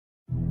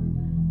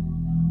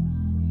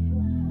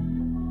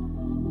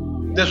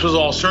this was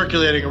all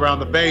circulating around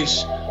the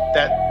base,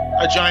 that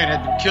a giant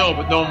had been killed,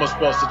 but no one was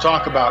supposed to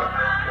talk about it.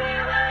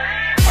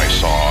 I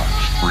saw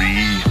 3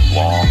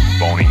 long,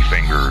 bony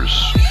fingers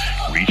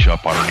reach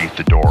up underneath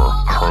the door,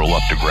 curl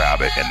up to grab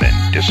it, and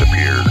then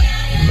disappeared.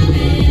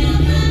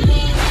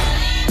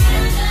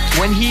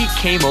 When he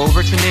came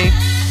over to me,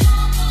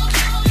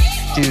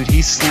 dude,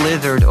 he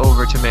slithered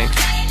over to me.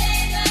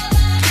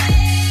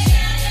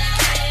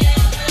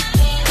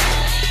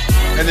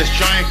 And this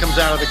giant comes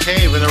out of the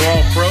cave, and they're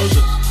all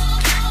frozen.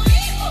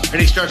 And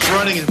he starts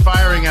running and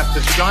firing at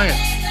this giant.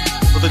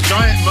 Well, the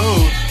giant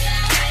moves.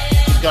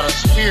 He's got a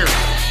spear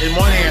in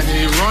one hand, and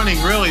he's running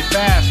really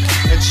fast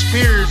and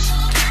spears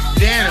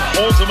Dan and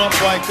holds him up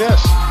like this.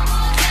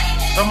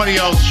 Somebody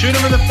yells, shoot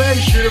him in the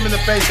face, shoot him in the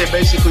face. They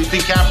basically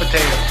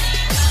decapitate him.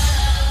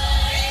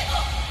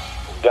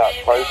 Got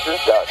closer.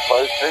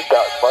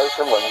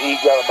 When he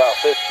got about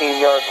 15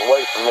 yards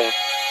away from me,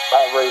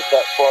 I raised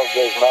that 12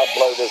 gauge and I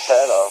blowed his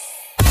head off.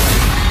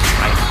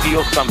 I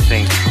feel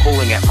something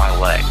pulling at my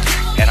leg,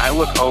 and I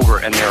look over,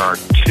 and there are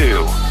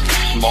 2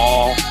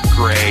 small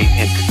gray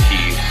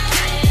entities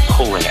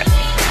pulling at me,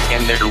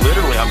 and they're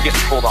literally, I'm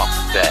getting pulled off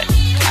the bed.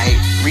 I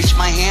reached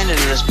my hand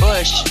into this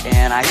bush,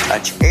 and I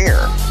touched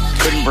air.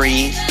 Couldn't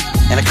breathe,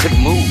 and I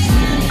couldn't move,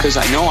 because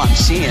I know I'm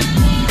seeing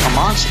a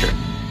monster.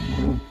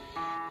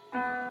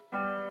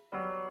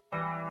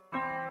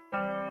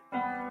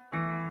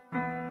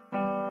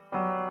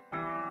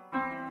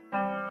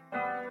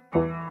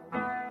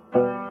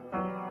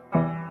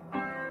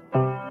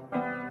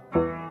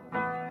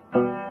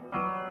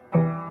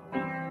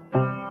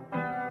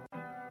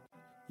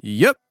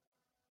 Yep.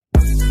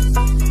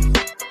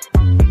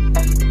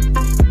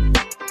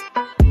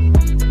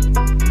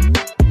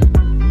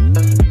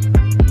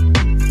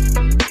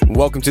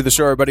 Welcome to the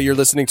show, everybody. You're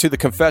listening to The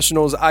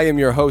Confessionals. I am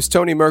your host,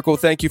 Tony Merkel.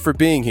 Thank you for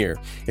being here.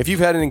 If you've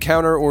had an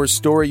encounter or a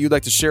story you'd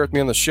like to share with me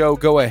on the show,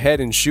 go ahead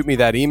and shoot me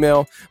that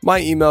email.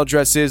 My email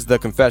address is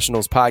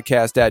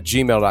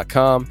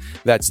theconfessionalspodcast@gmail.com.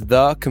 That's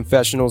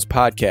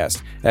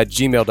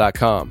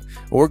theconfessionalspodcast@gmail.com.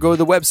 Or go to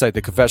the website,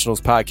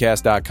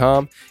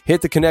 theconfessionalspodcast.com.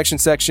 Hit the connection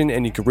section,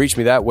 and you can reach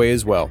me that way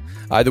as well.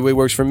 Either way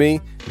works for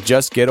me.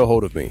 Just get a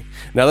hold of me.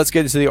 Now let's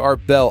get into the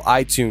Art Bell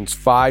iTunes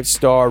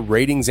 5-star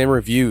ratings and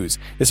reviews.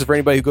 This is for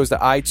anybody who goes to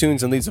iTunes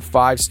and leaves a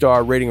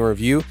 5-star rating or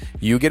review.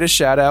 You get a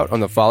shout out on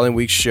the following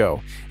week's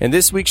show. And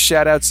this week's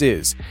shout outs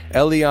is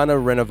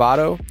Eliana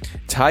Renovato,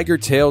 Tiger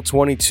Tail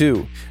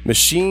 22,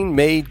 Machine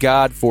Made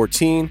God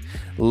 14,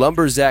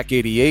 Lumberzack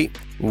 88,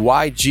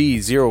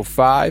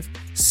 YG05,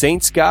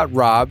 Saints Got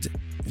Robbed.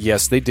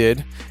 Yes, they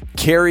did.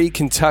 Cary,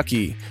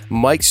 Kentucky,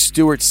 Mike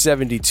Stewart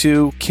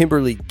 72,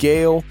 Kimberly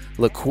Gale,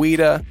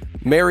 Laquita,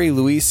 Mary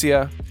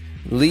Louisa,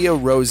 Leah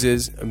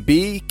Roses,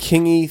 B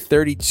Kingy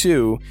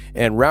 32,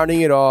 and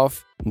rounding it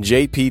off,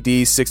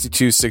 JPD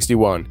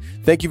 6261.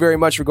 Thank you very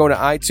much for going to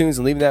iTunes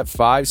and leaving that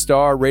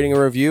 5-star rating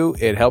or review.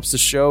 It helps the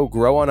show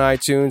grow on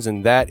iTunes,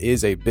 and that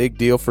is a big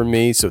deal for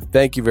me, so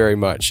thank you very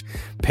much.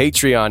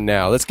 Patreon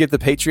now. Let's get the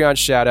Patreon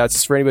shout-outs.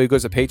 It's for anybody who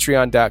goes to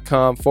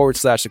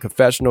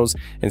patreon.com/theconfessionals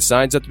and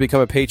signs up to become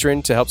a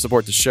patron to help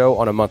support the show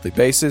on a monthly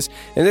basis.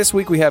 And this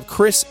week we have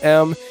Chris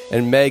M.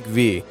 and Meg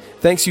V.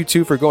 Thanks you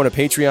two for going to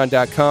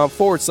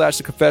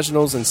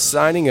patreon.com/theconfessionals and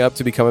signing up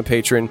to become a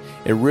patron.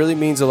 It really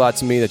means a lot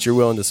to me that you're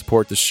willing to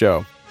support the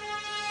show.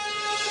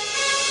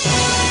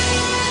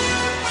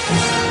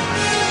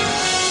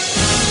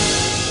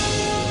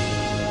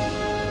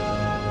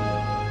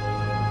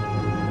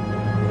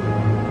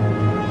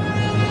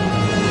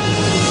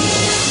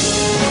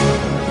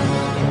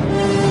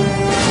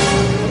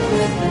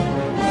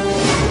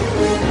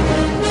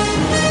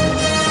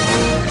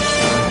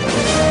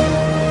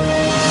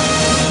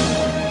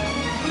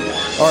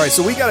 All right,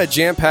 so we got a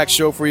jam-packed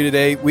show for you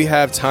today. We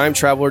have Time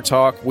Traveler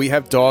talk. We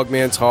have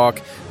Dogman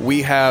talk.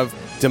 We have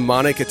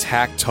Demonic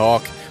Attack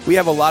talk. We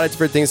have a lot of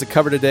different things to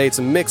cover today. It's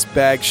a mixed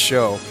bag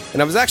show.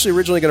 And I was actually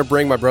originally going to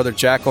bring my brother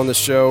Jack on the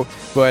show,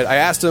 but I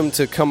asked him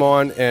to come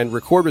on and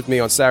record with me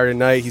on Saturday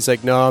night. He's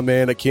like, "Nah,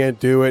 man, I can't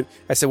do it."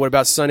 I said, "What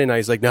about Sunday night?"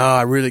 He's like, "Nah,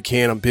 I really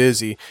can't. I'm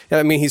busy."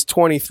 I mean, he's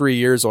 23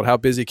 years old. How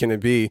busy can it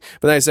be?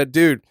 But then I said,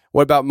 "Dude,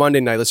 what about Monday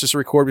night? Let's just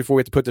record before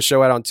we have to put the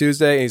show out on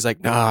Tuesday." And he's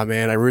like, "Nah,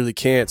 man, I really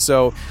can't."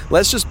 So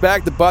let's just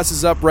back the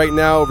buses up right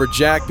now over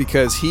Jack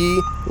because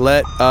he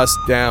let us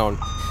down.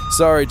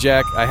 Sorry,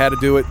 Jack. I had to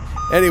do it.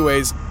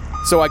 Anyways,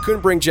 so I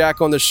couldn't bring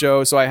Jack on the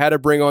show, so I had to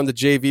bring on the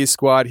JV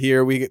squad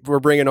here. We're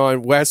bringing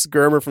on Wes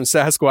Germer from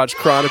Sasquatch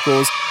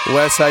Chronicles.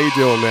 Wes, how you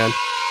doing, man?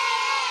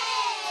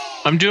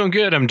 I'm doing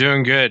good. A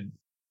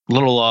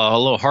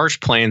little harsh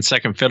playing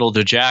second fiddle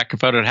to Jack.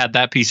 If I would have had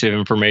that piece of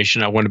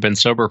information, I wouldn't have been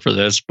sober for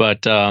this.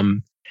 But no,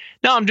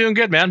 I'm doing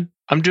good, man.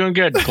 I'm doing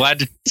good. Glad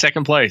to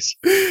second place.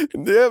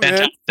 Yeah,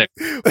 fantastic.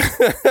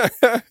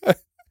 Man.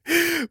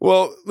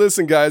 Well,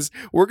 listen, guys,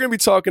 we're going to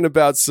be talking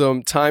about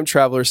some time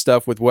traveler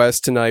stuff with Wes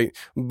tonight.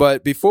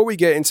 But before we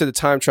get into the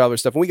time traveler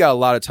stuff, and we got a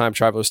lot of time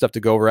traveler stuff to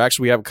go over.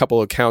 Actually, we have a couple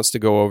of accounts to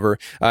go over.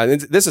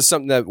 And this is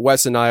something that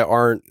Wes and I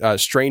aren't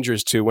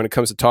strangers to when it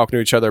comes to talking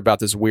to each other about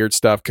this weird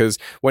stuff. Because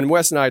when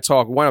Wes and I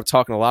talk, we wind up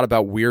talking a lot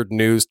about weird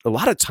news, a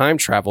lot of time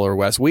traveler,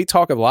 Wes. We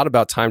talk a lot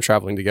about time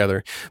traveling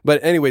together.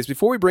 But anyways,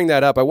 before we bring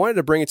that up, I wanted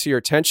to bring it to your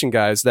attention,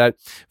 guys, that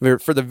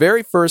for the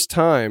very first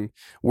time,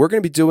 we're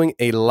going to be doing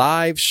a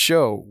live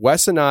show.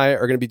 Wes and I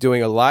are going to be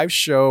doing a live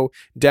show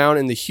down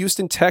in the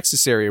Houston,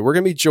 Texas area. We're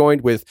going to be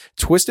joined with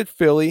Twisted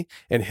Philly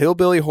and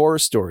Hillbilly Horror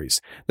Stories.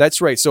 That's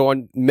right. So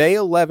on May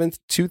 11th,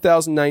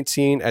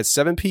 2019 at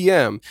 7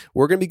 p.m.,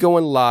 we're going to be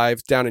going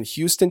live down in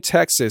Houston,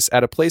 Texas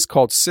at a place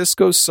called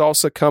Cisco's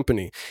Salsa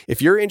Company.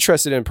 If you're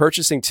interested in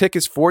purchasing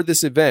tickets for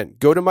this event,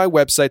 go to my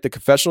website,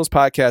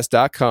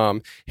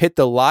 theconfessionalspodcast.com, hit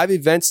the live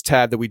events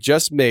tab that we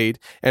just made,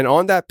 and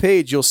on that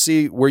page, you'll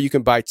see where you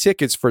can buy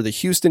tickets for the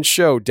Houston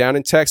show down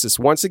in Texas.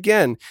 Once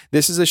again,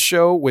 this is a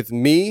show with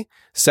me,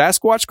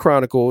 Sasquatch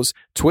Chronicles,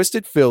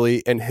 Twisted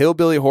Philly, and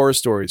Hillbilly Horror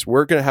Stories.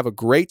 We're going to have a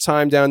great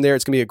time down there.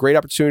 It's going to be a great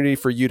opportunity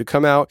for you to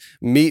come out,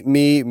 meet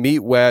me, meet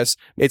Wes.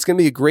 It's going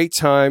to be a great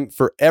time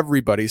for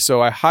everybody.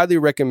 So I highly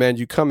recommend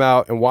you come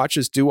out and watch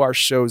us do our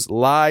shows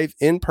live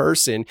in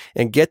person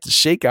and get to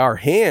shake our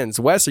hands.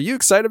 Wes, are you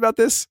excited about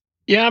this?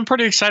 Yeah, I'm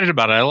pretty excited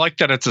about it. I like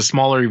that it's a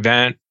smaller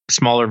event,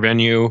 smaller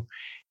venue,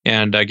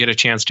 and get a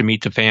chance to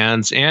meet the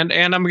fans. And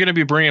I'm going to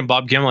be bringing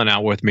Bob Gimlin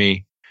out with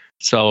me.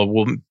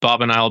 So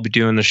Bob and I will be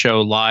doing the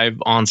show live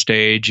on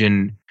stage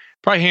and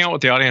probably hang out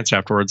with the audience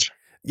afterwards.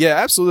 Yeah,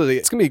 absolutely.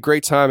 It's going to be a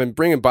great time, and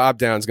bringing Bob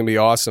down is going to be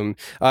awesome.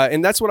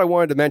 And that's what I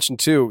wanted to mention,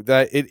 too,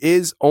 that it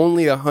is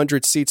only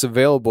 100 seats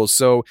available.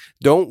 So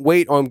don't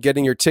wait on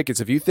getting your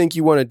tickets. If you think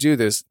you want to do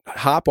this,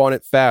 hop on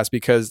it fast,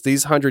 because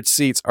these 100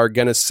 seats are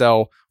going to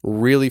sell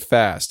really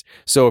fast.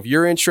 So if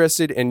you're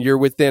interested and you're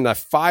within a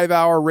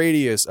 5-hour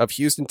radius of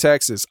Houston,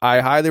 Texas, I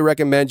highly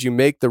recommend you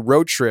make the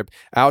road trip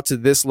out to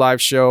this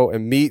live show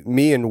and meet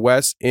me and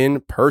Wes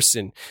in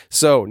person.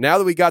 So now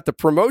that we got the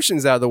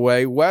promotions out of the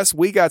way, Wes,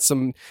 we got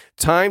some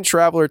time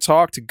traveler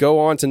talk to go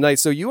on tonight.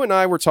 So you and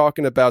I were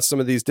talking about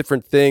some of these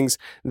different things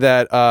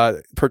that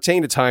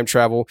pertain to time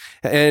travel.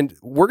 And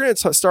we're going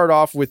to start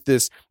off with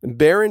this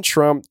Baron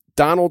Trump,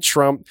 Donald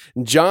Trump,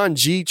 John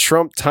G.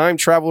 Trump time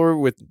traveler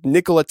with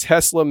Nikola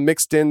Tesla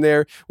mixed in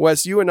there.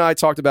 Wes, you and I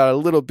talked about it a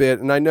little bit,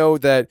 and I know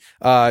that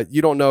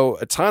you don't know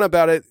a ton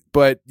about it,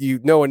 but you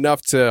know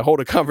enough to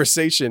hold a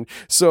conversation.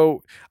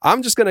 So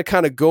I'm just going to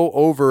kind of go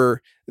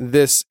over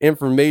this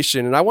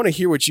information, and I want to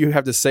hear what you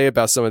have to say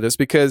about some of this,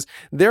 because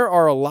there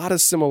are a lot of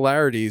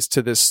similarities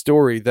to this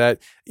story that,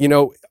 you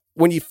know,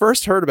 when you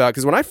first heard about it,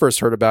 because when I first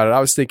heard about it, I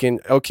was thinking,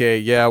 okay,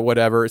 yeah,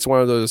 whatever. It's one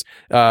of those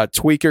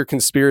tweaker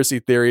conspiracy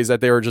theories that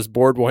they were just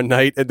bored one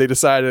night and they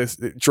decided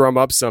to drum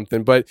up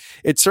something. But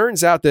it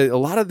turns out that a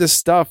lot of this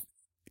stuff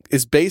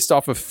is based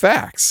off of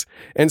facts.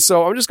 And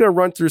so I'm just going to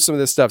run through some of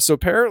this stuff. So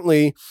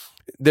apparently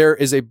there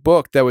is a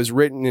book that was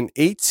written in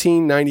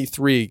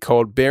 1893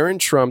 called Baron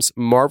Trump's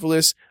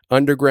Marvelous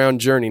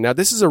Underground Journey. Now,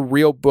 this is a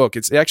real book.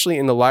 It's actually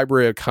in the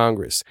Library of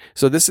Congress.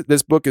 So this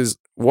book is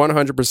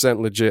 100%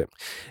 legit.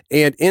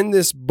 And in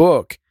this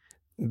book,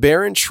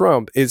 Baron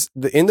Trump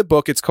in the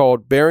book, it's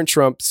called Baron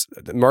Trump's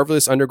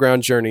Marvelous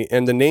Underground Journey,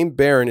 and the name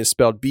Baron is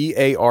spelled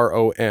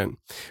Baron.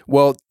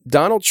 Well,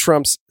 Donald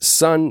Trump's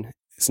son's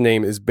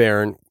name is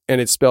Baron, and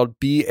it's spelled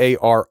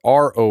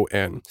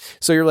Barron.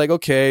 So you're like,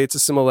 okay, it's a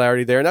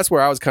similarity there. And that's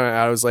where I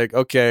was like,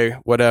 okay,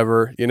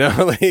 whatever, you know,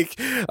 like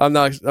I'm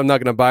not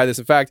going to buy this.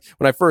 In fact,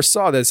 when I first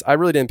saw this, I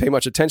really didn't pay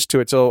much attention to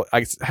it till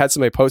I had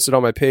somebody post it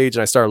on my page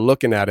and I started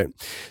looking at it.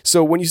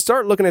 So when you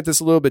start looking at this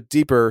a little bit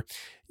deeper,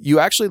 you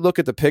actually look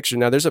at the picture.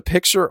 Now there's a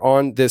picture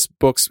on this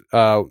book's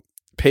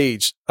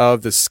page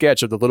of the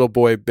sketch of the little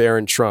boy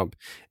Baron Trump,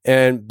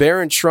 and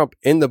Baron Trump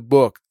in the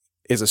book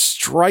is a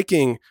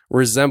striking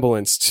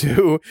resemblance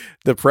to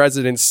the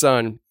president's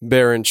son,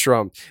 Baron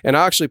Trump. And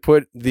I actually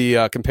put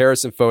the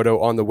comparison photo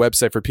on the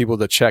website for people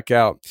to check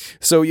out.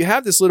 So you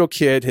have this little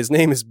kid, his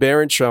name is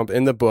Baron Trump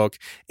in the book,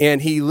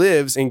 and he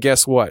lives in,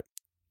 guess what?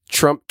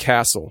 Trump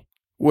Castle,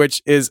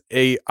 which is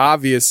a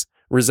obvious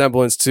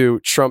resemblance to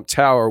Trump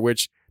Tower,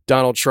 which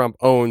Donald Trump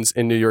owns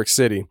in New York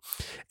City.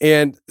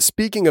 And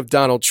speaking of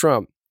Donald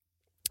Trump,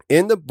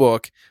 in the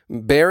book,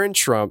 Baron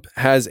Trump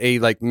has a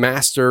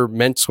master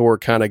mentor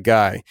kind of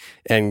guy.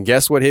 And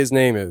guess what his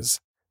name is?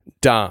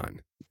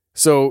 Don.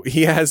 So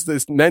he has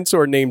this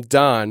mentor named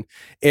Don.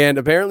 And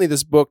apparently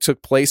this book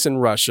took place in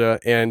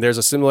Russia, and there's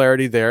a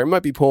similarity there. It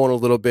might be pulling a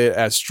little bit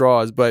at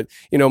straws, but,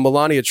 you know,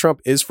 Melania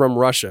Trump is from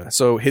Russia.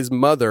 So his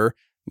mother,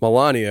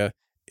 Melania,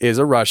 is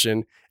a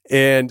Russian.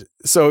 And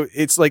so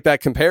it's like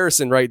that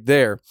comparison right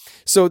there.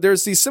 So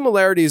there's these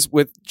similarities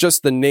with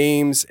just the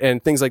names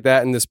and things like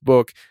that in this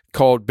book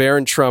called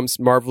Baron Trump's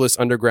Marvelous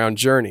Underground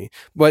Journey.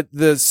 But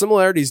the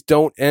similarities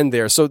don't end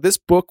there. So this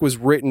book was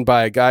written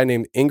by a guy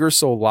named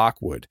Ingersoll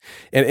Lockwood.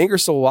 And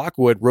Ingersoll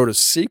Lockwood wrote a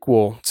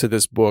sequel to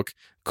this book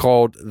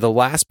called The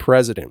Last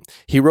President.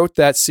 He wrote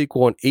that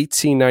sequel in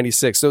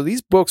 1896. So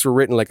these books were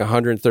written like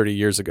 130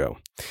 years ago.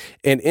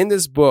 And in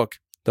this book,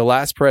 The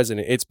Last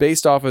President, it's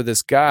based off of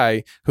this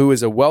guy who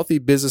is a wealthy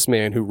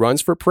businessman who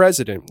runs for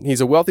president. He's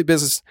a wealthy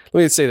let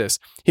me say this.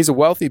 He's a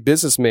wealthy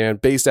businessman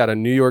based out of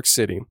New York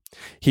City.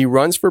 He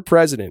runs for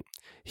president.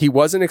 He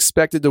wasn't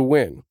expected to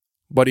win,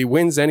 but he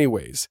wins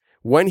anyways.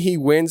 When he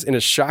wins in a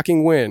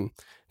shocking win,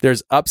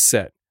 there's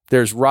upset,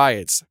 there's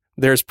riots,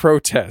 there's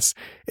protests.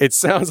 It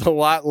sounds a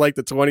lot like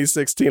the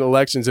 2016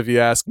 elections, if you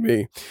ask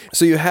me.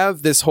 So you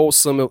have this whole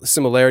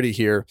similarity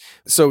here.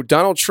 So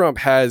Donald Trump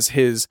has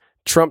his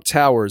Trump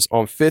Towers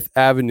on Fifth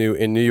Avenue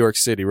in New York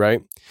City,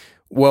 right?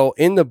 Well,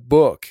 in the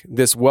book,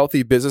 this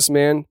wealthy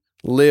businessman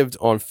lived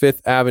on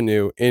Fifth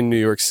Avenue in New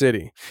York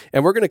City.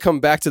 And we're going to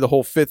come back to the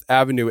whole Fifth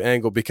Avenue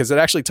angle because it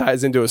actually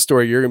ties into a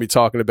story you're going to be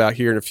talking about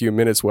here in a few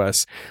minutes,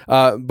 Wes.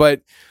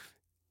 But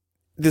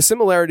the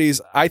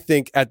similarities, I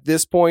think, at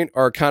this point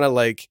are kind of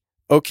like,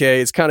 okay,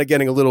 it's kind of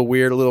getting a little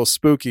weird, a little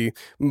spooky,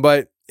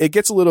 but it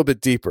gets a little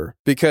bit deeper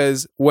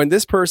because when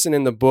this person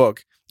in the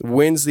book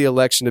wins the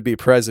election to be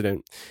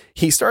president,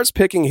 he starts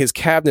picking his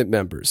cabinet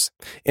members.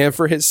 And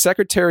for his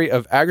Secretary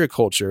of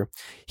Agriculture,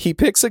 he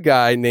picks a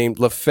guy named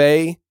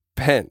LaFay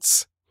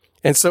Pence.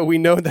 And so we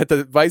know that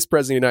the Vice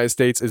President of the United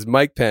States is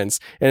Mike Pence.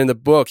 And in the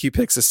book, he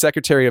picks a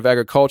Secretary of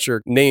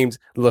Agriculture named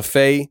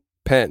LaFay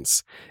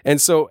Pence. And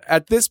so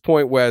at this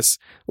point, Wes,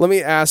 let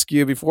me ask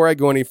you, before I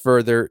go any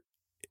further,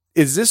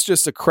 is this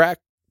just a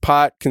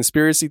crackpot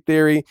conspiracy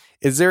theory?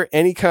 Is there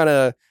any kind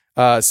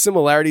of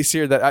similarities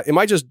here that am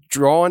I just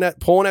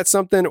pulling at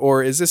something,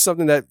 or is this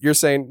something that you're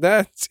saying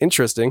that's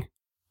interesting?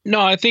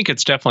 No, I think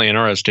it's definitely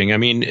interesting. I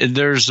mean,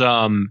 there's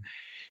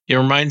it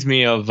reminds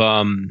me of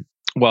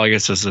well, I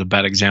guess this is a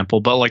bad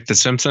example, but like The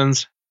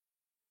Simpsons.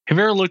 Have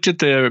you ever looked at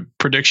the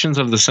predictions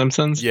of The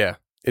Simpsons? Yeah,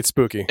 it's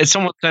spooky. And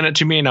someone sent it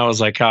to me, and I was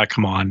like, "Ah,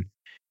 come on!"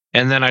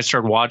 And then I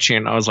started watching,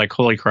 and I was like,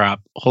 "Holy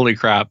crap! Holy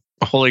crap!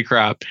 Holy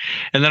crap!"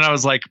 And then I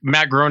was like,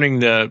 Matt Groening,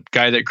 the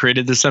guy that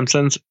created The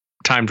Simpsons,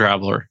 time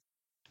traveler.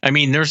 I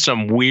mean, there's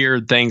some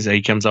weird things that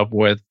he comes up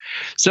with.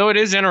 So it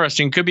is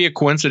interesting. Could be a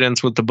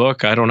coincidence with the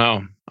book. I don't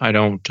know.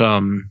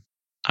 I'm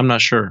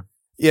not sure.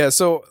 Yeah.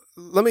 So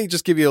let me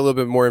just give you a little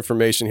bit more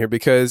information here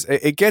because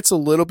it gets a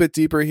little bit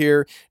deeper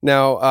here.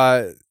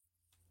 Now,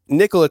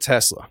 Nikola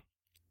Tesla,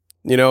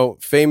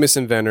 famous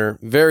inventor,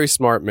 very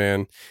smart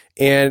man.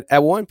 And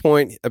at one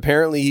point,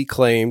 apparently he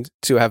claimed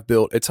to have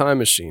built a time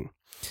machine.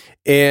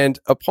 And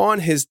upon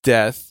his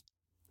death,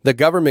 the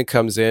government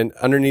comes in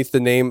underneath the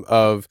name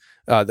of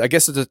I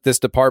guess this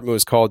department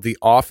was called the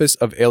Office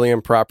of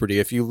Alien Property.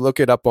 If you look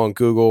it up on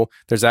Google,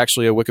 there's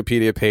actually a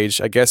Wikipedia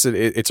page. I guess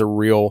it's a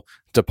real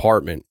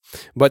department.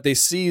 But they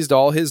seized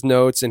all his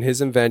notes and his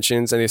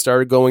inventions, and they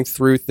started going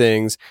through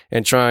things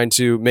and trying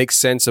to make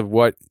sense of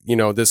what,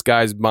 this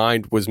guy's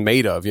mind was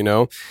made of,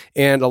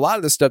 And a lot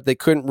of the stuff they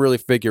couldn't really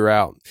figure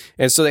out.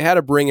 And so they had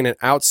to bring in an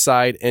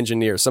outside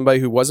engineer, somebody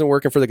who wasn't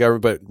working for the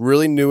government, but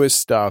really knew his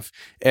stuff.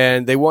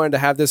 And they wanted to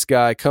have this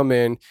guy come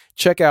in,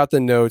 check out the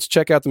notes,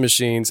 check out the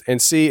machines,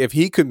 and see if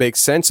he could make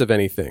sense of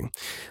anything.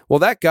 Well,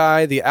 that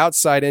guy, the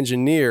outside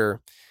engineer,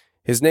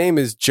 his name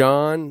is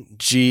John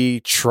G.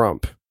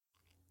 Trump.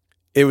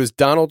 It was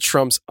Donald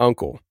Trump's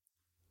uncle.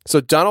 So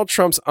Donald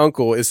Trump's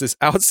uncle is this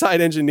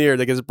outside engineer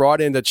that gets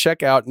brought in to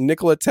check out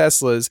Nikola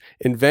Tesla's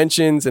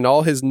inventions and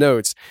all his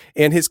notes.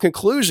 And his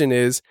conclusion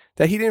is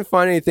that he didn't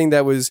find anything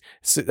that was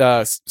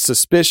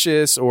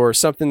suspicious or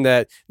something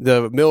that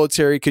the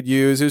military could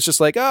use. It was just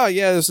like, oh,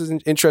 yeah, this is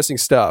interesting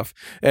stuff.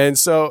 And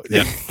so,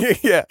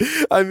 yeah,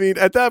 I mean,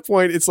 at that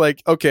point, it's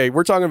like, okay,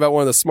 we're talking about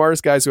one of the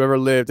smartest guys who ever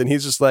lived. And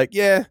he's just like,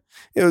 yeah,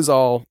 it was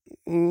all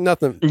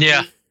nothing.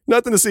 Yeah.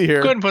 Nothing to see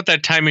here. Go ahead and put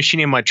that time machine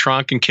in my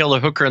trunk and kill a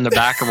hooker in the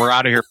back, and we're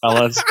out of here,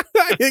 fellas.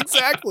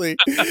 Exactly.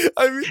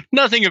 I mean,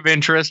 nothing of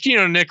interest.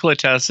 Nikola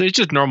Tesla, he's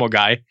just a normal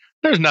guy.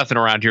 There's nothing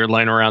around here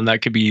laying around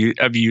that could be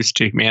of use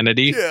to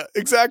humanity. Yeah,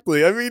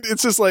 exactly. I mean,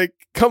 it's just like,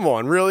 come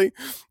on, really?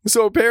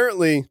 So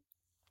apparently,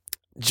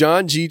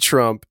 John G.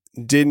 Trump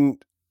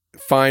didn't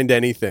find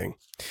anything.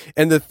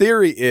 And the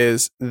theory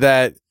is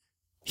that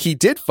he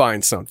did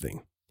find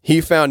something. He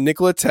found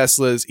Nikola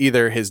Tesla's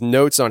either his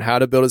notes on how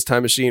to build his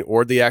time machine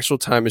or the actual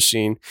time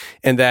machine,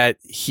 and that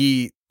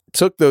he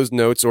took those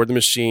notes or the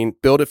machine,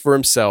 built it for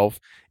himself,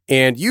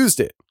 and used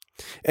it.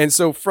 And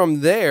so from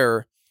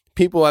there,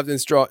 people have been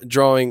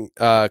drawing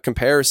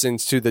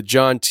comparisons to the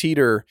John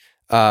Titor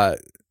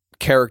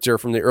character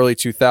from the early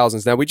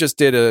 2000s. Now, we just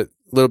did a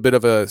little bit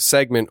of a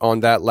segment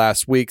on that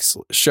last week's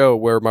show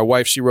where my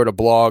wife, she wrote a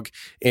blog,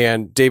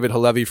 and David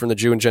Halevi from the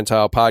Jew and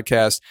Gentile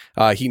podcast,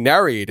 he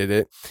narrated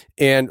it.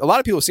 And a lot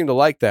of people seem to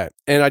like that.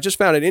 And I just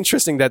found it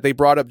interesting that they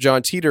brought up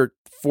John Titor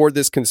for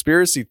this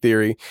conspiracy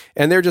theory,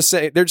 and they're just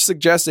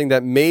suggesting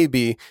that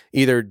maybe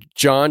either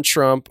John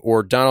Trump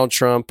or Donald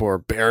Trump or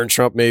Barron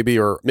Trump, maybe,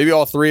 or maybe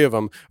all three of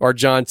them are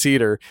John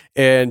Teeter.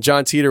 And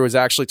John Teeter was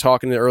actually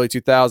talking in the early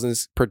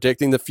 2000s,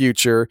 predicting the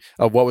future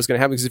of what was going to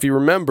happen. Because if you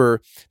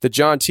remember the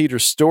John Teeter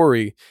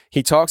story,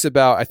 he talks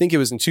about, I think it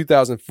was in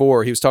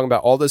 2004, he was talking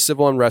about all the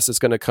civil unrest that's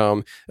going to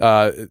come.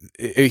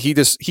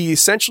 He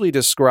essentially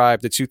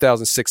described the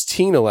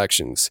 2016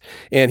 elections,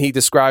 and he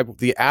described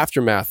the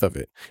aftermath of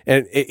it.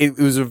 And it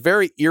was a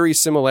very eerie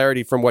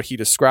similarity from what he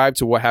described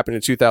to what happened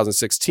in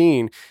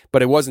 2016,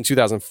 but it wasn't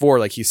 2004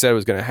 like he said it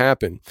was going to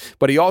happen.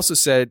 But he also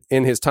said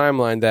in his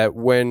timeline that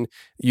when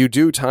you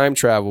do time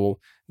travel,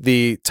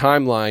 the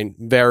timeline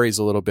varies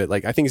a little bit.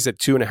 Like I think he said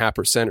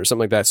 2.5% or something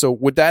like that. So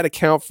would that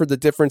account for the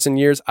difference in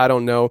years? I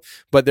don't know.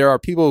 But there are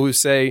people who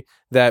say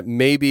that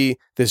maybe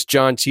this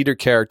John Teeter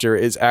character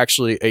is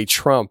actually a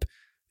Trump,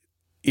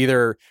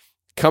 either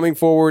coming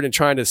forward and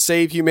trying to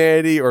save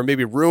humanity or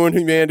maybe ruin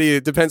humanity.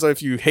 It depends on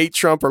if you hate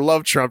Trump or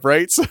love Trump,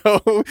 right? So,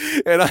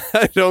 and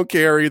I don't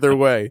care either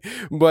way.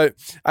 But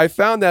I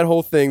found that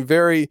whole thing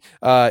very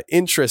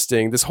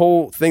interesting, this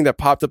whole thing that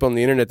popped up on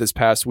the internet this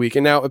past week.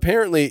 And now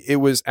apparently it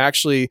was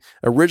actually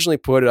originally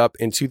put up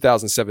in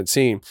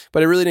 2017,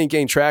 but it really didn't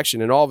gain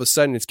traction. And all of a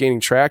sudden it's gaining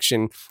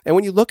traction. And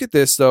when you look at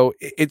this, though,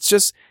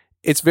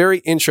 it's very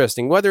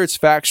interesting. Whether it's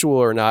factual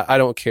or not, I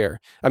don't care.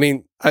 I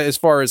mean, as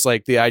far as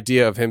like the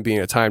idea of him being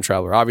a time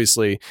traveler,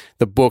 obviously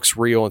the book's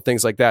real and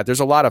things like that. There's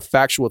a lot of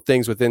factual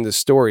things within the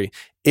story.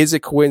 Is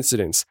it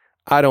coincidence?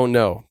 I don't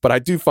know, but I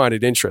do find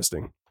it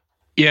interesting.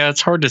 Yeah,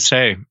 it's hard to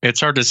say.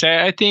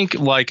 I think,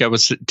 like I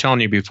was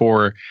telling you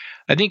before,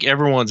 I think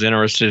everyone's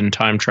interested in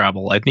time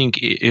travel. I think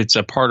it's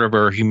a part of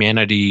our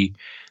humanity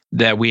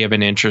that we have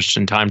an interest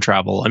in time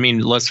travel. I mean,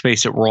 let's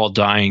face it, we're all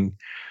dying.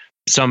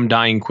 Some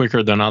dying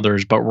quicker than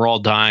others, but we're all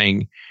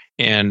dying.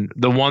 And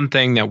the one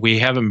thing that we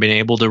haven't been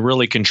able to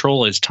really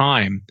control is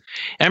time.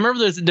 And I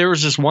remember there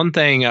was this one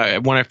thing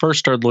when I first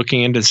started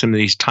looking into some of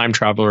these time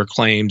traveler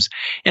claims.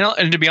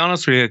 And to be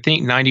honest with you, I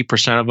think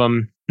 90% of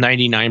them,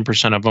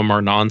 99% of them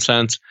are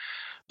nonsense.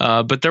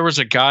 But there was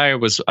a guy,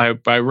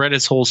 I read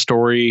his whole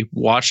story,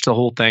 watched the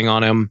whole thing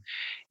on him.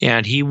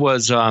 And he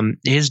was,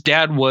 his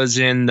dad was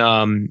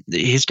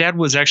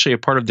actually a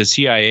part of the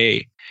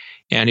CIA.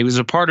 And he was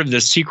a part of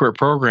this secret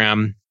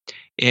program.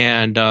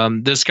 And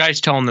this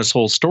guy's telling this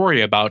whole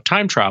story about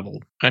time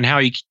travel and how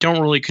you don't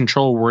really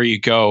control where you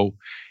go.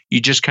 You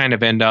just kind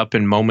of end up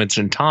in moments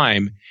in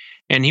time.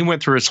 And he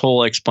went through his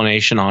whole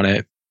explanation on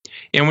it.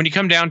 And when you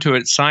come down to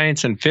it,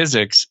 science and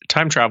physics,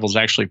 time travel is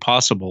actually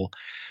possible.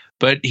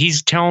 But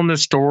he's telling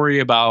this story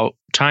about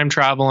time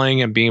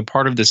traveling and being a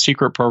part of the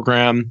secret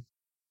program.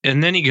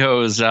 And then he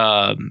goes,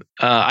 I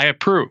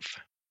approve.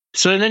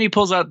 So then he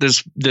pulls out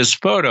this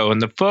photo,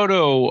 and the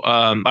photo,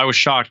 I was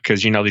shocked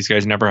because, these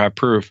guys never have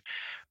proof.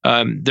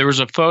 There was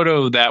a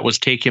photo that was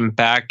taken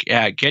back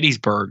at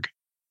Gettysburg,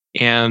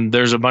 and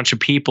there's a bunch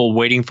of people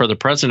waiting for the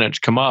president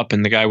to come up,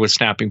 and the guy was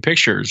snapping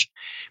pictures.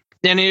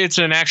 And it's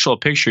an actual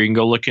picture. You can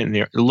go look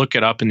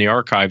it up in the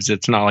archives.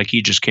 It's not like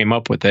he just came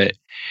up with it.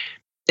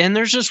 And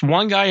there's just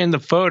one guy in the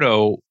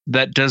photo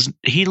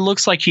he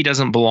looks like he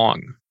doesn't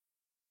belong.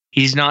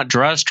 He's not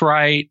dressed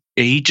right.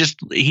 He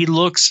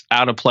looks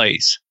out of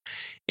place.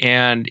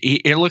 And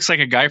it looks like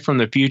a guy from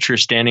the future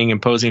standing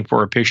and posing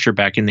for a picture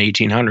back in the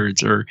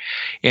 1800s.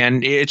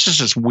 And it's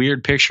just this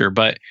weird picture.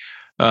 But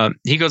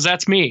he goes,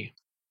 "That's me."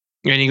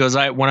 And he goes,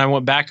 when I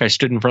went back, I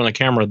stood in front of the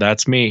camera.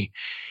 That's me.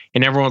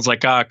 And everyone's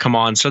like, come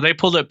on. So they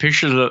pulled up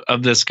pictures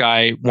of this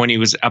guy when he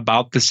was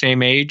about the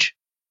same age.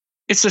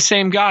 It's the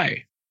same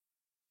guy.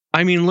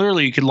 I mean,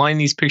 literally, you could line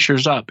these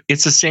pictures up.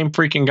 It's the same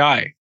freaking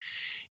guy.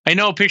 I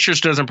know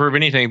pictures doesn't prove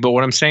anything, but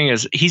what I'm saying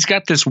is he's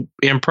got this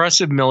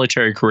impressive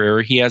military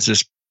career. He has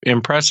this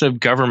impressive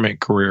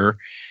government career.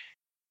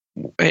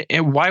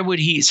 And why would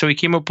he? So he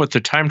came up with the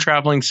time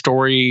traveling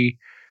story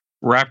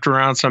wrapped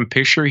around some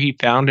picture he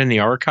found in the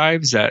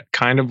archives that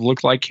kind of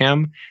looked like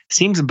him.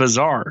 Seems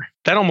bizarre.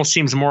 That almost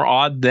seems more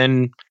odd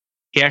than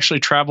he actually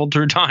traveled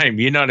through time.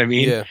 You know what I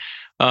mean?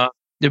 Yeah.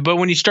 But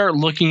when you start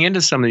looking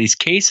into some of these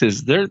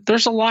cases,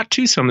 there's a lot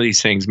to some of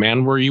these things,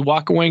 man, where you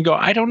walk away and go,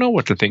 I don't know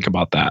what to think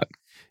about that.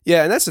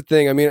 Yeah, and that's the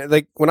thing. I mean,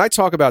 like when I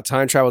talk about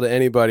time travel to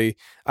anybody,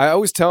 I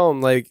always tell them,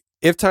 like,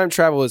 if time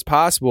travel is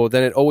possible,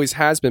 then it always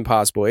has been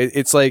possible.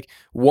 It's like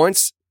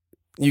once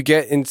you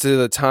get into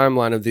the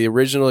timeline of the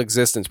original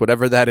existence,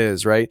 whatever that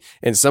is, right?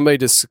 And somebody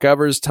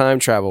discovers time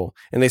travel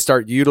and they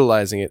start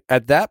utilizing it.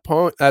 At that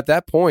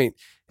point,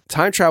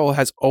 time travel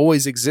has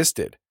always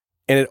existed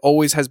and it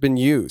always has been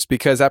used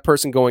because that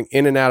person going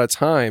in and out of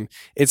time,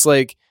 it's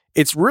like,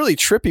 it's really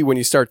trippy when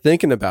you start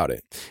thinking about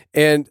it.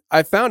 And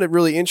I found it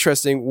really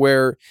interesting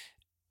where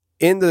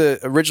in the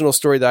original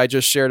story that I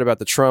just shared about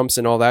the Trumps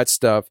and all that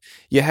stuff,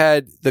 you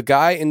had the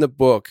guy in the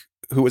book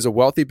who was a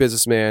wealthy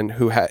businessman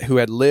who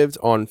had lived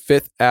on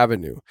Fifth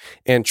Avenue,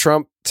 and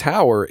Trump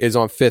Tower is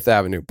on Fifth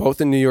Avenue, both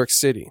in New York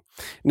City.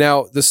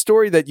 Now, the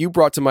story that you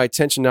brought to my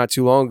attention not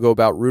too long ago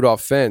about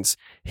Rudolph Fentz,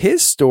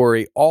 his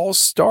story all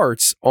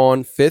starts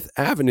on Fifth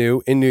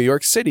Avenue in New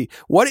York City.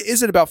 What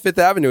is it about Fifth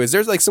Avenue? Is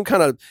there like some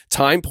kind of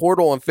time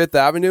portal on Fifth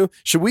Avenue?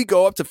 Should we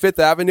go up to Fifth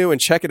Avenue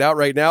and check it out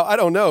right now? I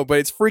don't know, but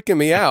it's freaking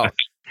me out.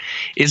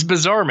 It's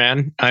bizarre,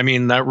 man. I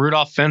mean, that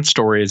Rudolph Fentz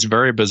story is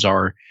very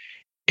bizarre,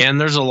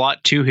 and there's a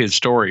lot to his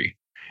story.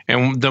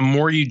 And the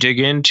more you dig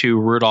into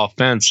Rudolph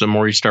Fentz, the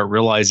more you start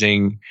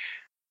realizing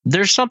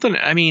there's something.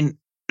 I mean,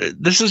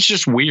 this is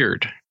just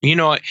weird. You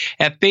know,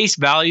 at face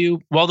value,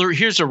 well,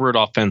 here's a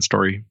Rudolph Fentz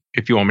story.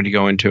 If you want me to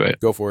go into it,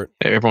 go for it.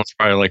 Everyone's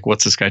probably like,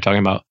 "What's this guy talking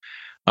about?"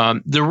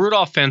 The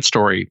Rudolph Fentz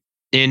story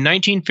in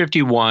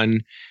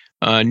 1951,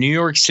 New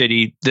York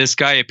City. This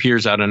guy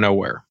appears out of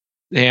nowhere,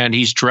 and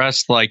he's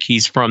dressed like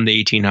he's from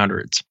the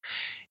 1800s,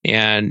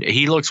 and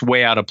he looks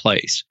way out of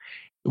place.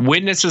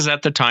 Witnesses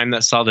at the time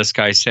that saw this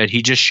guy said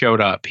he just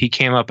showed up. He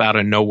came up out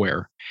of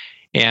nowhere,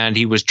 and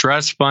he was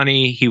dressed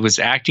funny. He was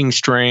acting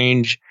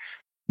strange.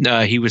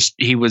 He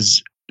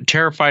was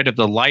terrified of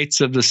the lights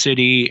of the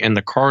city and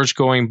the cars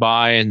going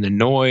by and the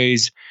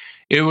noise.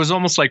 It was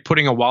almost like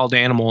putting a wild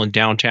animal in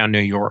downtown New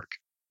York.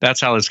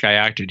 That's how this guy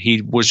acted.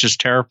 He was just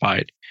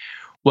terrified.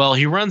 Well,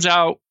 he runs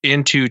out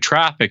into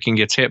traffic and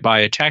gets hit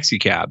by a taxi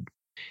cab,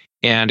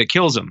 and it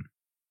kills him.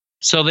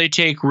 So they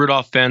take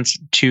Rudolph Fentz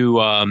to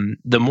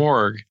the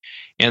morgue,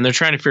 and they're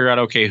trying to figure out,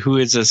 okay, who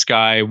is this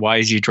guy? Why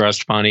is he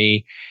dressed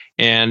funny?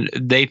 And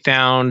they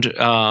found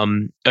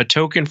a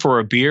token for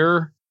a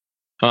beer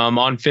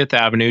on Fifth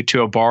Avenue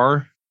to a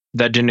bar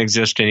that didn't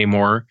exist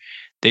anymore.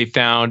 They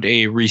found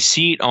a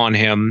receipt on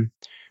him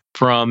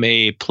from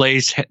a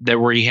place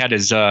where he had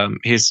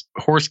his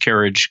horse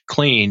carriage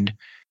cleaned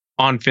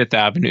on Fifth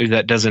Avenue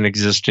that doesn't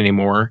exist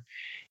anymore.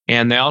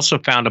 And they also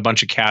found a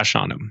bunch of cash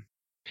on him.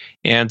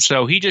 And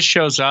so he just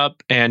shows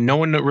up, and no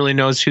one really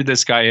knows who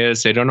this guy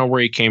is. They don't know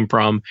where he came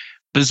from.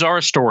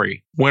 Bizarre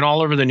story. Went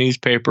all over the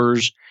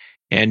newspapers,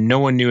 and no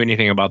one knew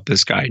anything about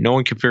this guy. No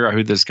one could figure out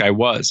who this guy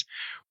was.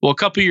 Well, a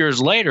couple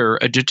years later,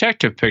 a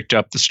detective picked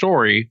up the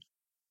story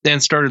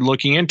and started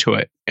looking into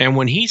it. And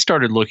when he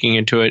started looking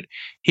into it,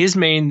 his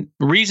main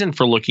reason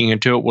for looking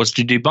into it was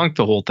to debunk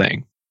the whole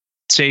thing.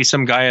 Say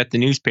some guy at the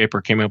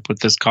newspaper came up with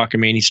this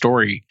cockamamie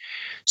story.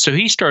 So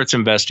he starts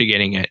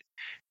investigating it.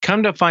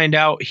 Come to find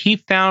out, he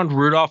found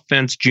Rudolph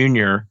Fentz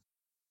Jr.,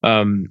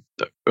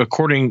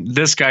 according to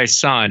this guy's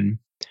son,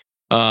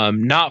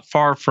 not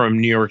far from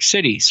New York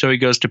City. So he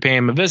goes to pay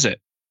him a visit.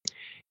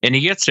 And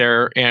he gets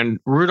there, and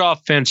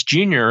Rudolph Fentz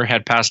Jr.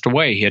 had passed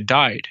away. He had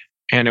died,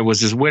 and it was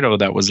his widow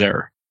that was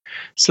there.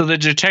 So the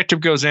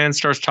detective goes in,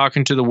 starts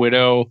talking to the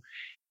widow,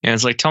 and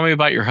it's like, tell me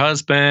about your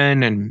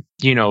husband, and,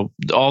 you know,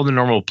 all the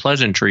normal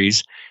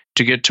pleasantries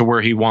to get to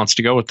where he wants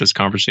to go with this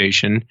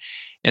conversation.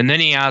 And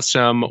then he asks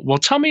him, well,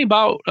 tell me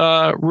about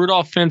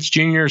Rudolph Fentz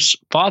Jr.'s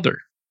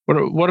father.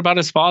 What about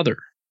his father?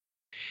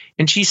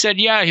 And she said,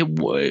 yeah, he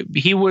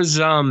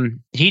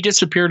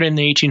disappeared in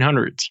the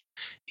 1800s.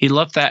 He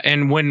left that.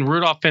 And when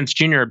Rudolph Fentz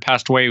Jr. had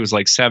passed away, he was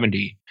like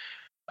 70.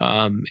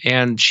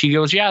 And she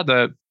goes, yeah,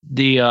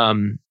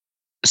 the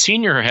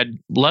senior had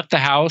left the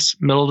house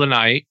middle of the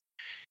night,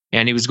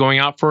 and he was going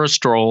out for a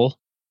stroll,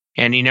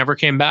 and he never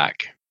came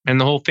back. And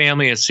the whole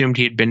family assumed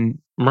he had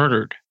been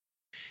murdered.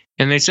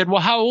 And they said,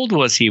 well, how old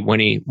was he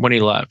when he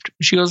left?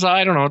 She goes,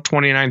 I don't know,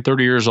 29,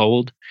 30 years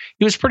old.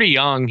 He was pretty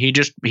young.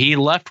 He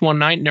left one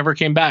night and never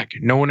came back.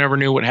 No one ever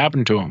knew what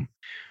happened to him.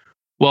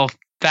 Well,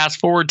 fast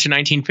forward to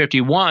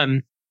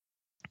 1951,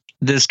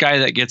 this guy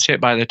that gets hit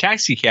by the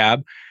taxi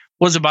cab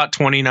was about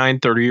 29,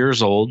 30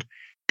 years old,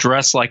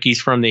 dressed like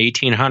he's from the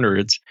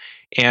 1800s.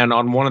 And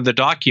on one of the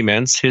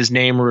documents, his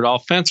name,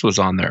 Rudolph Fentz, was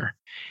on there.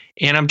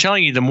 And I'm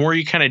telling you, the more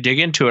you kind of dig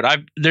into it,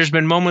 there's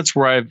been moments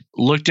where I've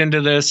looked into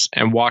this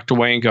and walked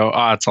away and go,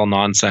 it's all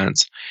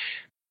nonsense.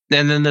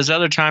 And then there's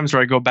other times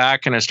where I go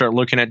back and I start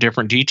looking at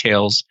different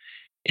details,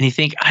 and you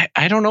think,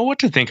 I don't know what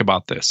to think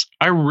about this.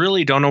 I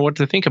really don't know what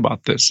to think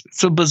about this.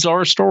 It's a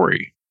bizarre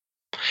story.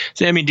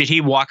 So, I mean, did he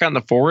walk out in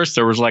the forest?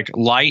 There was like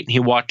light, and he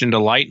walked into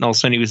light, and all of a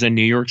sudden he was in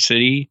New York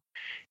City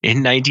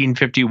in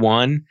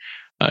 1951.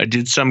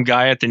 Did some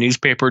guy at the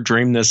newspaper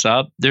dream this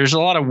up? There's a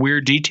lot of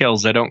weird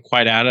details that don't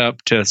quite add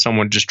up to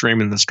someone just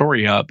dreaming the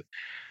story up.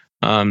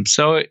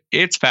 So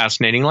it's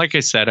fascinating. Like I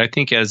said, I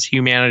think as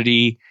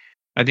humanity,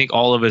 I think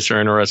all of us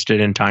are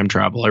interested in time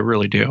travel. I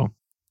really do.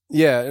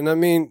 Yeah, and I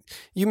mean,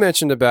 you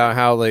mentioned about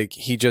how like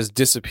he just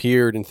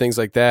disappeared and things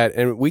like that,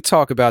 and we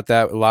talk about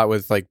that a lot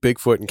with like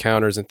Bigfoot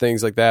encounters and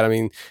things like that. I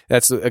mean,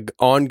 that's an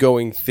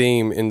ongoing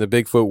theme in the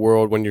Bigfoot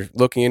world. When you're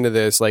looking into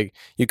this, like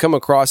you come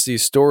across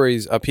these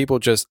stories of people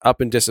just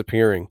up and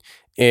disappearing,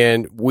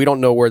 and we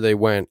don't know where they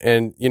went.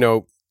 And you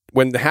know,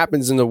 when it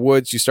happens in the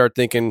woods, you start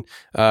thinking,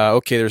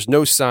 okay, there's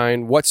no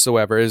sign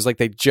whatsoever. It's like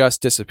they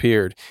just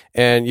disappeared.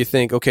 And you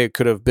think, okay,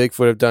 could have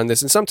Bigfoot have done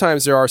this? And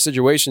sometimes there are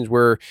situations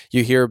where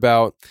you hear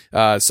about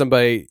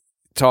somebody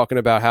talking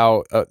about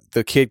how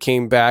the kid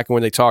came back, and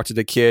when they talked to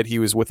the kid, he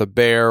was with a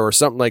bear or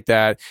something like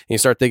that, and you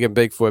start thinking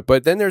Bigfoot.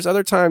 But then there's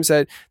other times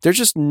that there's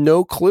just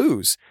no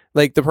clues.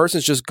 Like the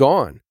person's just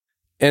gone.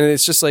 And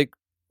it's just like,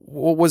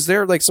 well, was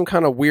there like some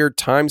kind of weird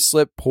time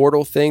slip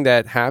portal thing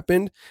that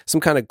happened? Some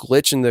kind of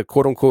glitch in the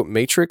quote unquote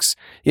matrix?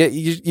 Yeah,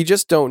 you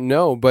just don't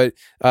know. But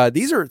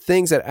these are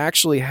things that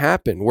actually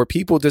happen where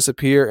people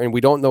disappear and we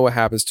don't know what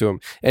happens to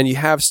them. And you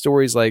have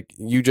stories like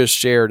you just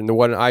shared and the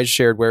one I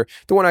shared, where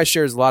the one I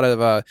shared is a lot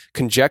of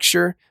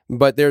conjecture,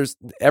 but there's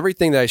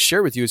everything that I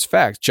share with you is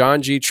facts.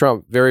 John G.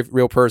 Trump, very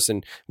real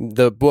person.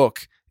 The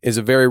book is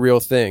a very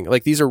real thing.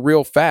 Like these are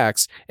real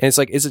facts. And it's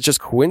like, is it just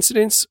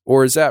coincidence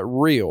or is that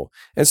real?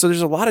 And so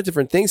there's a lot of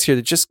different things here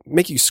that just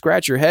make you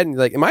scratch your head and you're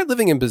like, am I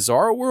living in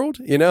bizarre world?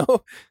 You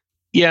know?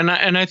 Yeah.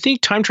 And I think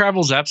time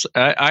travel is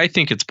I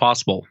think it's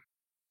possible.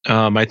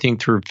 I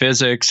think through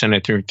physics and I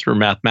think through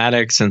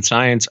mathematics and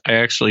science, I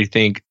actually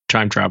think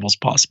time travel is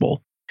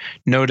possible.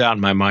 No doubt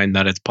in my mind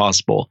that it's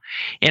possible.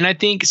 And I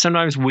think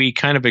sometimes we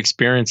kind of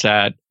experience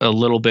that a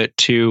little bit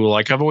too.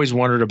 Like I've always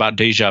wondered about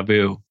deja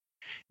vu.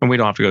 And we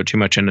don't have to go too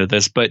much into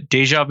this, but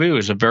deja vu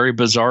is a very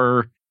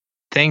bizarre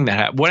thing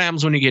that what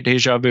happens when you get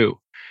deja vu?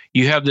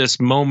 You have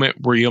this moment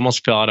where you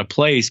almost feel out of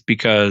place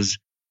because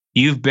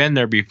you've been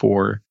there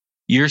before.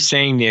 You're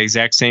saying the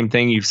exact same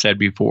thing you've said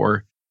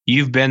before.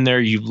 You've been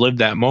there. You've lived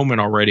that moment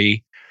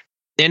already.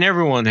 And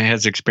everyone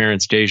has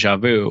experienced deja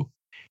vu.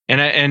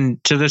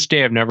 And to this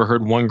day, I've never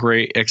heard one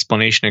great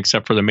explanation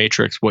except for The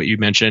Matrix, what you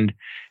mentioned,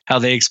 how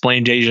they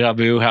explained deja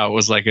vu, how it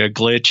was like a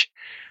glitch.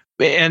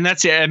 And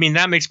that's it. I mean,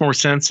 that makes more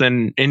sense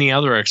than any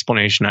other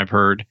explanation I've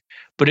heard.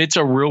 But it's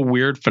a real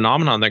weird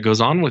phenomenon that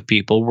goes on with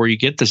people where you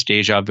get this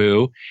deja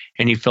vu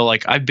and you feel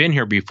like, I've been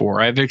here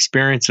before. I've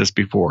experienced this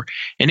before.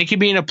 And it can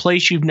be in a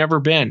place you've never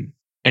been.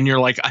 And you're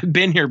like, I've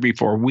been here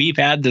before. We've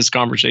had this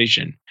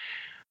conversation.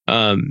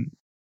 But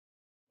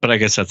I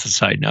guess that's a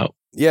side note.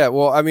 Yeah,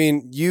 well, I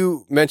mean,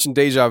 you mentioned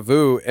deja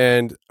vu,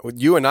 and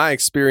you and I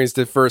experienced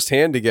it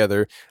firsthand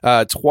together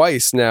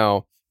twice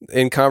now.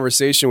 In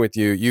conversation with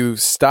you, you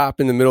stop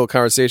in the middle of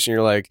conversation.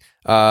 You're like,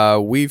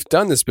 we've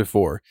done this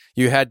before.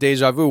 You had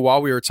deja vu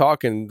while we were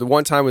talking. The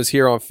one time was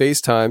here on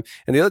FaceTime.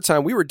 And the other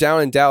time we were down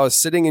in Dallas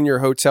sitting in your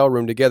hotel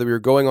room together. We were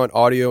going on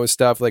audio and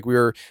stuff. Like we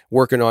were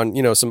working on,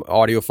 some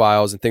audio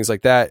files and things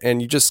like that.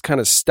 And you just kind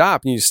of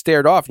stopped and you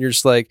stared off and you're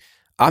just like,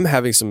 I'm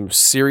having some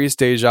serious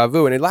deja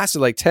vu. And it lasted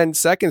like 10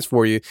 seconds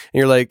for you. And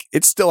you're like,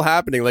 it's still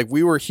happening. Like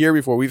we were here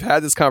before. We've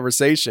had this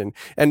conversation.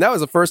 And that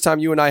was the first time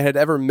you and I had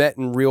ever met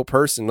in real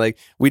person. Like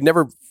we'd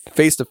never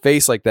face to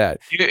face like that.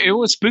 It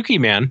was spooky,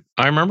 man.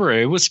 I remember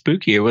it was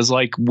spooky. It was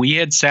like we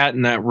had sat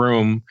in that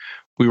room.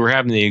 We were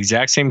having the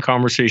exact same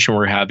conversation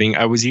we're having.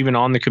 I was even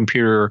on the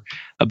computer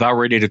about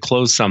ready to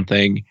close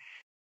something.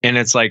 And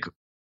it's like,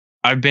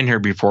 I've been here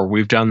before.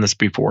 We've done this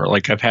before.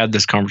 Like I've had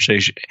this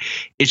conversation.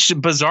 It's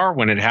just bizarre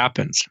when it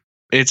happens.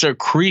 It's a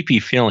creepy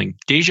feeling.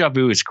 Deja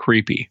vu is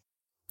creepy.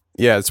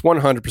 Yeah, it's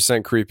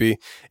 100% creepy.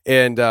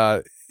 And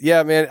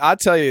yeah, man, I'll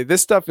tell you,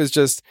 this stuff is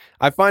just,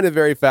 I find it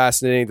very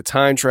fascinating. The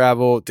time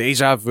travel,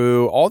 deja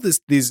vu, all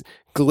these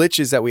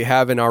glitches that we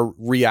have in our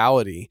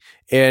reality.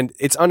 And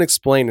it's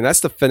unexplained. And that's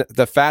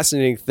the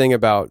fascinating thing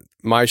about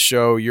my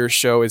show, your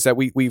show, is that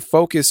we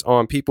focus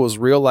on people's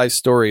real life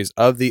stories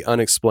of the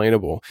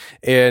unexplainable.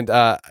 And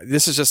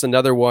this is just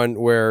another one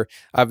where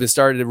I've been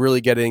started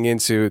really getting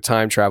into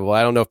time travel.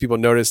 I don't know if people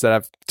noticed that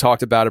I've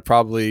talked about it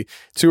probably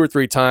 2 or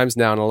 3 times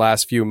now in the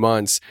last few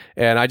months.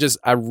 And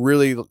I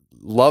really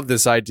love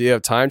this idea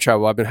of time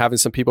travel. I've been having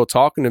some people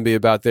talking to me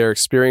about their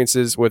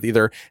experiences with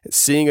either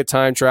seeing a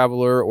time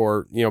traveler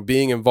or,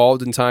 being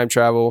involved in time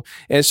travel.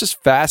 And it's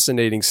just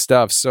fascinating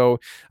stuff. So,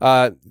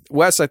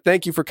 Wes, I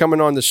thank you for coming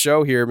on the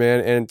show here,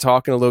 man, and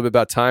talking a little bit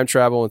about time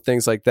travel and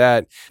things like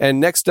that. And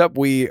next up,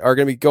 we are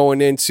going to be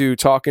going into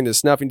talking to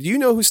Snuffy. Do you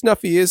know who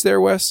Snuffy is there,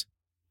 Wes?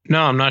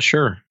 No, I'm not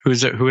sure. Who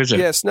is it?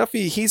 Yeah,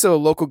 Snuffy, he's a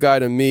local guy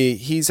to me.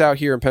 He's out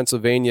here in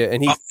Pennsylvania,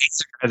 and he's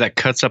the guy that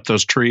cuts up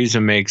those trees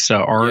and makes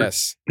art.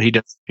 Yes. He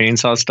does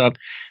chainsaw stuff.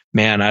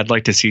 Man, I'd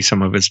like to see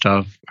some of his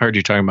stuff. I heard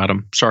you talking about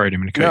him. Sorry, I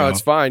didn't mean to cut you off. No,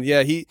 it's fine.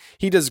 Yeah, he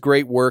does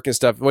great work and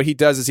stuff. What he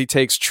does is he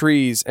takes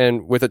trees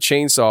and with a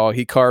chainsaw,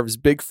 he carves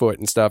Bigfoot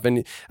and stuff.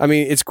 And I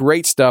mean, it's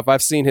great stuff.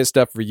 I've seen his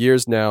stuff for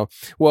years now.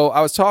 Well,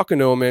 I was talking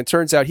to him and it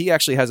turns out he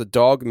actually has a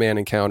Dogman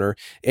encounter.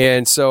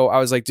 And so I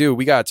was like, dude,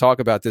 we got to talk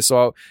about this.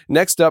 So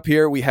next up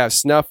here, we have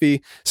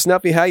Snuffy.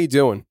 Snuffy, how you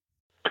doing?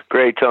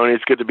 Great, Tony.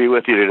 It's good to be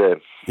with you today.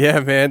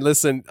 Yeah, man.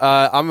 Listen,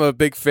 I'm a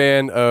big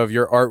fan of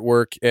your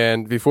artwork.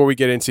 And before we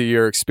get into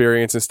your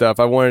experience and stuff,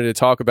 I wanted to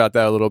talk about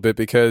that a little bit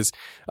because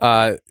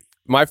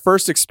my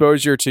first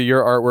exposure to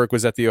your artwork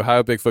was at the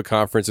Ohio Bigfoot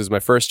Conference. It was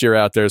my first year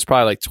out there. It's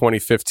probably like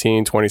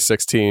 2015,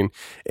 2016.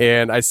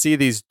 And I see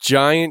these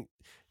giant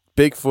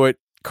Bigfoot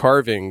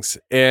carvings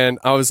and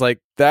I was like,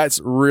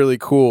 that's really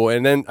cool.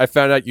 And then I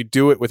found out you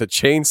do it with a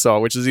chainsaw,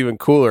 which is even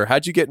cooler.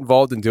 How'd you get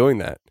involved in doing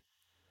that?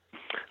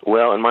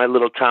 Well, in my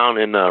little town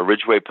in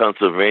Ridgeway,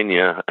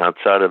 Pennsylvania,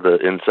 inside of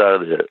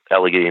the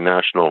Allegheny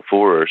National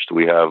Forest,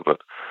 we have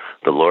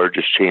the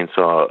largest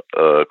chainsaw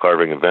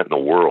carving event in the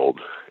world.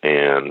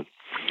 And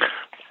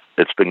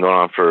it's been going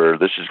on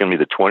this is going to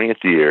be the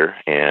 20th year,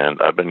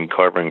 and I've been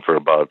carving for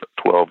about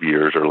 12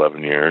 years or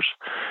 11 years.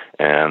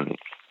 And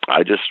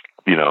I just,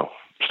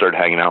 started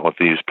hanging out with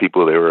these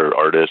people. They were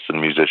artists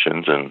and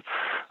musicians, and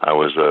I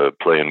was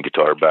playing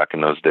guitar back in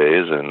those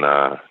days, and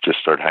just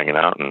started hanging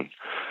out. And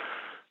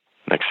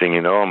next thing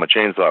you know, I'm a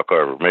chainsaw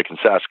carver making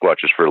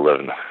Sasquatches for a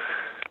living.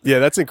 Yeah,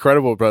 that's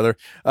incredible, brother.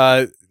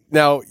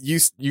 Now, you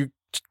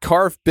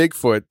carve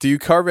Bigfoot. Do you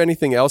carve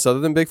anything else other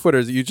than Bigfoot, or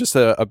are you just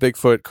a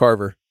Bigfoot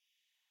carver?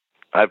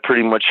 I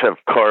pretty much have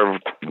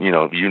carved,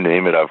 you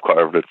name it. I've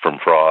carved it, from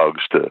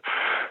frogs to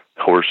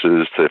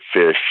horses to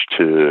fish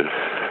to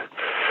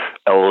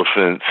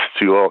elephants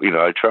to all.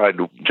 I tried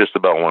just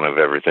about one of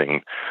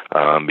everything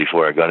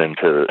before I got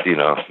into,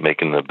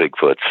 making the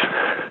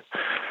Bigfoots.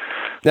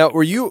 Now,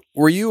 were you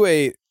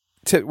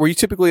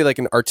typically like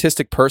an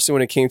artistic person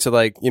when it came to,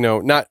 like,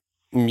 not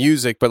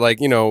music, but like,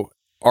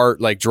 art,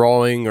 like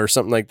drawing or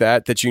something like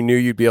that you knew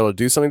you'd be able to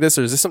do something like this?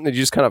 Or is this something that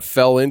you just kind of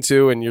fell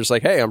into and you're just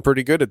like, hey, I'm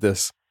pretty good at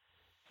this?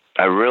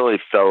 I really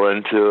fell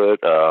into it.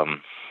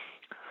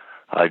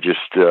 I just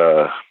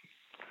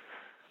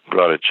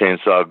brought a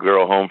chainsaw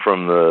girl home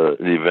from the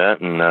event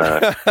and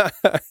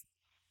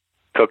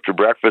cooked her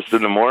breakfast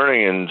in the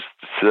morning and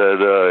said,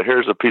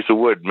 here's a piece of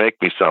wood,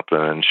 make me something.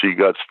 And she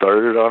got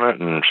started on it,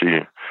 and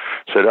she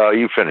said, oh,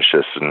 you finish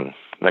this. And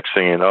next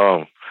thing you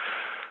know,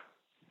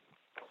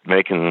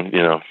 making,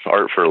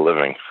 art for a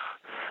living.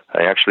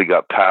 I actually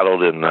got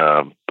paddled in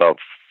about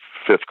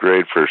 5th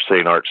grade for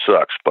saying art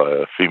sucks by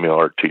a female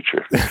art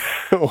teacher.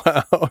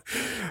 Wow.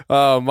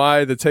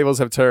 Oh, the tables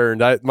have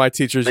turned. My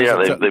teachers. Yeah,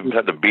 they've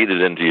had to beat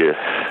it into you.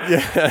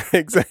 Yeah,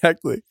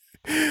 exactly.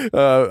 When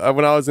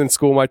I was in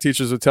school, my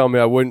teachers would tell me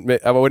I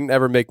wouldn't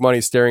ever make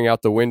money staring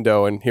out the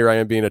window, and here I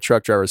am being a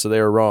truck driver, so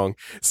they were wrong.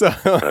 So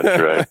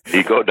that's right.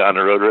 You go down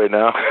the road right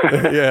now?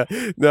 Yeah.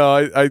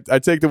 No, I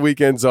take the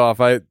weekends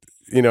off. I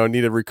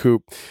need to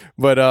recoup.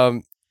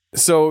 But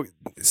so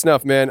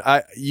Snuff, man,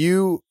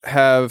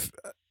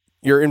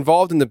 you're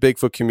involved in the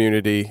Bigfoot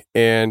community,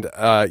 and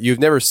you've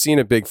never seen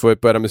a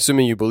Bigfoot, but I'm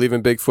assuming you believe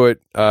in Bigfoot.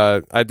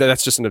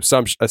 That's just an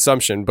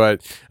assumption,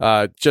 but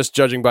just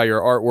judging by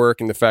your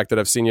artwork and the fact that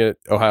I've seen you at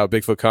Ohio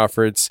Bigfoot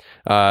Conference,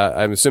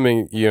 I'm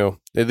assuming,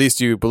 at least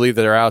you believe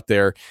that they're out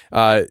there,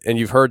 and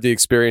you've heard the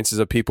experiences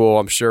of people,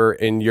 I'm sure,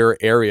 in your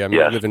area. I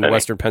mean, yes, I live in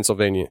Western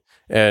Pennsylvania,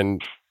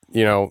 and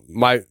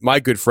my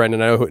good friend,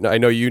 and I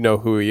know you know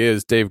who he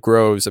is, Dave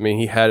Groves. I mean,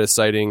 he had a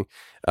sighting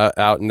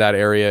out in that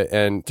area,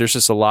 and there's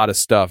just a lot of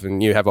stuff,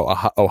 and you have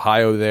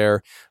Ohio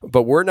there,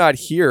 but we're not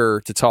here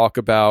to talk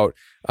about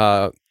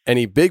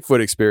any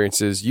Bigfoot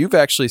experiences. You've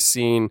actually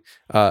seen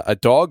a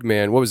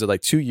Dogman. What was it,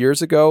 like 2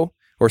 years ago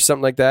or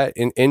something like that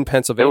in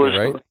Pennsylvania,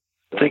 right?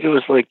 I think it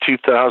was like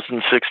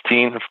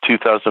 2016 or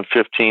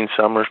 2015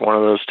 summers, one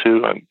of those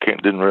two. I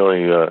didn't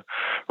really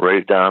write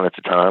it down at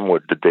the time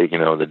what the date,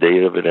 the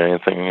date of it,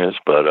 anything is,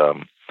 but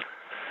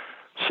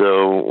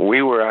so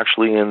we were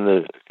actually in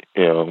the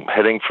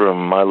heading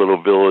from my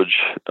little village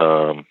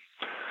of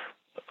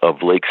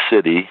Lake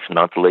City,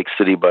 not the Lake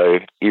City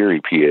by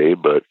Erie, PA,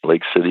 but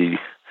Lake City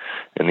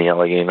in the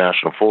Allegheny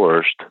National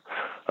Forest.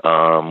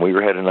 We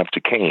were heading up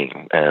to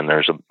Kane, and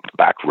there's a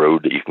back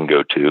road that you can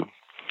go to.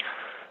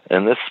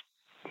 And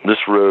this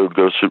road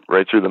goes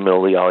right through the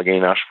middle of the Allegheny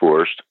National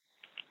Forest,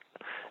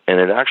 and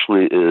it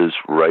actually is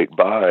right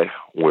by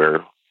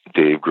where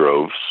Dave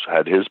Groves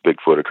had his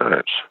Bigfoot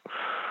occurrence.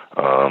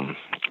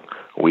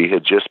 We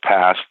had just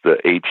passed the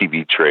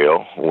ATV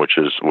trail, which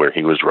is where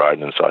he was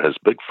riding and saw his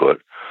Bigfoot,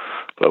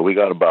 but we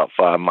got about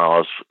 5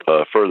 miles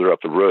further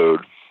up the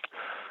road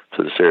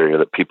to this area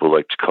that people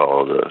like to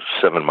call the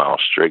 7-mile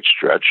straight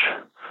stretch.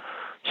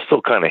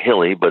 Still kind of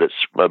hilly, but it's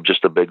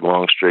just a big,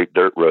 long, straight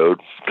dirt road,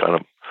 kind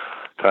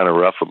of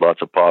rough with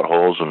lots of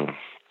potholes. And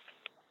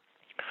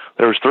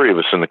there was 3 of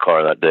us in the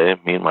car that day,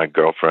 me and my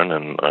girlfriend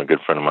and a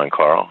good friend of mine,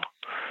 Carl.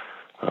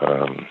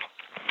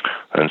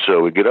 And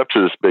so we get up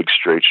to this big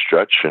straight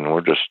stretch, and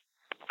we're just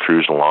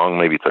cruising along,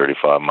 maybe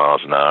 35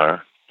 miles an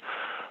hour.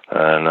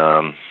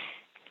 And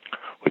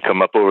we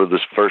come up over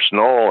this first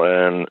knoll,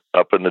 and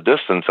up in the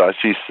distance, I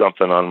see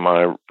something on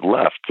my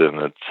left,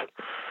 and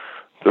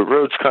the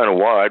road's kind of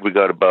wide. We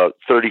got about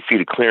 30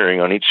 feet of clearing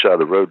on each side of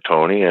the road,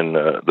 Tony, and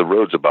the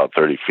road's about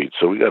 30 feet.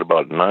 So we got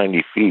about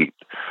 90 feet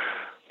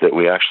that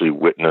we actually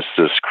witnessed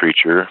this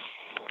creature,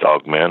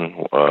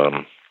 Dogman,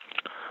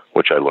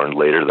 which I learned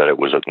later that it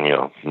was a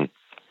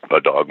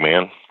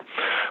Dogman.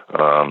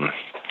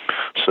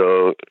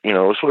 So,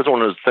 this was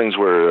one of those things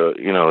where,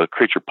 a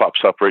creature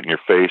pops up right in your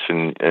face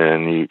and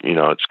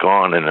it's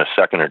gone in a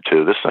second or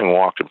two. This thing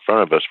walked in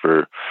front of us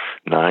for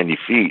 90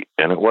 feet,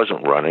 and it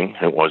wasn't running.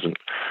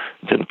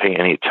 Didn't pay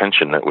any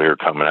attention that we were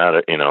coming at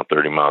it,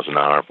 30 miles an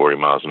hour, 40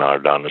 miles an hour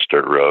down this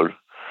dirt road.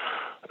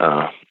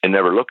 It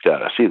never looked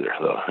at us either,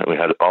 though.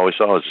 All we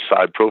saw was a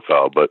side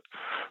profile, but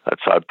that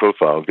side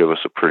profile gave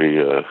us a pretty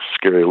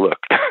scary look.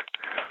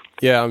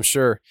 Yeah, I'm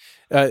sure.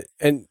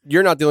 And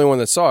you're not the only one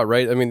that saw it,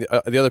 right? I mean,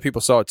 the other people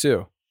saw it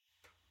too.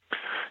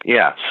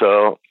 Yeah,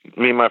 so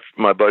me and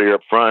my buddy are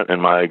up front,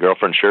 and my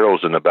girlfriend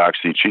Cheryl's in the back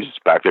seat. She's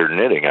back there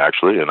knitting,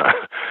 actually. And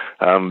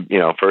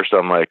first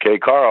I'm like, "Hey,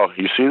 Carl,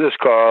 you see this,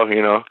 Carl?"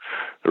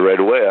 Right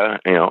away,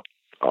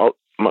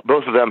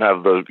 both of them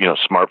have the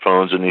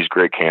smartphones and these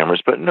great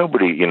cameras, but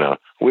nobody,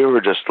 we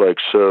were just like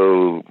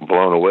so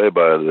blown away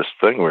by this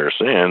thing we were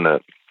seeing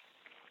that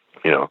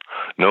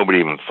nobody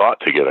even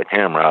thought to get a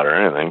camera out or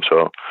anything.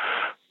 So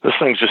this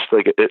thing's just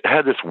like, it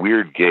had this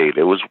weird gait.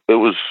 It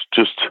was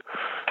just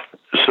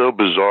so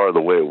bizarre the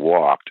way it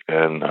walked,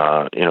 and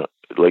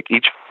like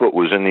each foot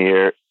was in the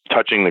air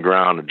touching the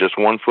ground, and just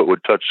one foot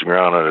would touch the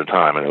ground at a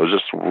time, and it was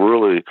just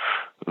really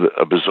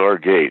a bizarre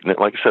gait. And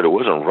like I said, it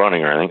wasn't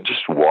running or anything; it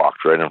just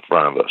walked right in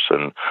front of us.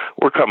 And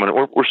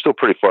we're still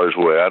pretty far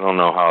away. I don't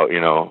know how,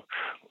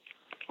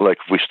 like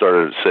if we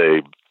started at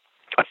say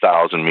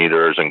 1,000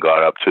 meters and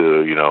got up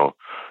to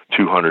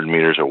 200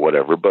 meters or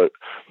whatever, but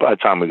by the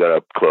time we got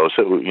up close,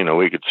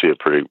 we could see it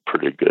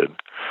pretty good.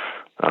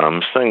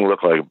 This thing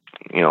looked like,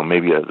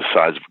 maybe the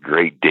size of a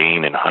Great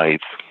Dane in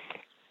height.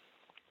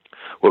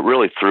 What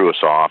really threw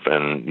us off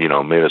and,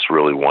 made us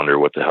really wonder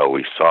what the hell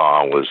we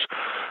saw was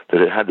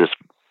that it had this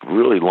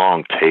really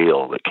long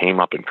tail that came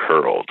up and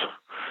curled.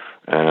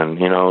 And,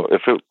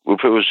 if it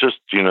was just,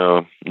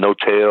 no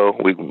tail,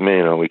 we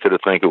could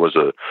have think it was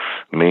a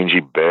mangy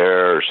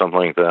bear or something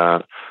like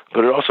that.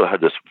 But it also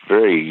had this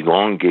very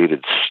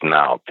elongated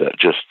snout that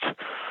just,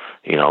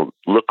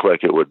 looked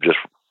like it would just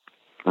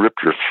rip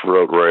your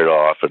throat right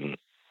off and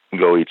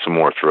go eat some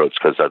more throats,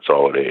 because that's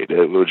all it ate.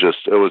 It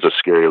was a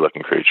scary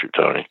looking creature,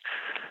 Tony.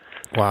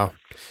 Wow.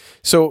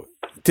 So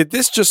did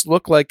this just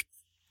look like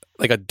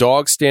a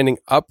dog standing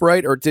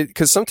upright, or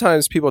because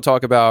sometimes people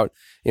talk about,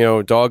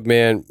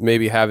 Dogman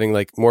maybe having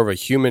like more of a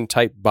human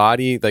type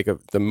body, like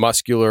the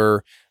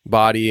muscular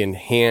body and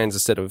hands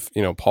instead of,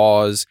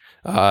 paws.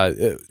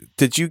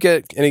 Did you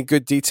get any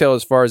good detail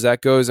as far as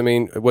that goes? I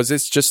mean, was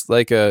this just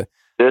like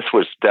This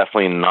was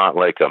definitely not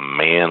like a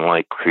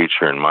man-like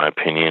creature, in my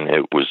opinion.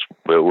 It was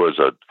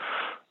a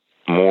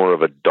more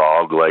of a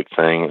dog-like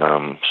thing.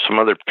 Some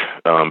other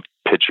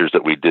pictures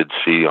that we did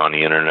see on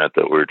the internet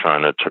that we were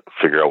trying to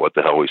figure out what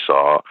the hell we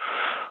saw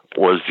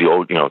was the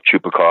old,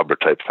 chupacabra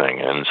type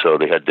thing. And so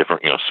they had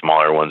different,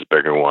 smaller ones,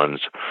 bigger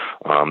ones.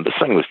 This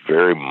thing was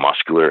very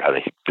muscular, had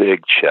a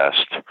big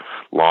chest,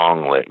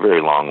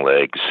 very long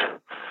legs.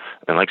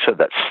 And like I said,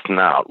 that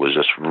snout was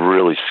just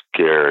really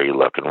scary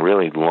looking,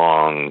 really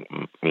long,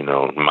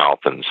 mouth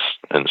and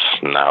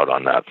snout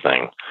on that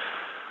thing.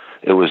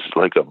 It was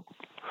like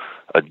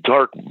a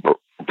dark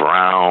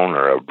brown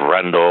or a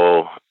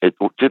brindle. It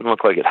didn't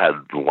look like it had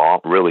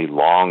really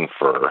long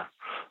fur.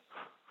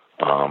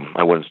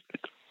 I wouldn't,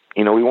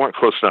 we weren't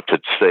close enough to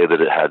say that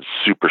it had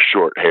super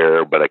short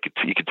hair, but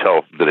you could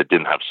tell that it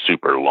didn't have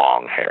super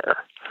long hair.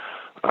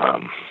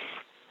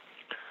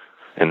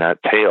 And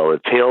that tail,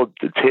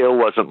 the tail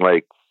wasn't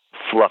like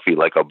fluffy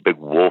like a big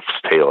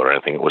wolf's tail or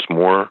anything. It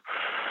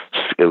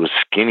was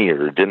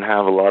skinnier. It didn't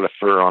have a lot of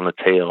fur on the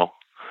tail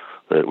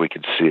that we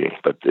could see,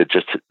 but it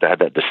just had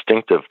that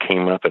distinctive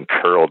came up and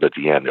curled at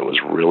the end. It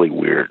was really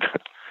weird.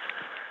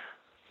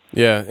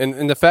 Yeah,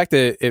 and the fact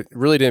that it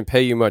really didn't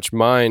pay you much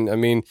mind, I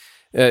mean,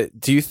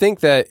 do you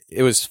think that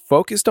it was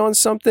focused on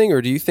something,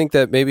 or do you think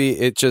that maybe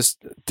it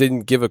just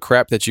didn't give a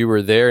crap that you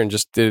were there and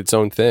just did its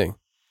own thing?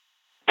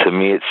 To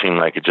me, it seemed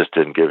like it just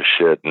didn't give a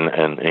shit.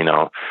 And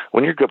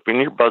when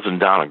you're buzzing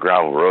down a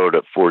gravel road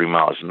at 40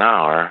 miles an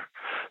hour,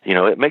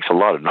 it makes a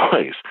lot of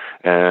noise.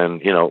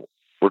 And,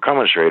 we're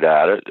coming straight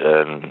at it.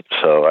 And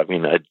so, I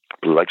mean,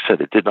 like I said,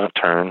 it did not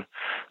turn.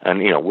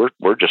 And,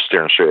 we're just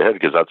staring straight ahead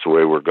because that's the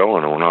way we're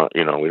going. And we're not,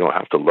 we don't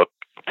have to look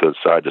to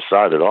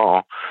side at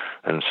all.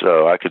 And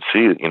so I could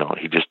see,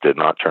 he just did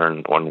not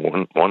turn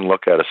one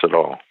look at us at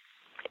all.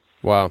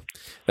 Wow.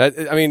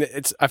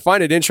 I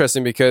find it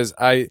interesting because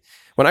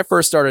when I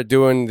first started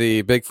doing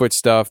the Bigfoot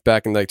stuff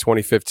back in like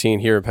 2015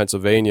 here in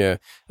Pennsylvania,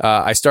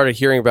 I started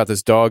hearing about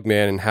this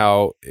Dogman and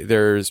how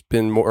there's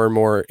been more and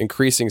more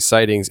increasing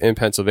sightings in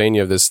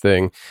Pennsylvania of this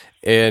thing.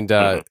 And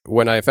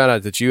when I found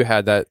out that you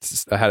had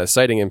a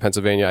sighting in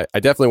Pennsylvania, I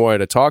definitely wanted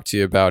to talk to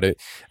you about it.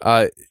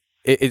 I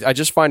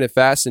just find it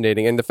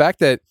fascinating. And the fact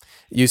that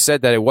you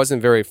said that it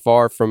wasn't very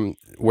far from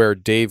where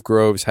Dave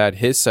Groves had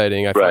his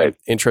sighting, I find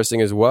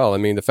interesting as well. I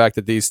mean, the fact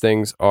that these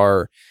things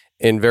are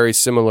in very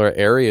similar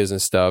areas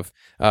and stuff,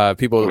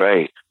 people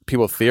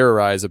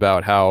theorize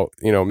about how,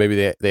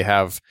 maybe they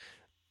have,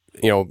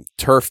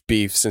 turf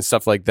beefs and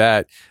stuff like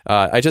that.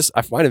 I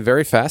find it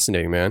very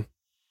fascinating, man.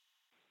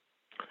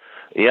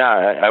 Yeah,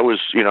 I was,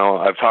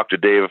 I've talked to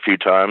Dave a few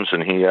times,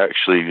 and he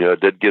actually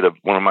did get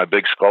one of my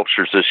big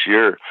sculptures this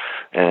year,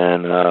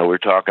 and we're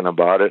talking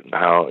about it and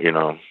how,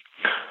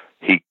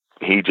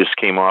 he just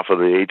came off of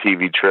the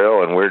ATV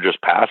trail, and we're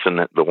just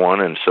passing the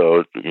one, and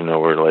so,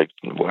 we're like,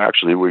 well,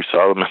 actually, we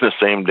saw them in the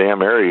same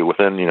damn area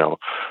within,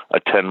 a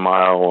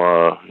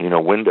 10-mile,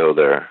 window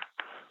there.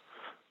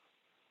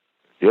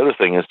 The other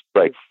thing is,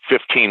 like,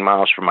 15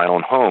 miles from my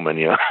own home, and,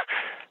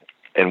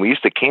 and we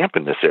used to camp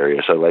in this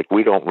area, so, like,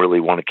 we don't really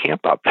want to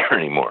camp out there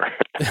anymore.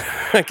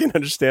 I can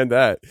understand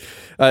that.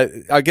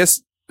 I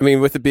guess I mean,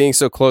 with it being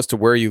so close to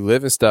where you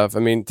live and stuff, I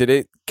mean, did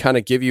it kind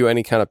of give you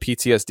any kind of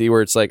PTSD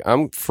where it's like,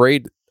 I'm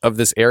afraid of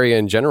this area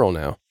in general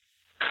now?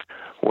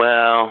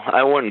 Well,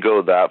 I wouldn't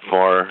go that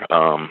far.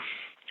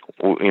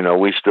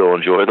 We still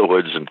enjoy the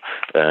woods,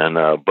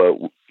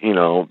 but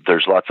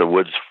there's lots of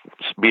woods.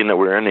 Being that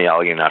we're in the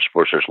Allegheny National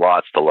Forest, there's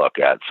lots to look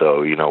at.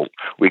 So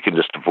we can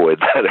just avoid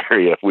that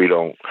area if we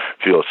don't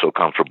feel so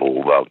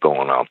comfortable about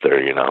going out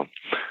there.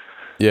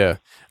 Yeah,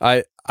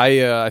 I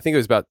think it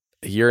was about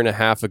a year and a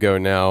half ago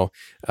now.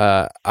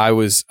 I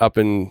was up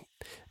in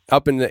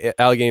the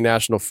Allegheny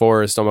National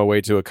Forest on my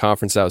way to a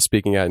conference I was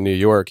speaking at in New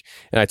York.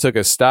 And I took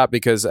a stop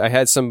because I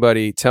had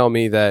somebody tell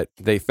me that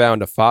they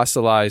found a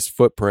fossilized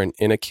footprint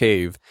in a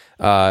cave.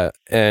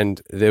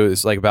 And it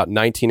was like about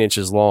 19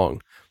 inches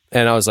long.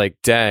 And I was like,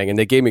 dang. And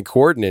they gave me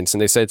coordinates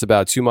and they said it's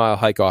about a 2-mile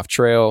hike off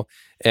trail.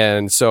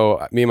 And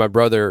so me and my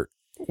brother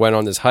went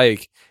on this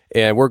hike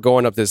and we're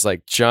going up this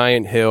like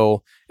giant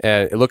hill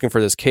and looking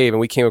for this cave. And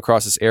we came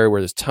across this area where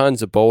there's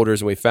tons of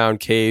boulders and we found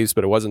caves,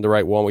 but it wasn't the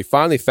right one. We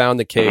finally found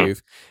the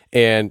cave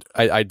and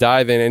I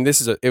dive in, and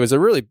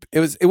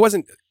it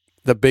wasn't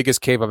the biggest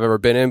cave I've ever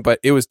been in, but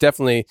it was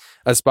definitely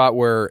a spot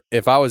where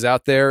if I was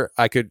out there,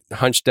 I could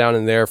hunch down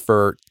in there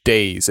for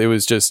days. It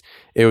was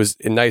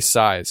a nice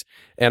size.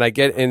 And I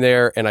get in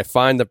there and I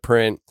find the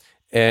print.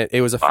 And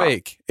it was a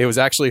fake. It was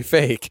actually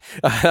fake.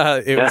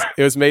 It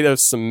was made of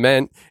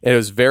cement and it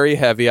was very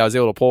heavy. I was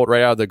able to pull it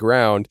right out of the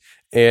ground.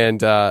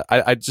 And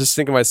I just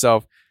think to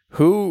myself,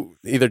 who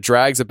either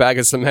drags a bag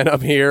of cement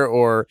up here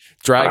or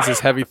drags this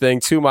heavy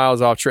thing 2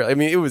 miles off trail? I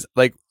mean, it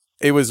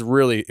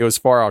was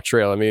far off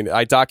trail. I mean,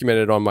 I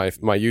documented it on my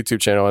YouTube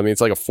channel. I mean,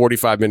 it's like a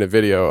 45-minute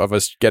video of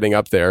us getting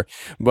up there.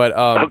 But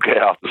okay,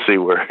 I'll have to see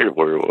where it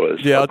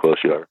was. Yeah, how close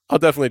you are. I'll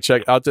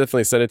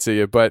definitely send it to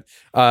you. But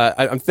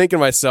I'm thinking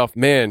to myself,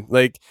 man,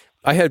 like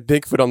I had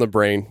Bigfoot on the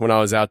brain when I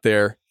was out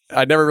there.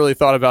 I never really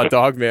thought about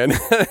Dogman.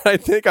 I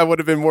think I would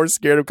have been more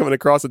scared of coming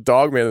across a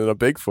Dogman than a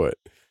Bigfoot.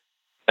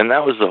 And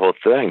that was the whole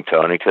thing,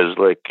 Tony, because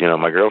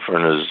my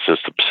girlfriend is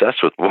just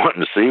obsessed with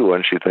wanting to see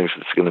one. She thinks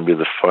it's going to be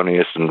the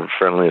funniest and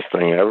friendliest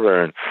thing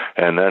ever.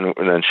 And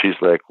then she's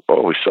like,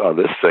 "Oh, we saw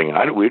this thing.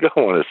 We don't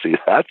want to see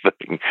that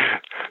thing."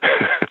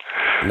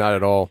 Not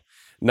at all.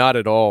 Not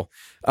at all.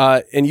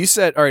 And you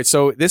said, all right,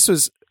 so this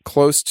was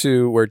close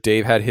to where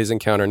Dave had his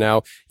encounter.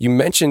 Now, you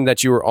mentioned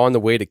that you were on the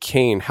way to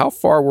Kane. How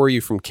far were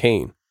you from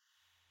Kane?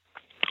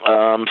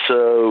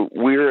 So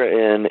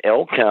we're in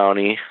L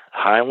County,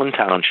 Highland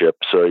Township.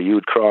 So you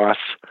would cross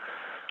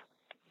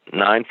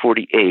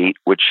 948,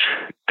 which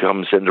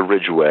comes into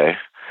Ridgeway,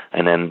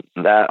 and then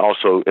that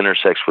also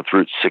intersects with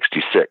Route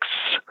 66.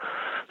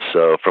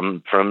 So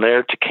from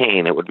there to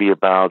Kane, it would be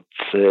about,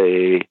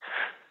 say,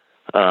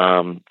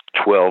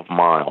 12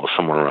 miles,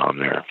 somewhere around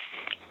there.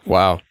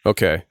 Wow.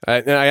 Okay.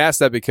 And I asked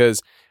that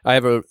because I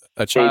have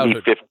a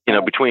child.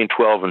 Between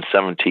 12 and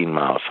 17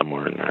 miles,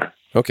 somewhere in there.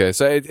 Okay,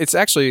 so it's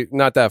actually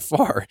not that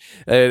far.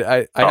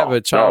 I have a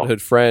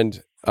childhood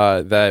friend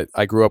that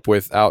I grew up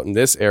with out in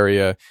this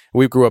area.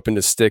 We grew up in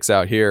the sticks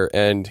out here,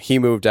 and he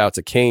moved out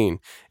to Kane,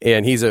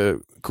 and he's a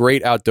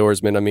great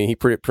outdoorsman. I mean, he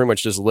pretty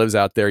much just lives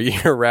out there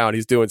year round.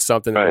 He's doing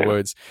something in the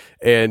woods,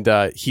 and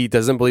he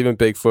doesn't believe in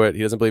Bigfoot.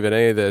 He doesn't believe in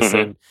any of this.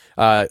 And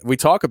we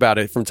talk about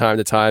it from time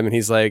to time, and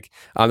he's like,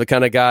 "I'm the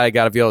kind of guy I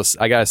got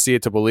to see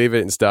it to believe it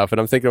and stuff." And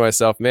I'm thinking to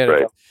myself,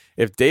 man,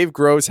 if Dave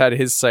Gross had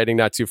his sighting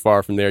not too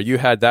far from there, you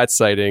had that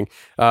sighting.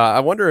 I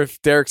wonder if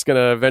Derek's going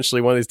to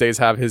eventually one of these days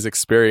have his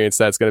experience.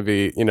 That's going to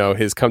be,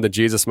 his come to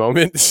Jesus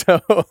moment.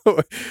 So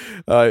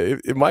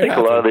it might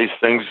happen. A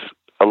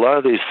lot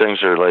of these things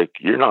are like,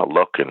 you're not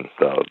looking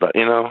though, but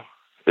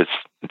it's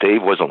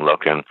Dave wasn't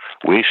looking.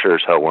 We sure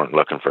as hell weren't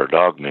looking for a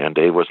dog, man.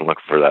 Dave wasn't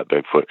looking for that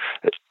Bigfoot.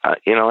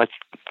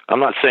 I'm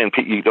not saying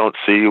you don't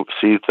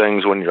see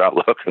things when you're out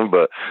looking,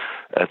 but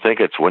I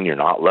think it's when you're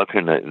not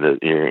looking that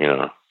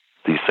you're,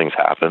 these things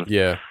happen.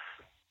 Yeah.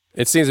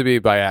 It seems to be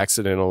by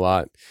accident a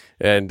lot.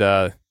 And,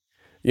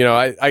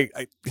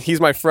 he's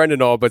my friend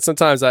and all, but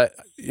sometimes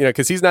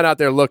cause he's not out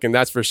there looking,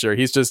 that's for sure.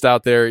 He's just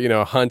out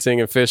there,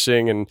 hunting and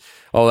fishing and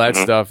all that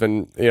stuff.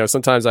 And,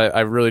 sometimes I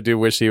really do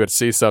wish he would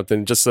see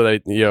something just so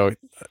that,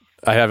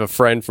 I have a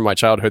friend from my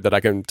childhood that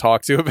I can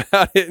talk to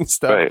about it and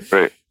stuff.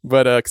 Right.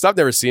 But, cause I've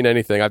never seen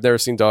anything. I've never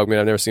seen Dogman.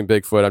 I've never seen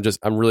Bigfoot.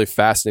 I'm really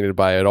fascinated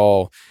by it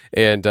all.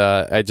 And,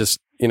 I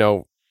just,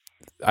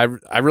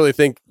 I really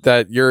think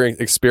that your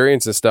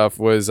experience and stuff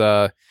was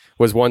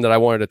one that I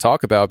wanted to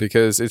talk about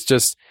because it's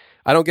just,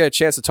 I don't get a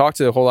chance to talk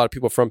to a whole lot of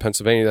people from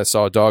Pennsylvania that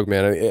saw a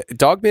Dogman.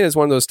 Dogman is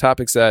one of those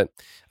topics that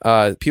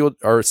people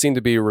seem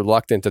to be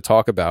reluctant to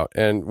talk about.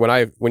 And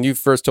when you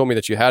first told me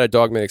that you had a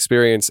Dogman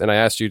experience and I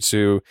asked you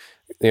to,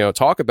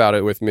 talk about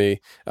it with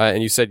me,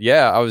 and you said,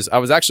 yeah, I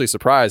was actually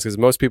surprised because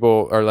most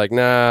people are like,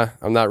 nah,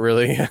 I'm not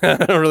really,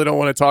 I really don't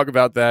want to talk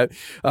about that.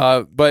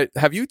 But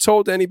have you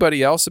told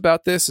anybody else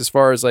about this as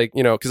far as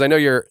because I know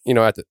you're,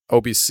 at the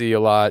OBC a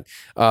lot.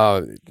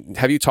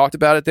 Have you talked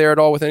about it there at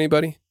all with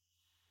anybody?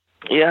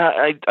 Yeah,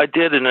 I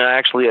did. And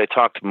actually I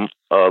talked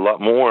a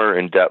lot more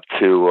in depth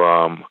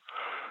to,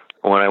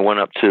 when I went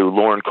up to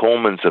Lauren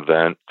Coleman's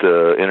event,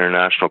 the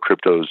International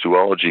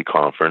Cryptozoology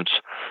Conference,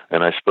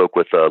 and I spoke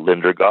with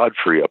Linda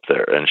Godfrey up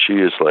there, and she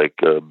is like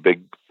a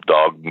big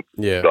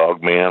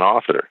Dogman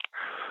author.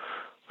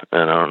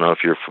 And I don't know if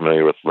you're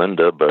familiar with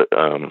Linda, but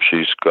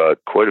she's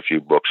got quite a few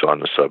books on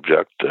the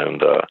subject,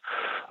 and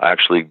I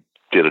actually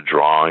did a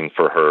drawing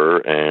for her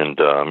and,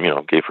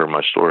 gave her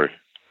my story.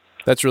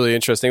 That's really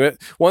interesting.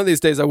 One of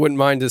these days, I wouldn't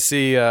mind to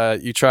see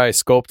you try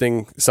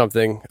sculpting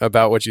something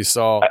about what you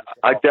saw.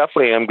 I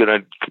definitely am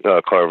going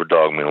to carve a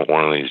Dogman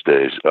one of these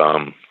days.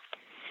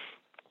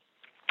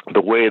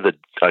 The way that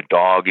a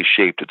dog is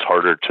shaped, it's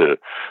harder to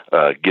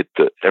get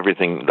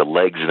the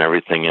legs and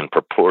everything in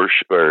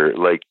proportion, or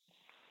like,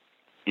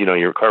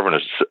 you're carving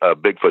a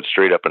Bigfoot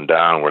straight up and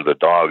down, where the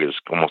dog is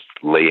almost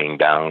laying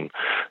down,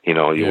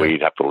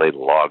 you'd have to lay the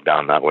log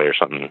down that way or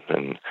something.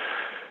 And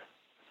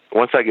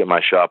once I get my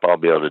shop, I'll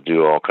be able to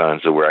do all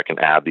kinds of where I can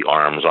add the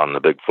arms on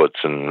the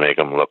Bigfoots and make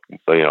them look,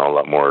 a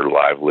lot more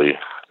lively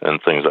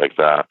and things like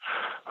that.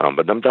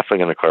 But I'm definitely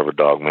going to carve a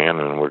Dogman,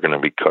 and we're going to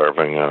be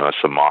carving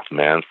some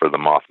Mothman for the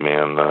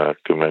Mothman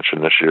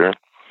convention this year.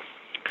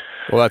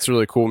 Well, that's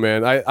really cool,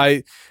 man.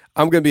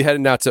 I'm going to be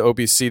heading out to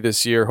OBC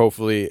this year,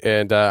 hopefully,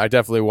 and I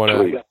definitely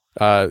want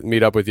to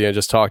meet up with you and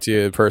just talk to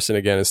you in person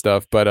again and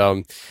stuff. But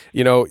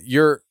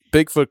your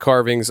Bigfoot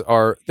carvings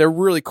they're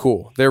really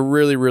cool. They're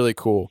really, really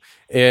cool.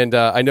 And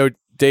I know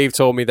Dave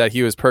told me that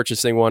he was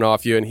purchasing one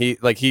off you, and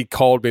he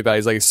called me about it.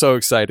 He's like so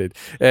excited.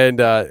 And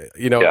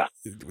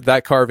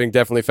that carving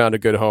definitely found a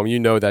good home. You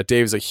know that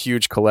Dave's a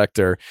huge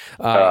collector.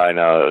 I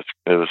know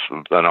it was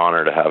an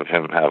honor to have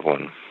him have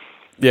one.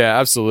 Yeah,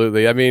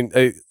 absolutely. I mean,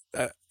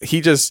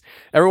 he just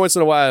every once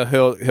in a while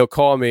he'll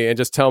call me and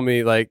just tell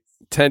me like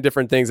 10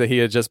 different things that he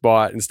had just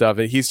bought and stuff.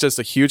 And he's just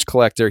a huge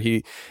collector.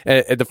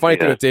 And the funny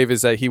thing with Dave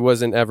is that he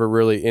wasn't ever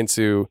really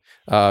into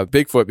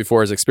Bigfoot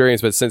before his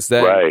experience, but since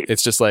then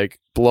it's just like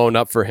blown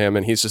up for him,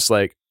 and he's just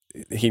like,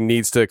 he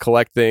needs to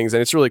collect things,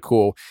 and it's really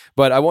cool.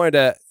 But I wanted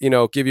to,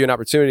 give you an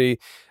opportunity.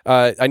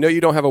 I know you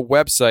don't have a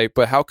website,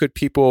 but how could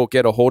people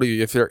get a hold of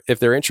you if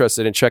they're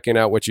interested in checking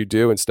out what you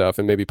do and stuff,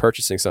 and maybe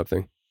purchasing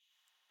something?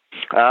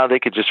 They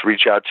could just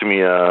reach out to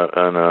me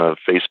on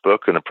Facebook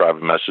and a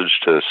private message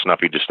to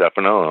Snuffy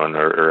DiStefano,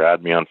 or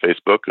add me on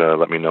Facebook.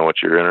 Let me know what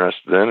you're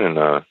interested in,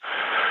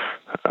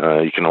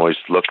 and you can always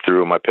look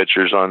through my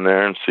pictures on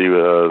there and see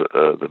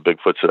the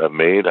Bigfoots that I've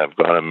made. I've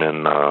got them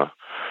in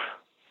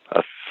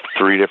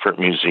 3 different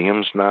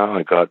museums now.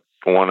 I got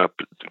one up,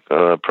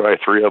 probably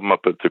 3 of them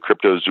up at the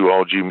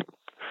Cryptozoology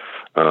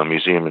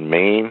Museum in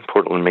Maine,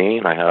 Portland,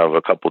 Maine. I have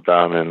a couple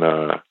down in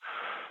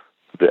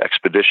the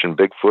Expedition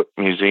Bigfoot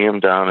Museum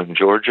down in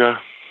Georgia,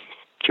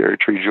 Cherry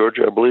Tree,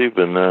 Georgia, I believe,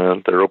 and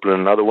they're opening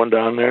another one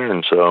down there.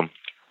 And so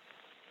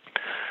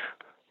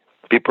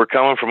people are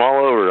coming from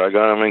all over. I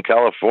got them in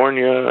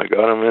California, I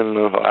got them in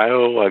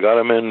Ohio, I got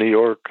them in New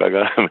York, I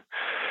got them.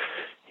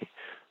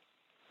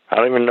 I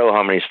don't even know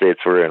how many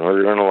states we're in.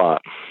 We're in a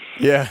lot.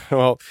 Yeah,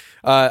 well,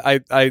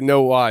 I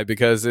know why,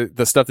 because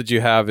the stuff that you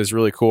have is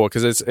really cool,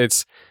 because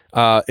it's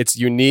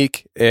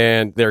unique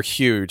and they're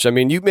huge. I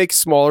mean, you make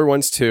smaller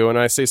ones too, and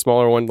I say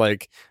smaller one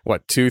like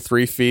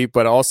 2-3 feet,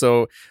 but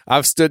also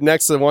I've stood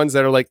next to the ones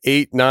that are like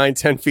 8, 9,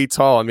 10 feet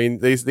tall. I mean,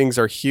 these things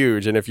are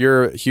huge, and if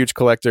you're a huge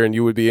collector and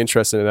you would be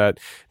interested in that,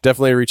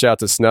 definitely reach out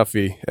to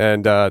Snuffy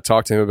and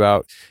talk to him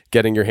about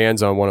getting your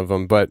hands on one of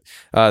them. But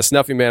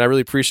Snuffy, man, I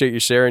really appreciate you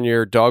sharing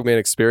your Dogman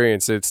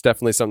experience. It's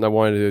definitely something I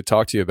wanted to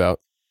talk to you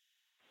about.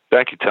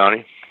 Thank you,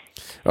 Tony.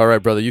 All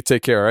right, brother. You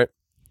take care, all right?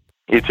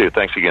 You too.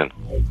 Thanks again.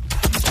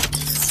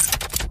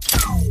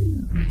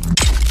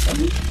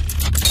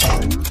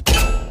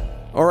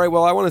 All right,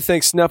 well, I want to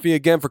thank Snuffy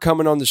again for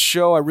coming on the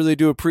show. I really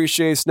do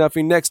appreciate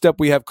Snuffy. Next up,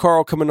 we have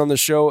Carl coming on the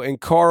show,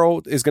 and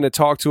Carl is going to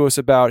talk to us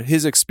about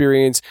his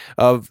experience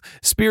of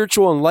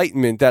spiritual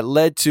enlightenment that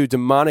led to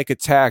demonic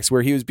attacks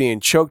where he was being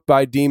choked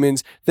by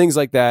demons, things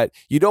like that.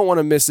 You don't want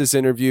to miss this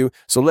interview,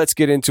 so let's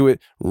get into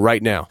it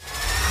right now.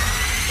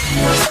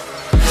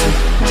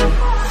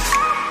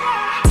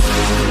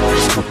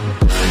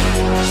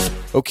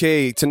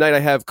 Okay, tonight I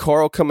have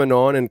Carl coming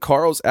on, and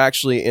Carl's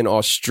actually in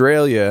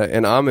Australia,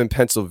 and I'm in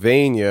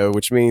Pennsylvania,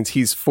 which means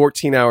he's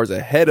 14 hours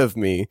ahead of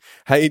me.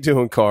 How you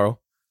doing, Carl?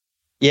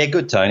 Yeah,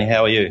 good, Tony.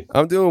 How are you?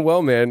 I'm doing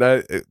well,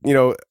 man.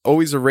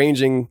 Always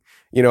arranging,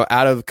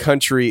 out of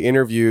country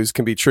interviews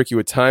can be tricky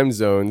with time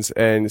zones,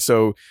 and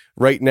so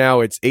right now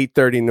it's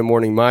 8:30 in the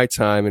morning my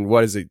time, and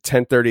what is it,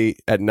 10:30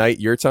 at night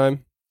your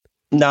time?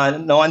 No,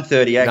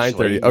 9:30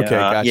 actually. 9:30. Okay,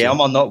 gotcha. Yeah,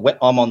 I'm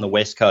on the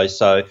West Coast,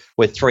 so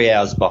we're 3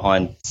 hours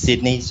behind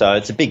Sydney. So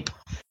it's a big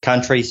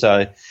country,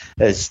 so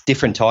there's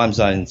different time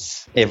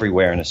zones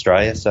everywhere in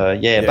Australia. So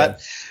yeah.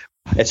 But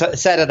it's a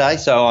Saturday,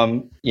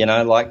 so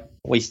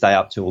we stay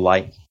up till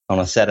late on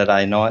a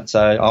Saturday night. So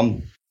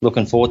I'm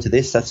looking forward to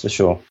this. That's for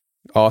sure.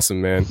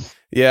 Awesome, man.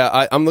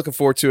 Yeah, I'm looking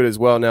forward to it as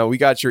well. Now, we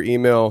got your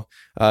email,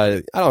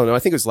 I don't know, I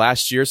think it was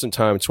last year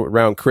sometime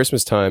around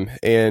Christmas time,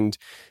 and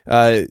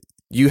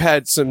you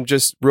had some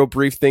just real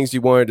brief things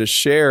you wanted to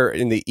share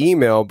in the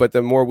email, but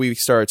the more we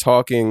started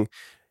talking,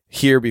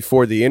 here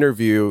before the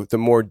interview, the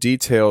more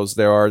details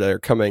there are that are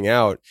coming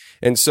out.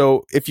 And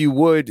so if you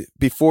would,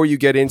 before you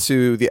get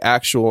into the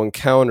actual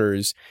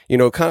encounters, you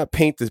know, kind of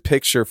paint the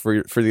picture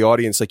for the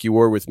audience like you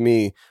were with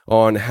me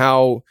on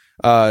how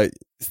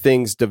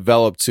things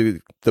developed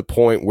to the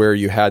point where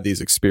you had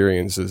these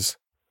experiences.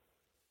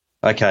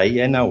 Okay,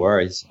 yeah, no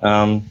worries.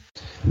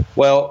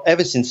 Well,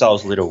 ever since I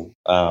was little,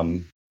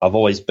 I've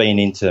always been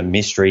into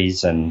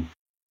mysteries and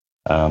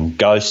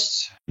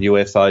ghosts,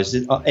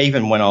 UFOs.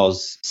 Even when I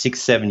was 6,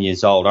 7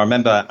 years old, I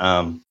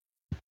remember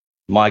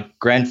my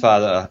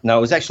grandfather. No,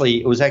 it was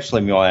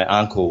actually my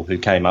uncle who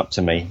came up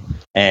to me,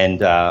 and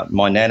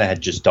my nana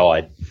had just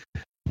died,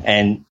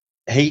 and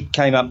he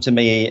came up to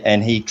me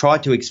and he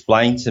tried to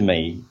explain to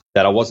me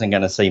that I wasn't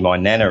going to see my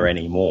nana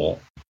anymore,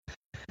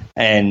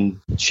 and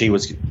she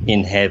was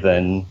in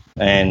heaven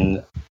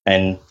and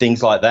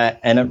things like that,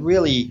 and it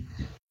really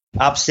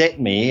upset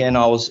me. And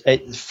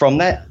from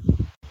that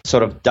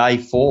sort of day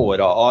forward,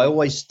 I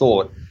always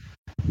thought,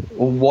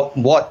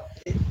 what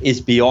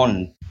is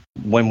beyond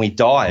when we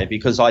die?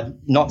 Because I'm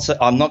not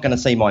going to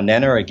see my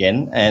nana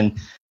again, and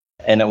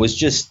it was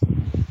just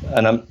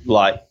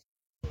like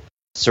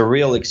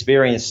surreal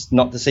experience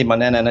not to see my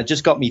nana, and it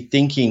just got me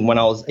thinking when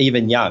I was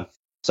even young.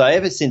 So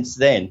ever since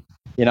then,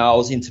 you know, I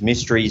was into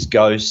mysteries,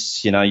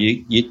 ghosts. You know,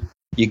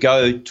 you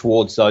go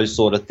towards those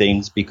sort of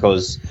things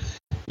because,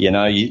 you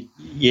know, you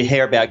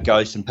hear about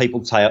ghosts and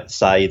people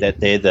say that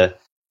they're the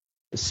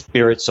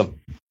spirits of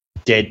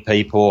dead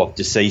people, of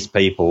deceased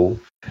people.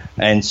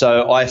 And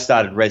so I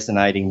started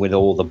resonating with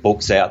all the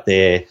books out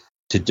there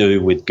to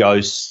do with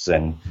ghosts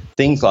and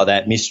things like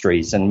that,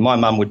 mysteries. And my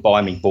mum would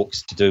buy me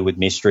books to do with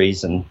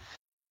mysteries, and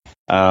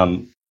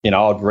you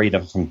know, I'd read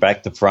them from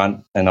back to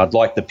front, and I'd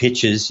like the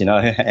pictures, you know,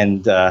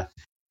 and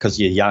because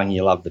you're young,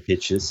 you love the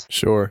pictures.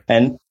 Sure.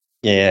 And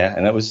yeah,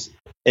 and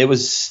it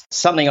was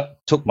something that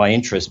took my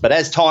interest. But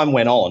as time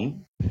went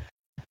on,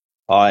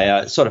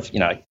 I sort of, you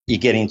know, you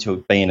get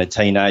into being a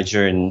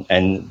teenager,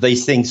 and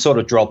these things sort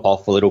of drop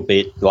off a little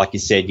bit. Like you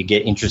said, you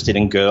get interested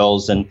in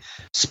girls and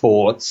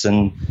sports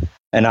and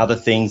other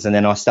things. And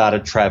then I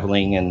started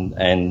traveling,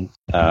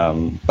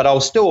 but I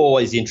was still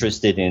always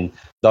interested in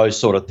those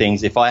sort of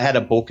things. If I had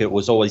a book, it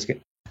was always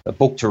a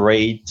book to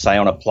read, say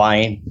on a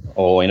plane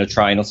or in a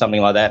train or something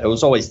like that. It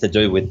was always to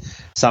do with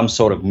some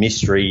sort of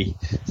mystery,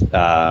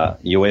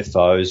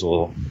 UFOs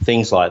or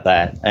things like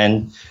that.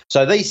 And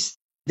so this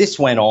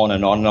went on,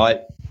 and I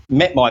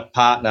met my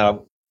partner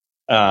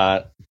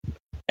and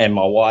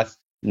my wife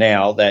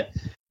now that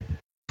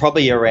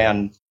probably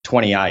around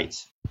 28.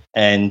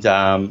 And,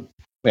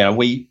 you know,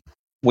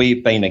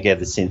 we've been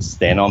together since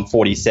then. I'm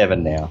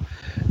 47 now.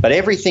 But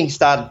everything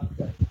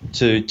started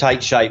to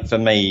take shape for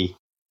me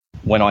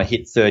when I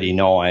hit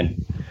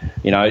 39.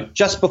 You know,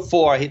 just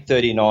before I hit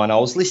 39, I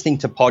was listening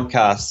to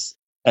podcasts,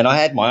 and I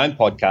had my own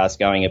podcast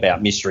going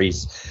about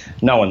mysteries.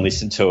 No one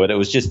listened to it. It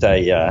was just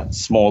a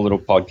small little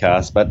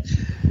podcast. But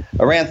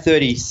around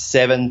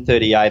 37,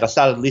 38, I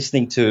started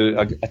listening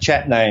to a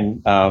chap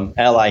named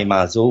L.A.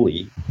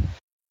 Marzulli,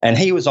 and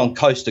he was on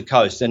Coast to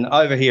Coast. And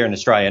over here in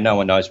Australia, no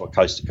one knows what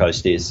Coast to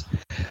Coast is.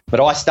 But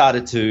I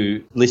started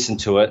to listen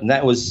to it, and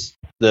that was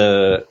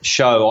the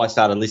show I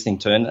started listening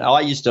to. And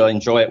I used to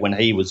enjoy it when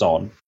he was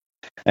on.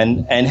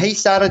 And he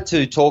started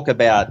to talk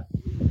about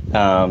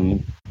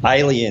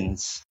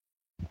aliens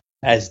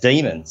as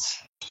demons.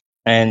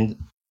 And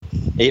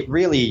it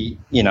really,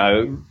 you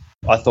know,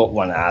 I thought,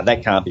 well, nah,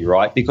 that can't be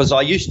right. Because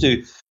I used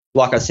to,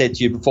 like I said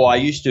to you before, I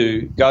used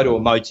to go to a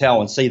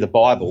motel and see the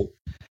Bible,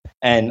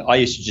 and I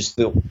used to just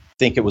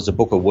think it was a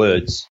book of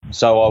words.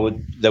 So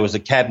there was a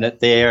cabinet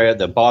there,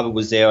 the Bible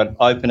was there, I'd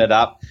open it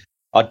up,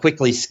 I'd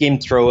quickly skim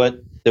through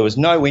it. There was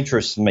no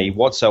interest for me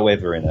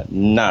whatsoever in it,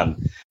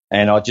 none.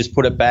 And I just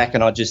put it back,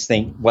 and I just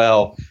think,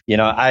 well, you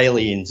know,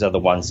 aliens are the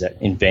ones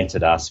that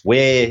invented us.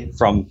 We're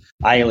from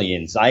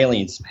aliens.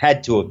 Aliens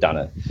had to have done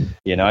it,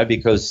 you know,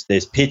 because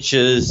there's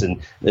pictures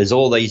and there's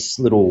all these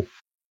little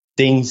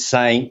things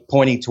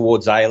pointing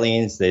towards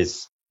aliens.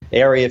 There's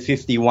Area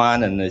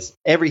 51, and there's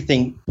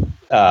everything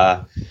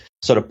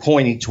sort of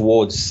pointing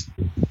towards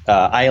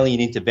alien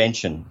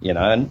intervention, you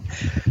know. And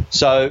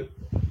so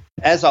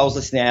as I was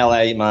listening to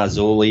L.A.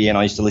 Marzulli, and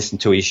I used to listen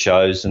to his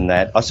shows and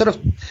that, I sort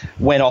of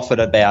went off at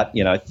about,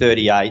 you know,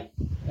 38.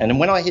 And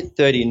when I hit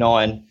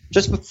 39,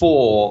 just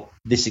before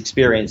this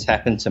experience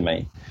happened to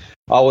me,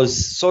 I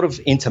was sort of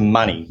into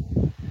money.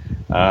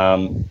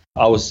 I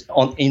was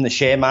in the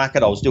share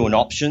market. I was doing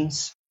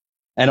options.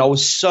 And I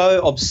was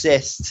so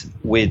obsessed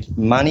with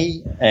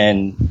money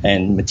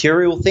and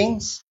material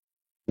things.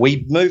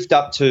 We moved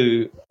up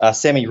to a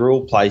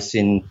semi-rural place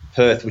in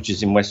Perth, which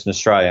is in Western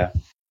Australia.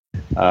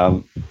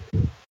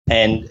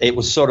 And it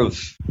was sort of,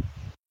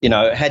 you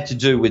know, it had to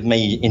do with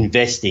me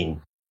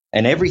investing,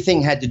 and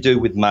everything had to do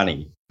with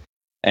money.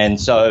 And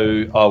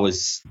so I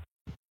was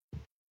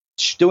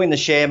doing the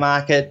share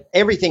market.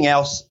 Everything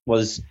else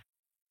was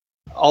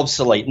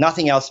obsolete.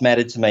 Nothing else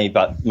mattered to me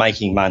but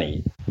making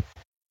money.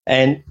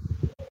 And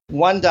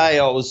one day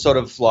I was sort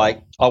of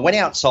like, I went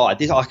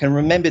outside. I can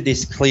remember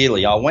this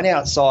clearly. I went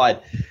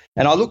outside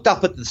and I looked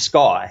up at the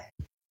sky,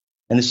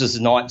 and this was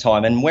night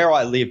time. And where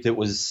I lived, it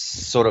was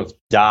sort of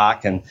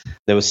dark, and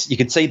you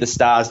could see the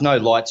stars, no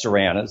lights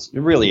around. It's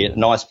really a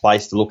nice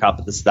place to look up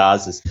at the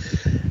stars.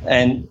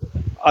 And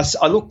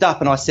I looked up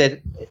and I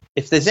said,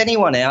 if there's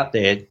anyone out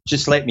there,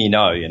 just let me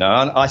know, And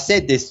I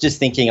said this just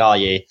thinking, oh,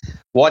 yeah,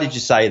 why did you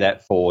say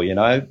that for,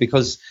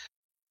 Because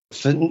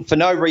for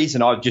no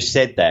reason I've just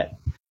said that.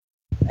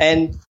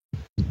 And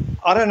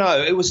I don't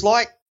know, it was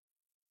like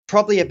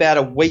probably about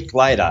a week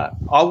later.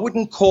 I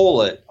wouldn't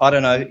call it, I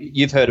don't know,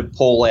 you've heard of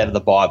Paul out of the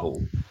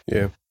Bible.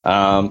 Yeah.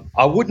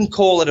 I wouldn't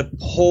call it a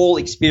Paul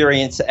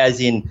experience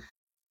as in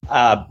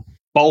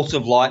bolt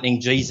of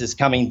lightning, Jesus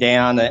coming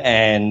down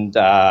and,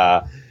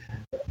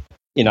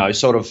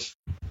 sort of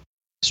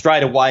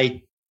straight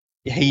away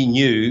he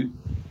knew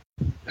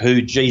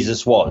who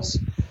Jesus was.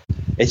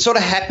 It sort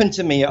of happened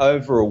to me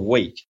over a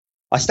week.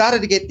 I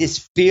started to get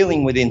this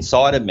feeling within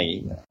inside of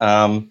me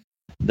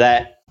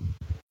that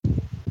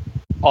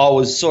I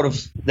was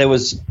there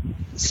was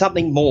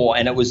something more,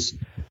 and it was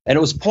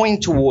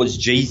pointing towards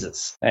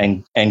Jesus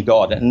and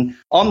God. And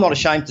I'm not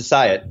ashamed to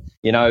say it.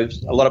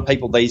 A lot of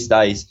people these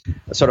days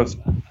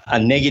are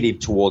negative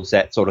towards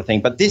that sort of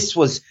thing. But this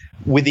was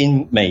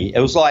within me. It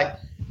was like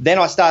then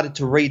I started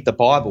to read the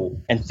Bible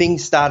and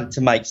things started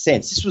to make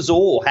sense. This was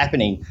all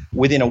happening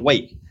within a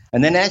week.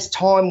 And then as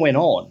time went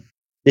on,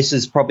 this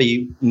is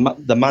probably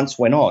the months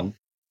went on,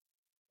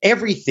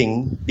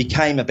 everything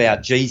became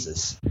about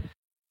Jesus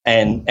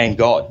and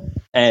God.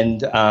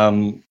 And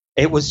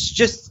it was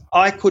just,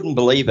 I couldn't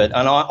believe it.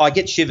 And I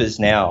get shivers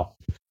now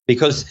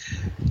because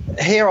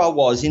here I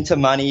was into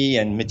money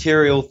and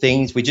material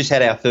things. We just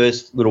had our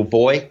first little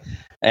boy,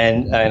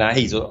 and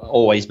he's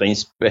always been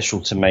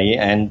special to me.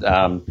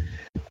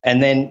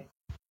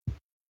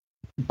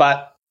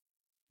 But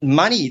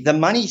the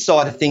money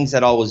side of things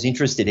that I was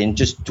interested in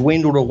just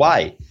dwindled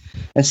away.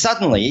 And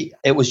suddenly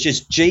it was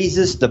just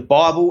Jesus, the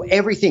Bible,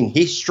 everything,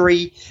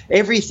 history,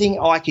 everything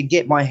I could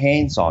get my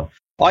hands on.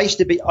 I used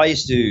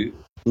to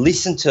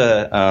listen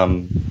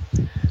to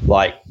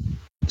like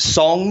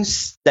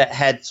songs that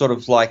had sort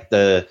of like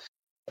the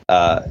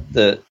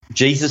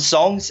Jesus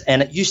songs,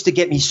 and it used to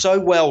get me so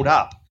welled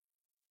up,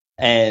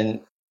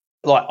 and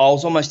like I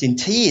was almost in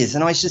tears.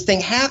 And I used to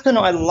think, how can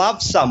I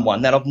love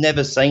someone that I've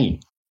never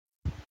seen?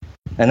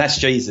 And that's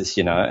Jesus,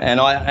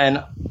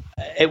 And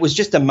it was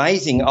just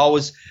amazing. I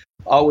was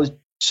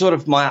sort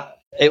of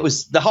it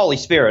was the Holy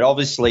Spirit,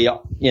 obviously,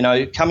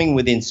 coming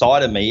within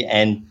inside of me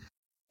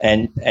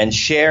and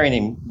sharing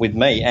him with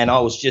me. And I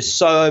was just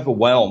so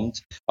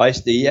overwhelmed.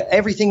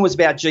 Everything was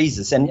about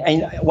Jesus. And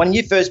when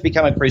you first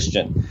become a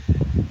Christian,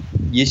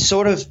 you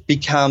sort of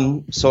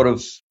become sort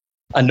of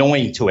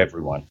annoying to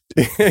everyone.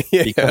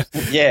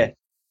 Yeah.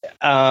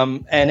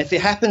 And if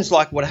it happens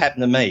like what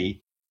happened to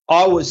me,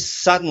 I was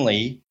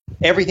suddenly,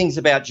 everything's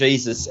about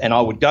Jesus, and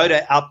I would go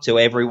up to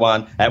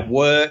everyone at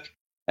work,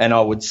 and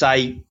I would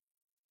say,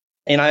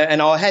 and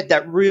I had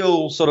that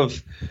real sort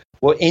of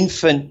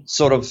infant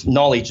sort of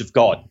knowledge of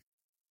God.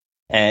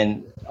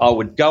 And I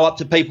would go up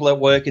to people at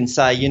work and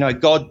say,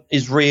 God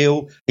is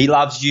real, he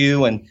loves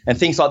you, and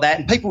things like that.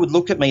 And people would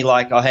look at me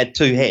like I had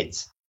two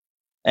heads.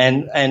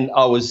 And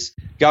I was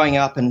going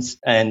up and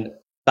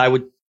they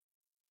would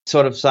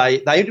sort of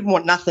say they didn't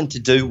want nothing to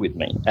do with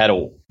me at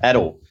all.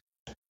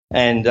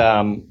 And,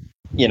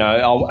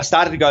 I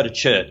started to go to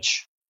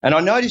church. And I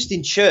noticed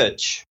in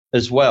church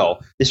as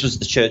well, this was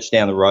the church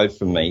down the road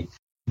from me,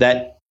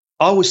 that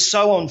I was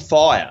so on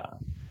fire.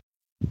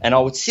 And I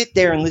would sit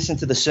there and listen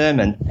to the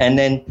sermon, and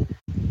then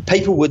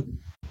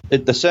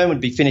the sermon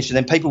would be finished, and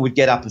then people would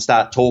get up and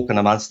start talking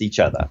amongst each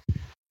other.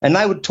 And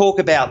they would talk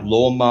about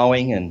lawn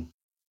mowing and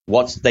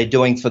what they're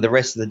doing for the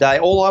rest of the day.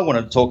 All I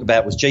wanted to talk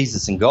about was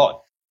Jesus and God.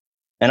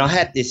 And I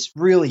had this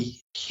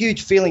really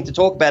huge feeling to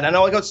talk about it. And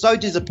I got so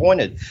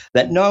disappointed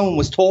that no one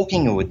was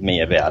talking with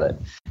me about it,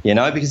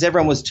 because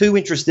everyone was too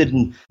interested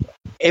in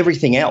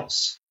everything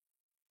else.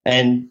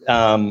 And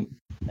I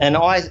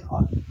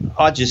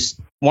just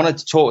wanted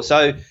to talk.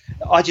 So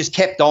I just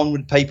kept on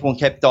with people and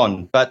kept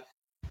on. But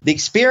the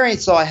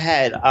experience I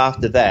had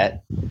after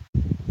that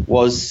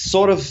was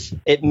sort of,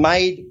 it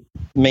made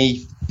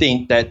me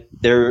think that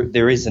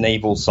there is an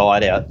evil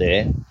side out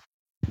there.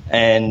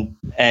 And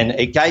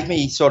it gave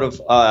me sort of,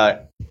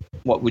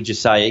 what would you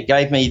say? It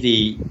gave me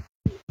the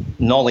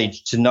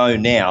knowledge to know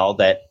now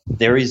that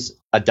there is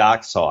a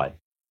dark side.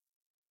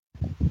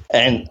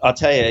 And I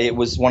tell you, it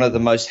was one of the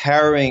most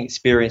harrowing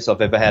experiences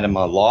I've ever had in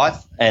my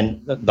life,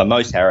 and the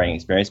most harrowing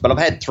experience. But I've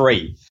had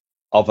 3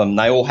 of them.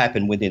 They all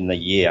happened within the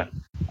year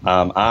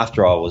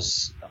after I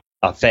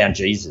found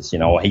Jesus,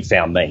 or he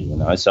found me,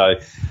 So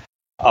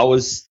I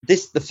was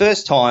the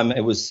first time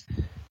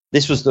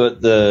this was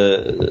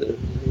the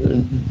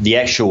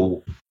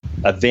actual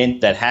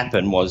event that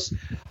happened was,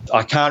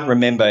 I can't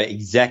remember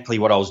exactly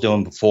what I was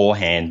doing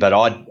beforehand, but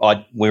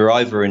we were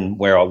over in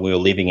where we were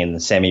living in the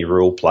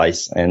semi-rural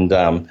place, and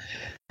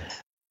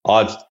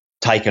I've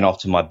taken off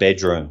to my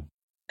bedroom,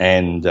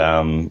 and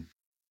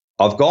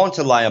I've gone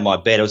to lay on my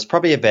bed. It was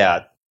probably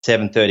about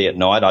 7:30 at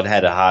night. I'd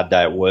had a hard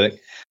day at work,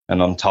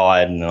 and I'm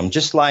tired, and I'm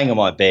just laying on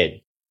my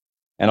bed,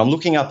 and I'm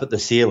looking up at the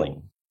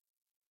ceiling,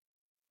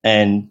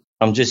 and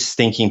I'm just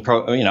thinking,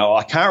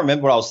 I can't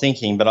remember what I was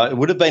thinking, but it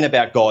would have been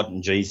about God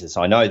and Jesus.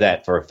 I know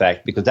that for a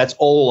fact because that's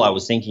all I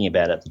was thinking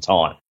about at the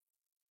time.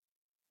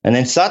 And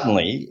then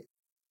suddenly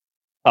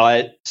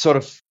I sort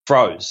of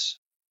froze,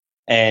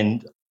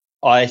 and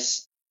I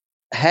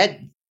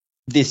had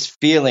this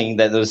feeling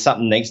that there was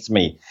something next to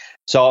me.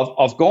 So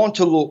I've gone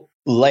to look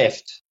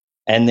left,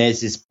 and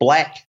there's this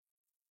black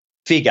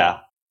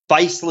figure,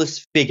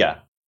 faceless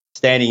figure,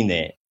 standing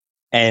there.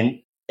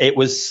 And it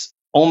was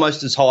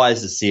almost as high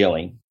as the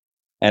ceiling,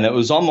 and it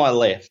was on my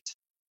left.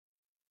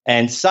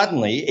 And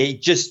suddenly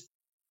it just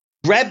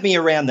grabbed me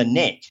around the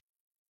neck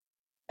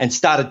and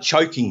started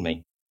choking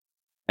me.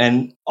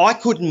 And I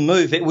couldn't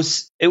move. It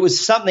was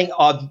something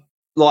I've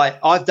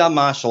done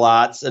martial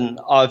arts and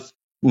I've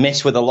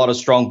messed with a lot of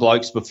strong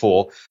blokes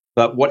before,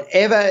 but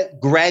whatever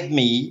grabbed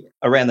me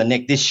around the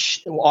neck,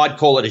 I'd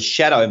call it a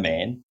shadow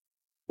man,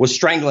 was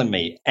strangling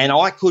me, and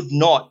I could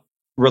not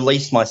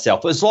release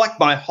myself. It was like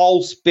my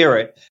whole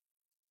spirit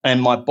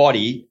and my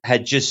body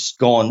had just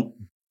gone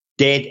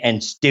dead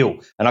and still,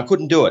 and I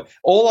couldn't do it.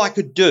 All I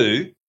could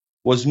do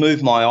was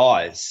move my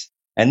eyes.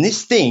 And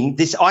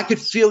I could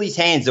feel his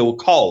hands. They were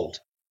cold,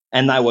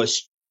 and they were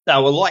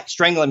like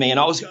strangling me, and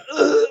I was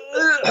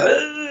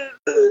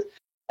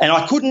and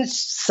I couldn't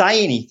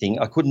say anything.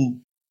 I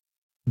couldn't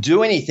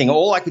do anything.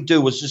 All I could do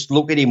was just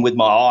look at him with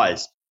my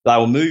eyes. They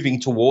were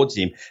moving towards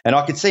him, and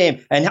I could see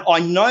him. And I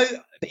know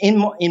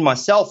in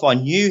myself, I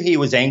knew he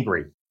was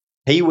angry.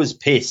 He was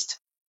pissed.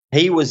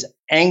 He was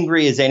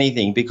angry as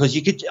anything because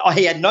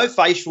he had no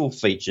facial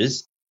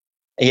features.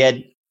 He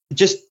had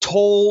just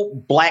tall,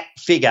 black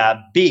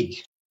figure, big.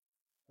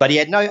 But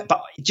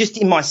just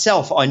in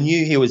myself, I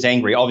knew he was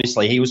angry.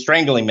 Obviously, he was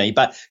strangling me.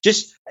 But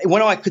just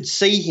when I could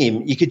see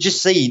him, you could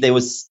just see there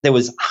was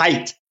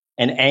hate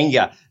and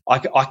anger.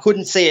 I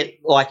couldn't see it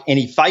like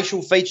any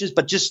facial features,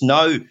 but just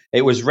know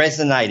it was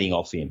resonating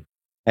off him.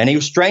 And he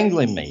was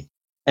strangling me.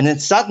 And then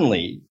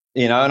suddenly,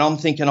 and I'm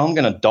thinking, I'm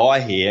going to die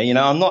here.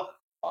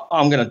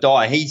 I'm going to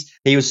die.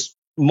 He was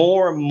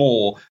more and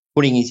more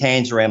putting his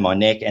hands around my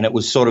neck, and it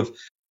was sort of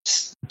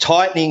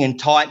tightening and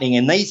tightening.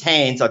 And these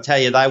hands, I tell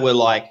you, they were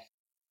like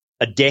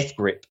a death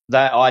grip.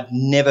 I'd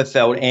never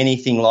felt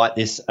anything like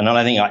this, and I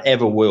don't think I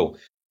ever will.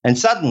 And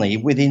suddenly,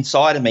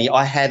 inside of me,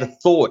 I had a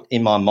thought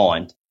in my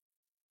mind,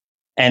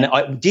 and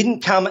it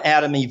didn't come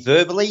out of me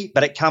verbally,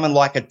 but it came in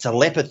like a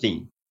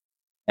telepathy.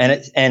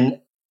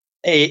 And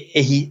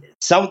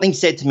something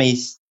said to me,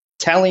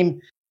 tell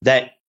him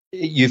that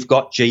you've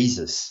got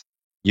Jesus.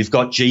 You've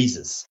got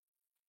Jesus.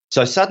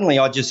 So suddenly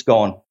I just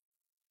gone,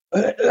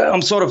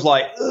 I'm sort of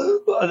like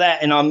that,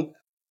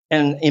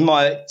 and in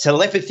my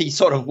telepathy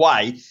sort of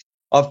way,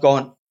 I've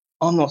gone,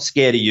 I'm not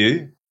scared of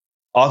you.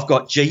 I've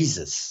got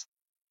Jesus.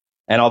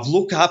 And I've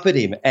looked up at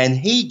him, and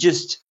he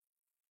just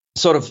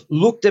sort of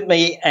looked at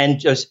me and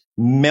just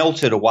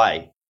melted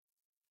away.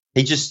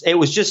 It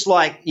was just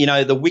like,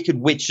 the Wicked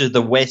Witch of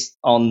the West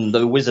on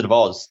The Wizard of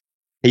Oz.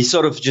 He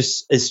sort of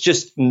it's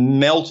just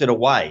melted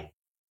away.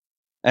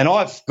 And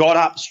I've got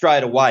up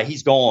straight away.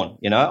 He's gone,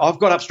 I've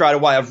got up straight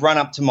away. I've run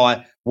up to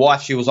my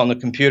wife. She was on the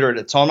computer at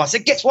the time. I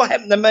said, guess what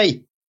happened to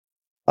me?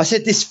 I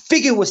said, this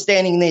figure was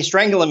standing there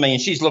strangling me,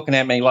 and she's looking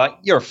at me like,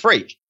 you're a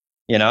freak,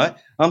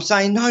 I'm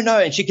saying, no.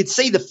 And she could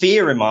see the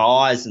fear in my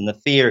eyes and the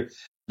fear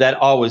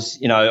that I was,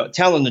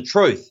 telling the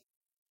truth.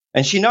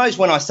 And she knows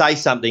when I say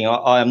something,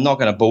 I am not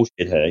going to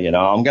bullshit her,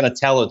 I'm going to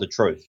tell her the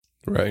truth.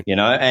 Right.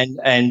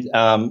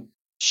 And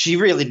she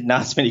really didn't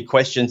ask many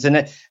questions.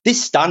 And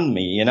this stunned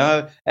me,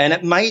 and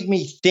it made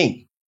me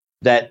think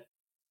that,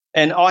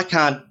 and I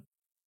can't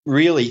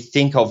really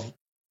think of,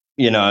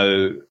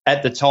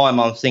 at the time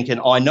I'm thinking,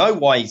 I know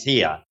why he's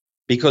here,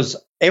 because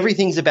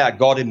everything's about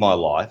God in my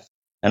life,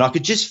 and I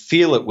could just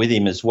feel it with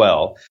him as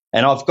well.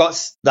 And I've got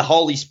the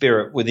Holy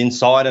Spirit within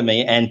inside of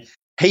me, and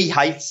he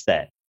hates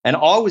that. And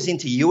I was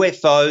into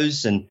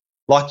UFOs, and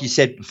like you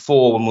said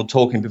before, when we were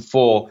talking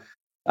before,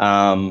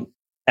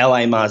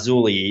 L.A.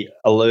 Marzulli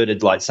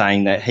alerted, like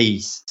saying that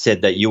he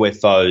said that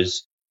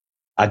UFOs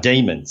are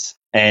demons.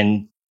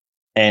 And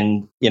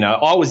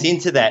I was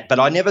into that, but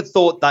I never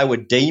thought they were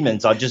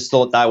demons. I just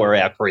thought they were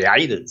our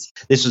creators.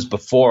 This was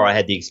before I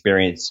had the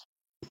experience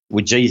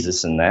with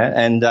Jesus and that.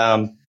 And,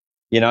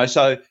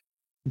 so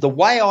the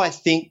way I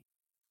think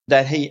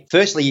that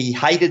he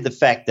hated the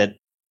fact that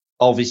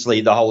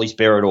obviously the Holy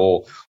Spirit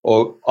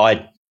or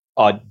I'd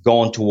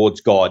gone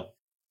towards God,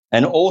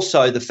 and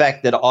also the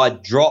fact that I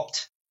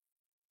dropped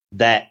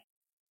that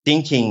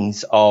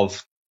thinkings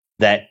of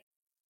that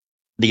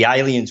the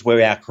aliens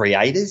were our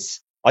creators.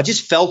 I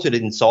just felt it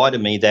inside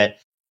of me that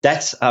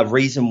that's a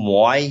reason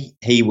why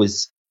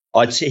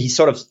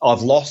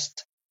I've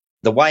lost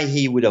the way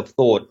he would have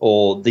thought,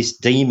 or this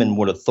demon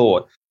would have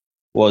thought,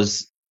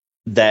 was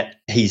that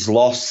he's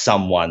lost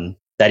someone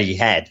that he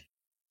had.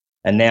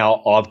 And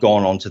now I've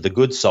gone on to the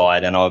good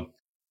side, and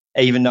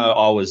even though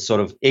I was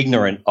sort of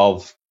ignorant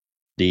of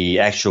the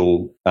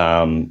actual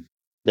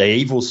the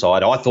evil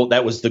side. I thought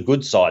that was the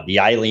good side. The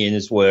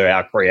aliens were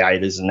our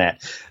creators and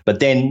that. But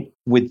then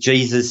with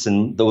Jesus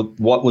and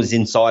what was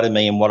inside of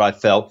me and what I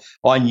felt,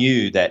 I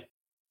knew that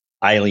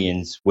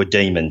aliens were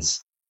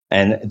demons.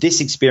 And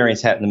this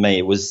experience happened to me.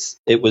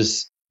 It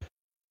was.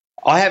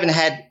 I haven't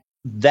had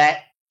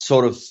that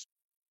sort of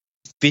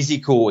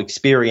physical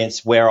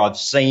experience where I've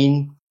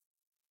seen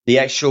the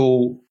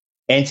actual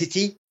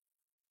entity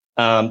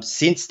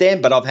since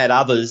then, but I've had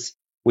others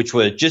which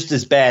were just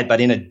as bad, but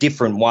in a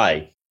different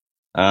way.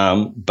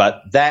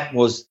 But that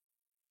was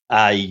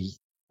a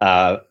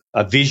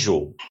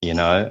visual,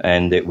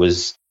 and it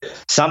was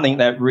something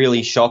that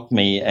really shocked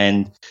me,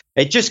 and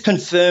it just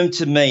confirmed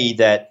to me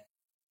that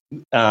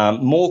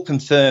more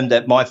confirmed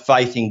that my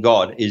faith in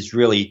God is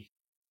really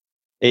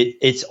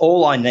it's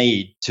all I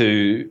need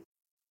to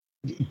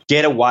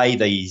get away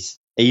these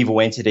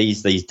evil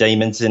entities, these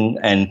demons,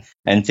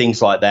 and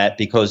things like that.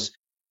 Because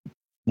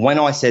when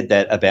I said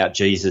that about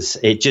Jesus,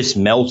 it just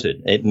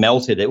melted. It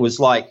melted. It was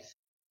like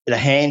the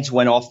hands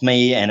went off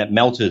me and it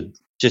melted,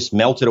 just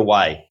melted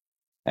away,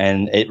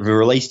 and it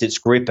released its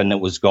grip and it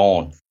was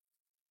gone.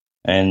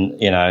 And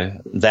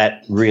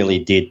that really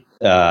did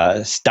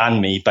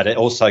stun me, but it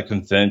also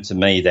confirmed to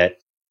me that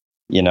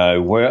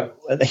we're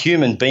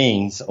human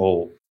beings,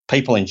 or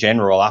people in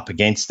general, up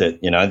against it.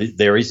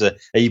 There is an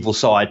evil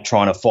side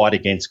trying to fight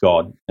against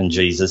God and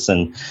Jesus,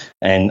 and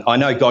I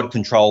know God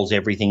controls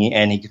everything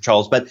and He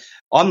controls, but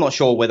I'm not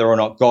sure whether or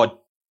not God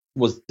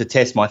was to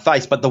test my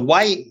faith. But the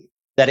way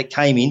that it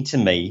came into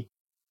me,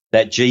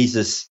 that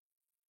Jesus,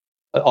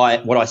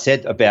 what I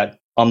said about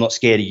I'm not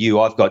scared of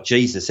you, I've got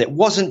Jesus, it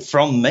wasn't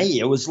from me.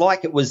 It was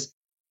like it was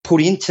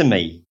put into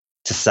me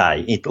to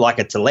say it, like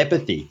a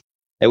telepathy.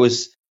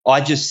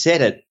 I just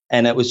said it,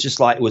 and it was just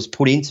like it was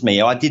put into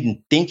me. I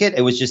didn't think it.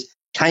 It was just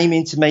came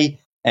into me,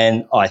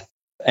 and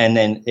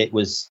then it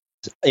was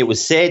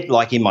said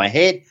like in my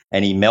head,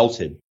 and He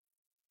melted.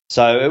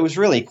 So it was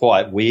really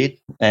quite weird,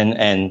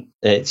 and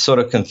it sort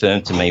of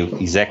confirmed to me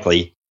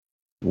exactly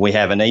we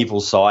have an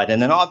evil side.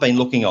 And then I've been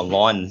looking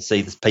online and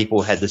see that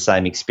people had the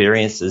same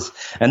experiences,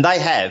 and they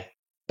have,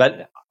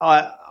 but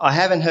I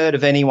haven't heard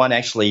of anyone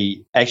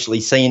actually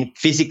seen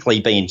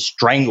physically being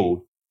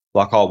strangled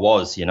like I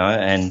was,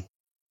 and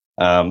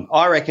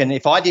I reckon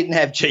if I didn't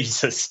have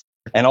Jesus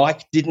and I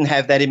didn't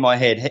have that in my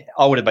head,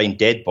 I would have been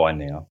dead by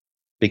now,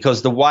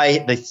 because the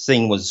way this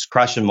thing was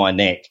crushing my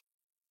neck,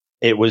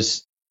 it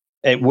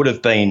would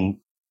have been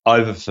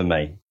over for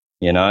me,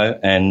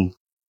 and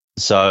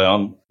so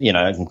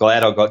I'm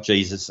glad I got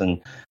Jesus, and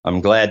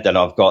I'm glad that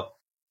I've got,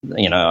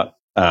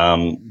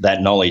 that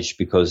knowledge,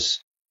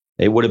 because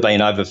it would have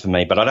been over for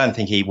me. But I don't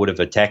think He would have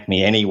attacked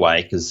me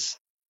anyway, because,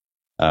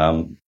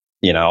 I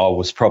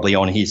was probably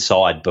on His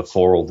side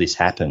before all this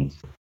happened.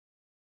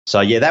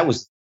 So yeah, that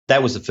was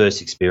the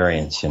first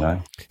experience,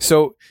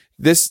 So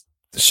this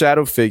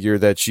shadow figure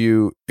that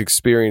you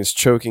experienced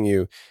choking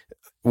you,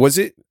 was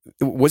it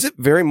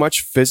very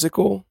much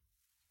physical?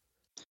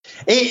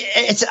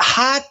 It's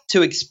hard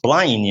to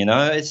explain,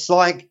 It's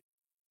like,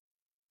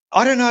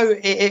 I don't know.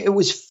 It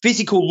was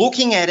physical.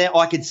 Looking at it,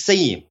 I could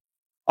see him.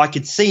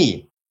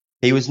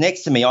 He was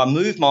next to me. I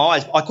moved my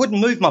eyes. I couldn't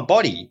move my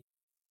body,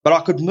 but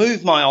I could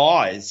move my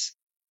eyes,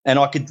 and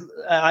I could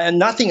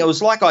nothing. It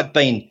was like I'd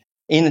been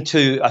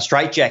into a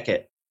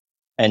straitjacket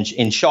and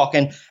in shock.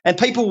 And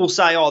people will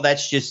say, "Oh,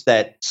 that's just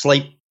that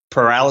sleep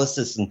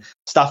paralysis and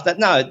stuff."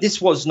 No,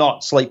 this was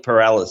not sleep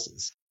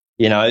paralysis.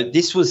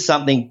 This was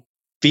something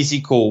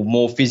physical,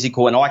 more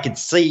physical, and I could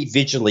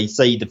visually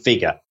see the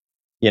figure.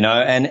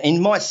 And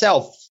in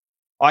myself,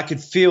 I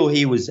could feel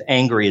he was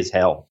angry as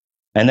hell.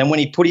 And then when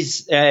he put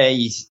his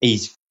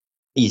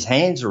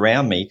hands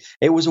around me,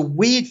 it was a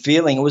weird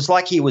feeling. It was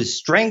like he was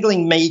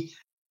strangling me,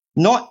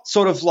 not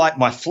sort of like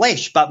my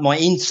flesh, but my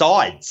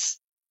insides,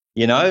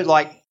 and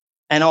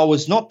I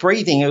was not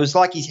breathing. It was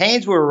like his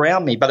hands were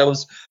around me, but it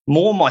was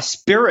more my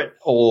spirit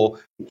or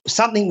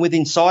something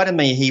within inside of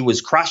me he was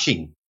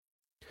crushing.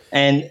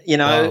 And,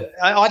 wow.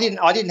 I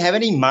didn't have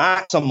any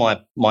marks on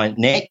my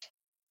neck.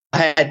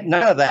 I had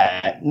none of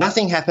that.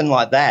 Nothing happened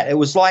like that. It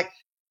was like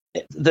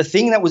the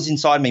thing that was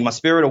inside me, my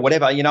spirit or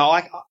whatever,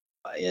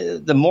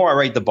 the more I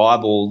read the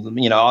Bible,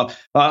 I'm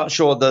not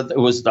sure that it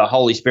was the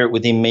Holy Spirit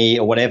within me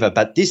or whatever,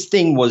 but this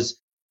thing was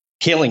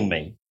killing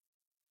me.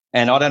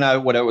 And I don't know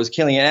what it was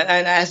killing.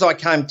 And as I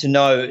came to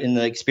know in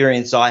the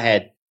experience I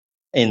had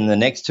in the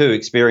next two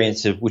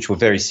experiences, which were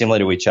very similar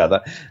to each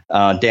other,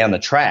 down the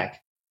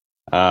track,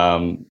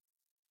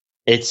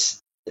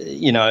 it's,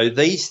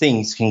 these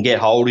things can get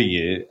hold of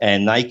you,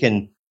 and they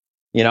can,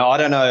 I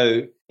don't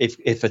know if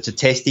it's a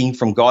testing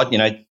from God.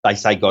 They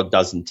say God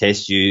doesn't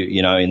test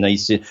you, in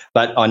these,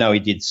 but I know He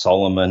did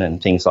Solomon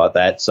and things like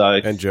that. So,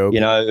 and Job,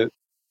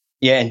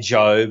 and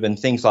Job and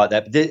things like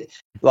that.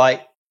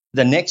 But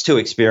the next two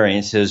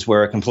experiences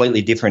were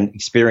completely different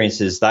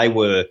experiences. They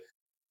were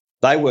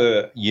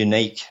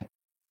unique,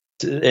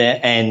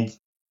 and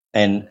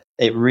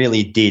it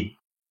really did,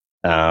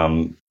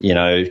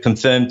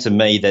 confirm to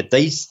me that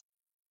these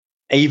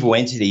evil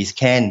entities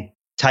can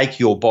take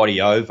your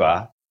body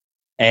over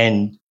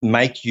and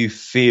make you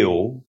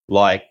feel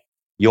like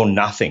you're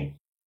nothing.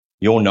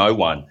 You're no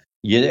one.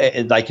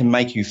 They can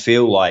make you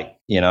feel like,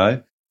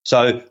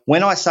 So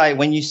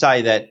when you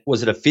say that,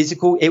 was it a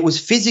physical? It was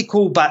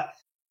physical, but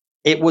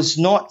it was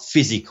not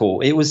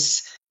physical. I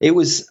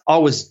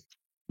was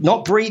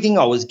not breathing.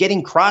 I was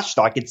getting crushed.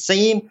 I could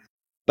see him,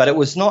 but it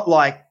was not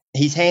like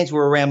his hands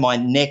were around my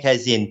neck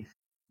as in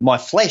my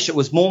flesh. It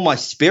was more my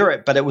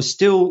spirit, but it was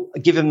still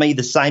giving me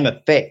the same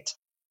effect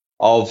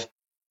of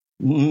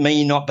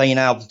me not being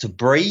able to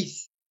breathe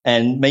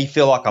and me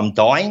feel like I'm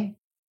dying.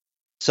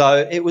 So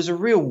it was a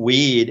real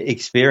weird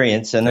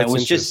experience, and it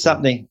was just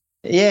something.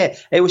 Yeah,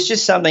 it was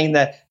just something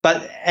that.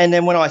 And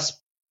then when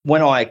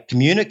I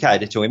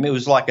communicated to him, it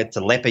was like a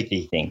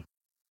telepathy thing.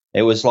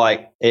 It was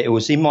like it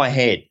was in my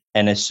head,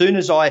 and as soon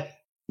as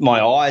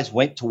my eyes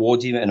went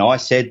towards him, and I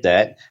said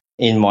that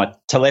in my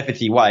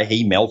telepathy way,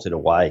 he melted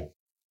away,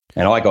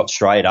 and I got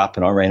straight up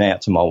and I ran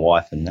out to my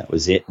wife, and that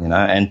was it.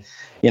 And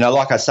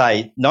like I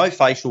say, no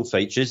facial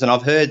features, and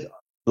I've heard.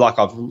 Like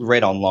I've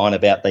read online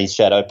about these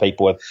shadow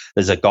people.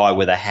 There's a guy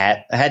with a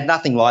hat. I had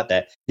nothing like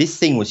that. This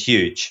thing was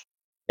huge.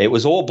 It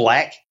was all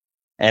black,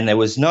 and there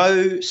was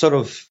no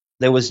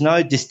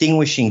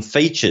distinguishing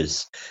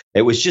features.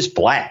 It was just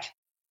black.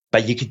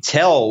 But you could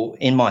tell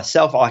in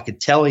myself, I could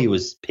tell he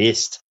was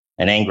pissed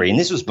and angry. And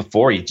this was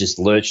before he just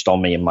lurched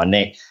on me in my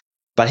neck.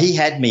 But he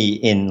had me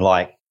in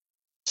like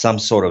some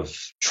sort of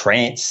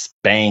trance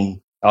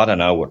bang. I don't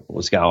know what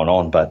was going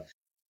on, but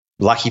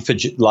lucky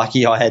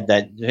I had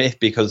that,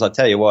 because I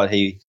tell you what,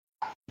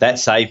 that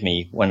saved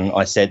me when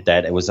I said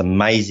that. It was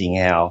amazing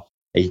how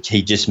he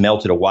just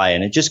melted away,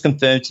 and it just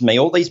confirmed to me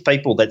all these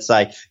people that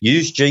say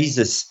use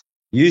Jesus.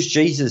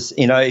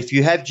 If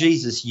you have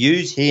Jesus,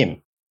 use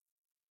him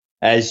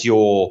as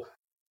your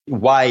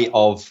way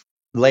of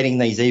letting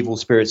these evil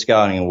spirits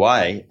going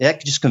away.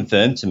 That just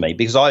confirmed to me,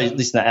 because I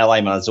listened to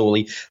L.A.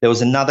 Marzulli. There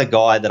was another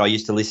guy that I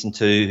used to listen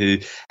to who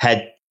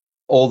had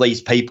all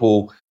these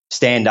people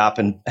stand up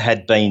and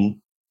had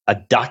been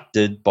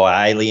abducted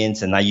by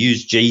aliens, and they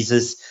used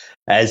Jesus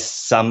as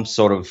some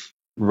sort of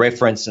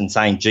reference and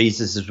saying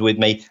Jesus is with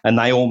me, and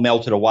they all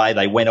melted away.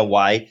 They went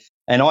away.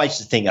 And I used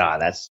to think,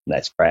 that's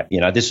crap.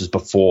 This was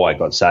before I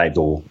got saved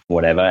or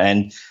whatever.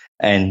 And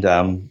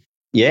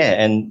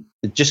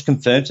it just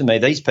confirmed to me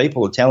these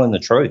people are telling the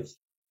truth,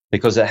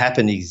 because it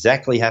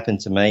exactly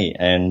happened to me.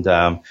 And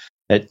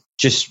it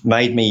just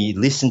made me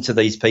listen to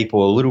these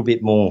people a little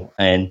bit more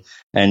and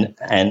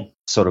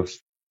sort of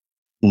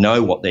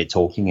know what they're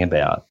talking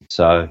about.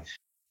 So,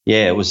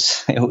 yeah, it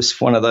was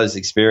one of those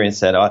experiences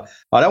that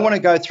I don't want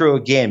to go through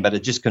again, but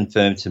it just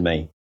confirmed to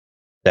me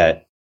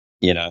that,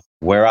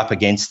 we're up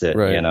against it,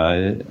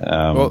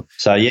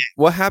 so, yeah.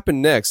 What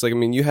happened next? Like, I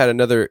mean, you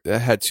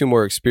had two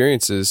more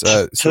experiences.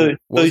 Two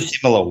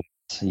similar ones.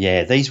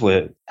 Yeah, these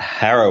were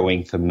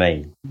harrowing for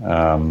me.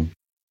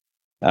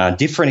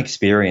 Different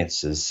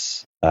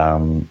experiences.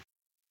 We'd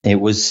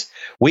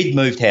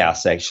moved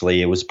house,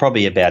 actually. It was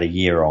probably about a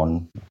year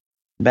on.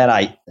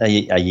 About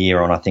a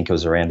year on, I think it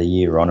was around a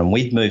year on, and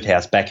we'd moved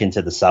house back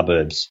into the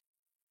suburbs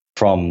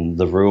from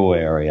the rural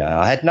area.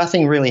 I had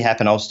nothing really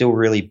happen. I was still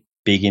really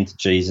big into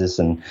Jesus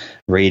and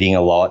reading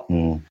a lot,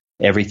 and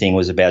everything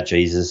was about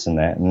Jesus and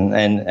that.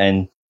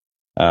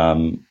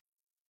 And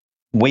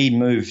we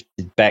moved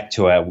back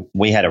to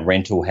we had a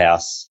rental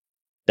house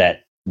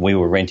that we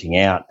were renting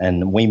out,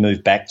 and we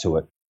moved back to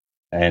it.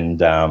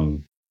 And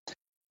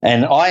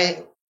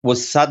I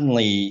was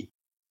suddenly,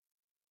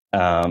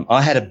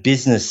 I had a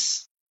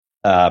business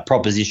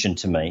proposition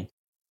to me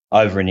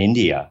over in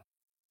India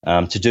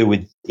to do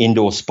with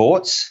indoor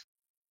sports.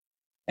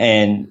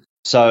 And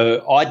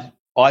so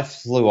I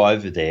flew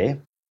over there,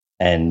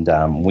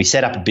 and we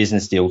set up a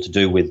business deal to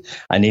do with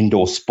an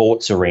indoor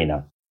sports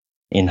arena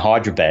in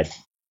Hyderabad.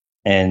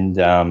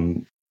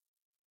 And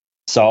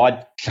so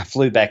I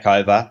flew back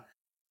over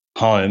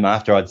home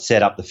after I'd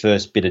set up the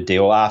first bit of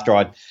deal.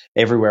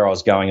 Everywhere I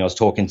was going, I was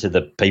talking to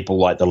the people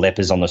like the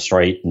lepers on the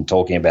street and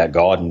talking about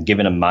God and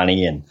giving them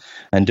money and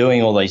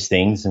doing all these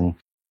things. And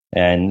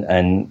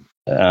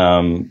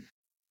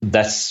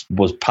that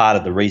was part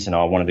of the reason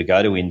I wanted to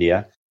go to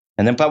India.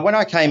 But when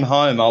I came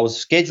home, I was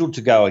scheduled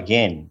to go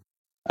again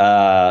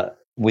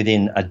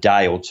within a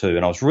day or two,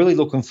 and I was really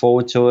looking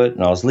forward to it.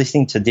 And I was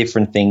listening to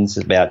different things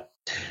about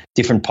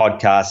different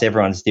podcasts,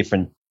 everyone's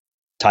different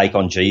take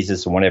on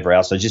Jesus and whatever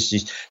else. I just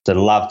used to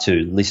love to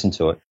listen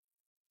to it.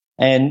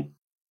 And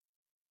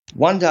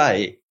one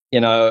day,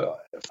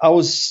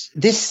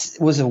 this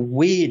was a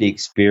weird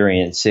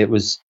experience. It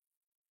was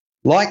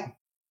like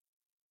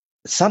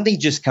something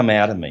just come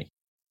out of me,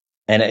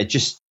 and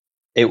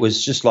it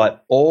was just like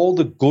all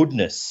the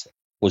goodness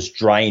was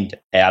drained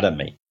out of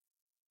me.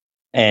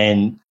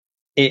 And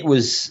it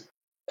was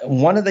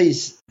one of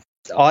these,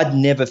 I'd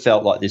never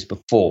felt like this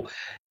before.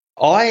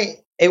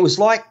 It was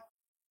like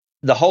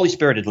the Holy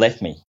Spirit had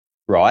left me,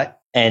 right?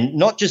 And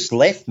not just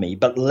left me,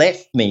 but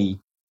left me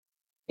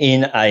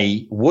in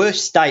a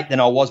worse state than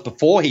I was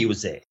before he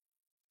was there.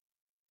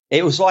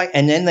 It was like,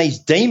 and then these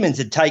demons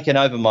had taken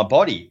over my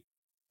body.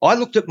 I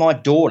looked at my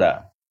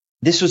daughter.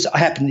 This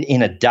happened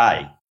in a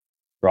day.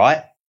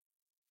 right?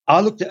 I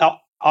looked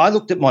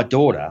at my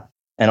daughter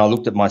and I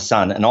looked at my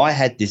son, and I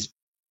had this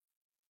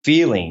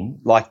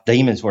feeling like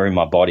demons were in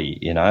my body,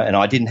 and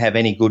I didn't have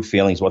any good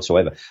feelings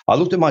whatsoever. I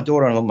looked at my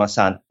daughter and I looked at my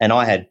son, and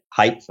I had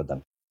hate for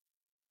them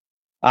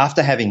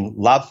after having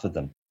love for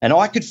them. And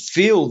I could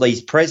feel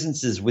these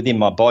presences within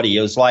my body.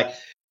 It was like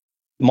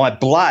my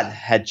blood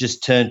had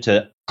just turned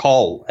to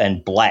coal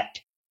and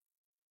black,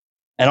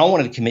 and I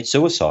wanted to commit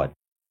suicide.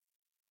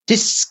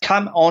 This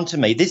come on to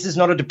me. This is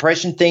not a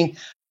depression thing.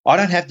 I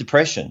don't have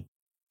depression.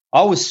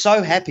 I was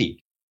so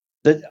happy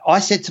that I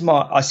said to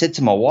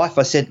my wife,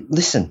 I said,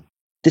 listen,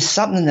 there's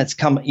something that's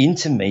come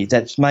into me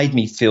that's made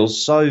me feel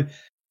so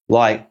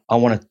like I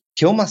want to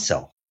kill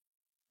myself.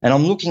 And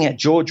I'm looking at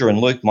Georgia and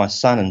Luke, my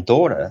son and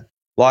daughter,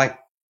 like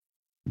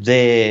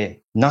they're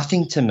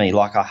nothing to me,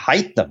 like I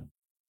hate them.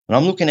 And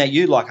I'm looking at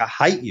you like I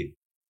hate you,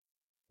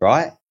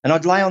 right? And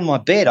I'd lay on my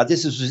bed.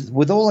 This was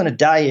with all in a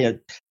day.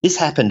 This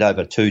happened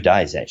over 2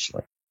 days,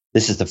 actually.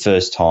 This is the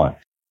first time.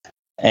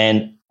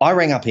 And I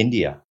rang up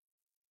India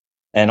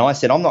and I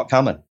said, I'm not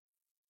coming.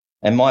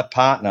 And my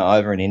partner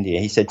over in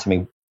India, he said to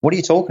me, what are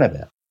you talking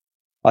about?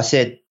 I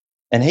said,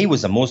 and he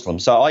was a Muslim,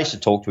 so I used to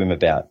talk to him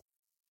about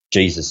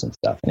Jesus and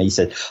stuff. And he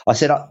said,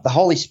 the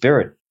Holy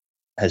Spirit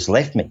has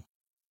left me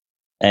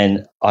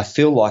and I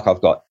feel like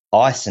I've got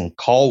ice and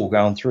coal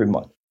going through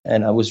my,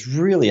 and it was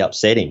really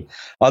upsetting.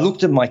 I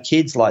looked at my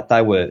kids like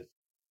they were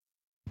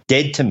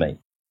dead to me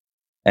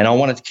and I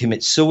wanted to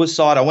commit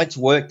suicide. I went to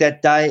work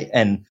that day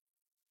and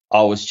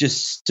I was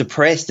just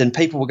depressed and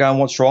people were going,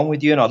 what's wrong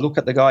with you? And I look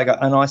at the guy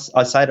and I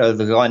say to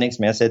the guy next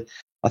to me, I said,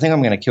 I think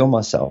I'm going to kill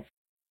myself.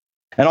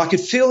 And I could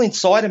feel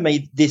inside of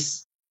me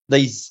these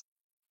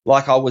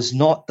like I was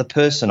not the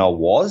person I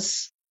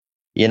was,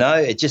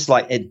 it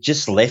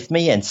just left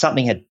me and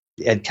something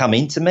had come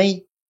into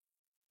me.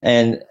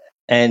 And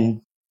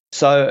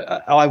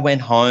so I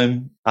went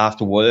home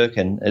after work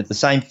and the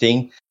same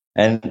thing.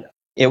 And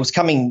it was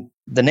coming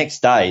the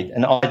next day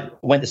and I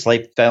went to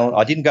sleep.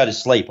 I didn't go to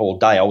sleep all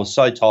day. I was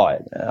so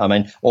tired.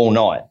 All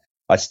night.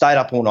 I stayed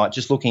up all night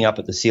just looking up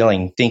at the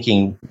ceiling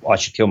thinking I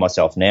should kill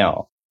myself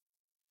now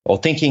or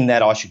thinking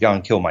that I should go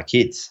and kill my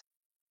kids.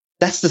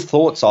 That's the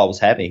thoughts I was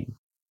having.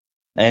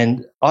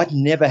 And I'd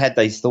never had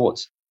these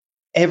thoughts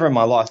ever in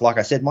my life. Like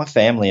I said, my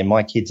family and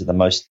my kids are the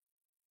most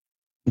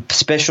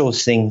special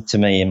thing to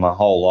me in my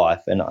whole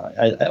life. And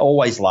I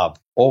always love,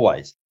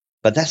 always.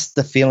 But that's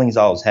the feelings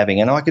I was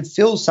having. And I could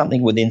feel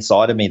something within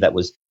inside of me that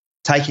was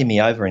taking me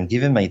over and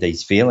giving me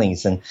these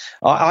feelings. And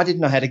I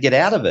didn't know how to get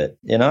out of it.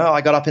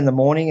 I got up in the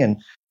morning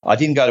and I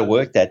didn't go to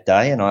work that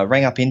day. And I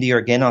rang up India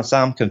again. I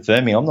said, I'm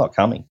confirming I'm not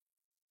coming.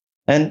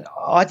 And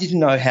I didn't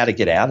know how to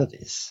get out of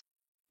this.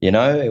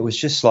 It was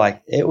just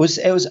like it was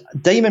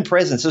demon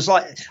presence. It was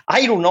like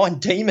 8 or 9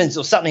 demons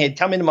or something had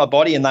come into my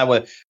body and they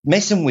were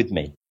messing with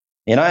me,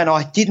 and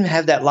I didn't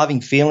have that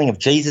loving feeling of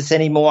Jesus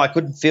anymore. I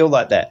couldn't feel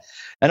like that.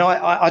 And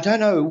I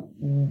don't know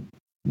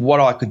what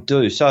I could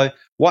do. So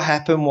what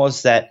happened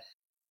was that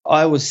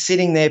I was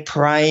sitting there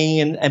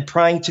praying and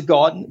praying to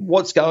God,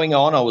 what's going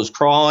on? I was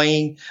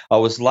crying. I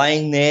was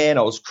laying there and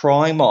I was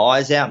crying my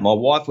eyes out. My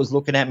wife was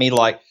looking at me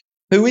like,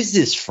 who is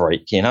this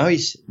freak?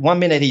 He's 1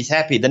 minute he's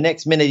happy, the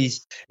next minute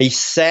he's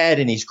sad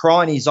and he's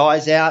crying his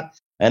eyes out.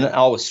 And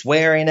I was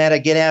swearing at her,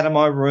 get out of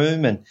my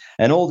room and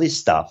all this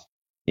stuff,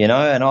 and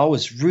I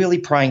was really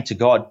praying to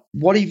God,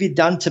 what have you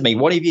done to me?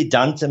 What have you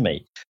done to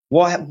me?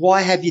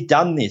 Why have you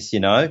done this?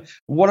 Why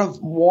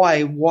do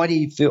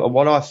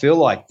I feel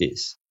like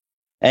this?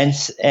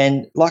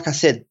 And like I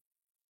said,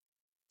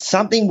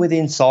 something within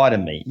inside of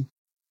me,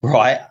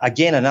 right?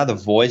 Again, another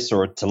voice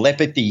or a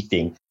telepathy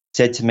thing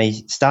said to me,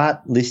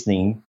 start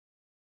listening,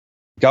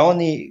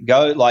 listening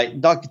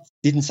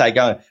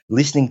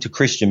to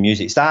Christian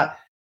music, start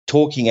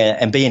talking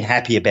and being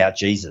happy about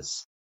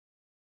Jesus,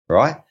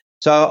 right?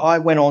 So I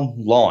went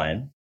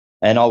online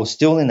and I was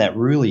still in that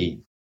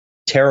really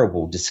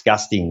terrible,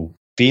 disgusting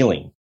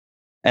feeling.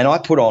 And I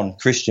put on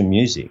Christian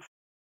music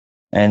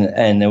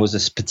and there was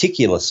this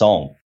particular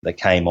song that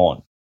came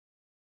on.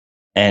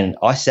 And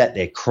I sat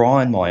there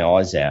crying my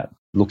eyes out,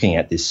 looking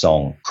at this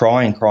song,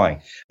 crying.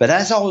 But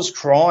as I was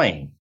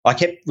crying, I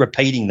kept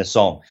repeating the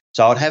song.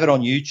 So I'd have it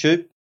on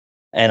YouTube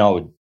and I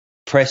would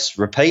press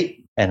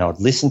repeat and I'd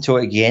listen to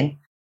it again,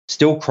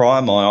 still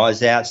crying my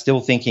eyes out, still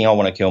thinking I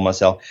want to kill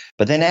myself.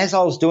 But then as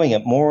I was doing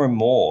it more and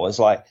more, it's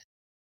like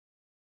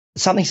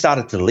something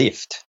started to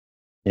lift,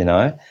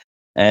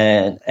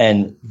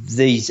 and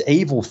these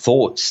evil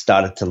thoughts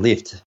started to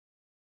lift.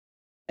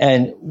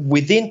 And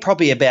within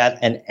probably about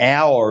an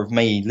hour of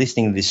me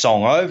listening to this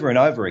song over and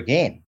over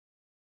again,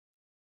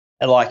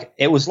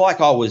 it was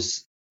like I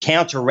was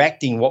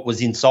counteracting what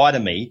was inside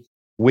of me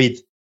with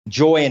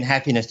joy and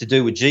happiness to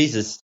do with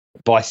Jesus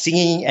by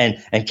singing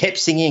and kept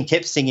singing,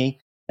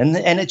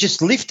 and it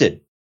just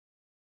lifted.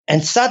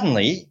 And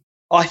suddenly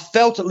I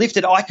felt it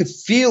lifted. I could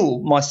feel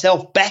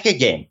myself back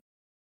again.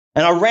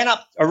 And I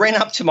ran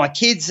up to my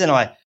kids and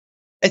I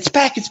it's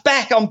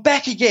back, I'm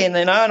back again,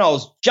 and I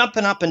was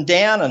jumping up and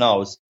down, and I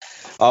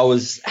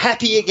was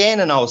happy again,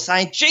 and I was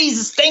saying,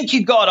 Jesus, thank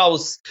you, God. I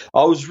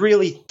was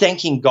really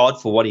thanking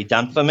God for what He'd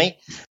done for me,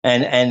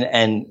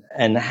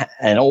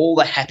 and all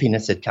the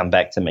happiness had come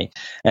back to me,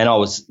 and I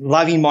was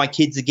loving my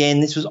kids again.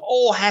 This was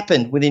all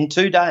happened within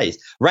 2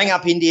 days. Rang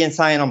up India and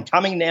saying, I'm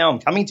coming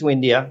to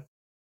India.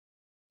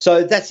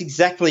 So that's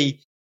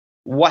exactly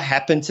what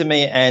happened to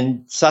me,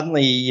 and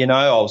suddenly,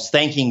 I was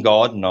thanking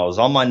God, and I was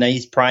on my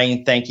knees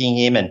praying, thanking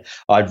Him, and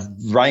I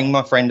rang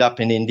my friend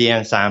up in India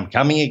and saying, I'm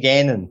coming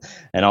again,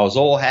 and I was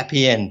all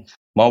happy, and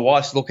my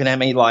wife's looking at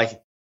me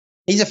like,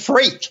 he's a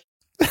freak.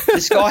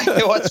 This guy,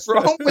 what's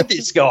wrong with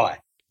this guy?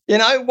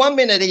 1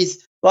 minute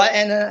he's like,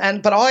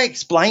 but I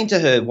explained to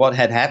her what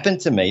had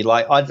happened to me.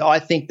 Like, I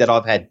think that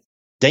I've had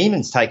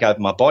demons take over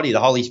my body. The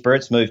Holy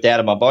Spirit's moved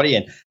out of my body,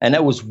 and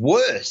it was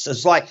worse.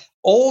 It's like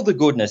all the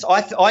goodness.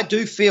 I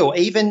do feel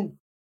even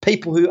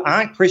people who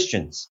aren't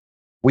Christians,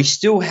 we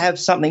still have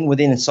something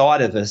within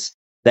inside of us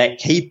that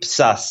keeps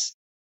us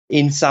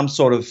in some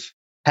sort of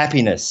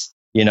happiness,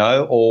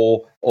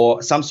 or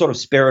some sort of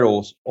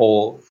spirit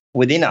or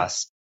within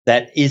us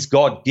that is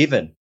God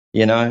given.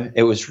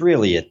 It was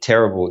really a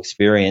terrible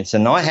experience,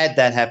 and I had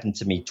that happen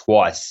to me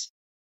twice.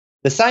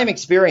 The same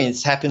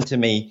experience happened to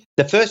me.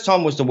 The first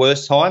time was the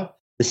worst time.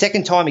 The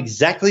second time,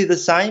 exactly the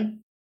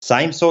same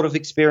sort of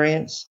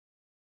experience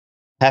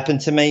happened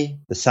to me,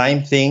 the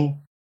same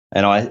thing.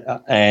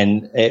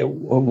 And it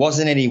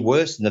wasn't any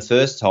worse than the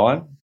first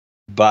time,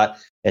 but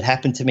it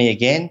happened to me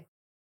again.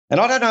 And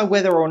I don't know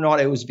whether or not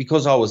it was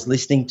because I was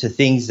listening to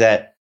things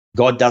that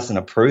God doesn't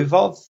approve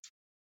of,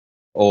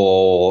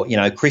 or,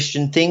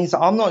 Christian things.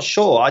 I'm not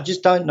sure. I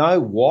just don't know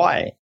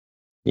why.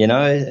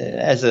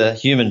 As a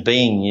human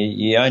being,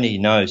 you only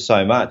know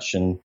so much,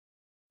 and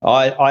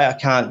I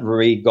can't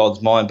read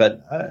God's mind.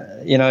 But,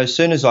 as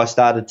soon as I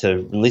started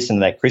to listen to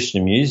that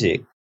Christian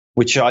music,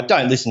 which I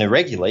don't listen to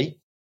regularly,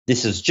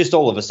 this is just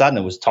all of a sudden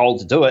I was told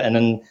to do it,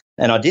 and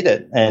I did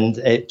it, and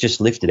it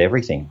just lifted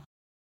everything.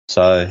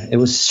 So it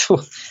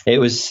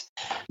was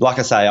like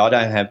I say, I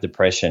don't have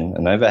depression.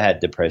 I never had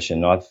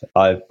depression.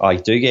 I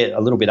do get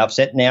a little bit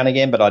upset now and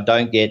again, but I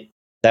don't get.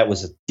 That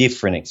was a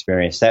different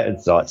experience. That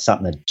was like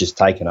something that just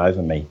taken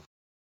over me.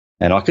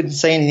 And I couldn't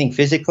see anything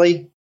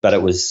physically, but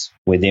it was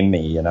within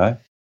me,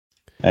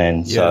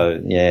 And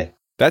so, yeah.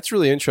 That's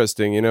really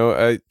interesting.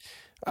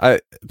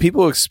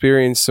 People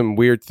experience some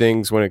weird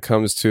things when it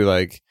comes to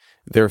like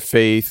their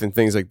faith and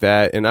things like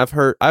that. And I've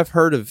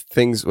heard of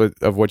things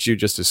of what you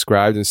just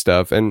described and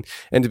stuff. And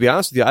to be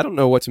honest with you, I don't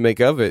know what to make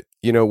of it,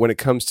 when it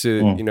comes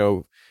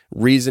to,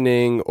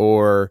 reasoning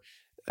or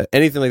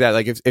anything like that.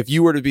 Like if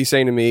you were to be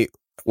saying to me,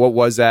 what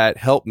was that?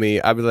 Help me.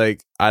 I'd be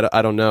like,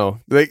 I don't know.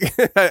 Like,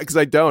 cause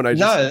I don't,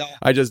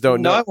 I just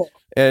don't know.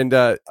 And,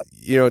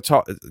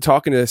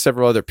 talking to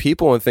several other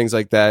people and things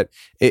like that,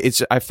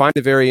 I find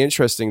it very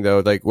interesting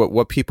though, like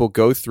what people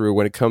go through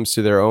when it comes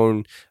to their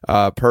own,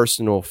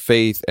 personal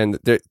faith. And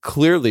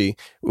clearly,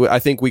 I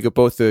think we could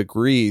both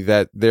agree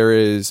that there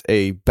is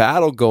a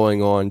battle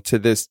going on to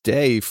this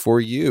day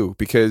for you,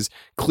 because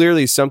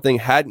clearly something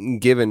hadn't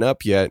given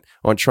up yet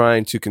on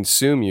trying to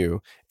consume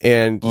you.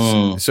 And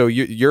so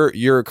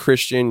you're a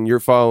Christian, you're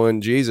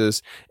following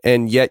Jesus,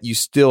 and yet you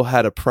still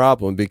had a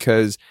problem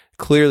because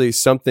clearly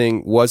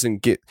something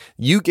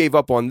you gave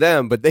up on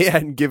them, but they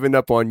hadn't given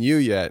up on you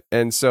yet.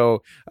 And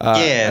so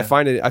I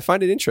find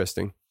it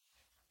interesting.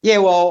 Yeah,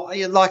 well,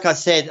 like I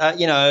said,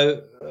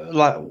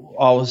 like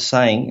I was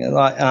saying,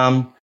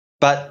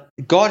 but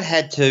God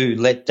had to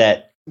let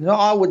that. No,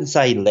 I wouldn't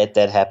say let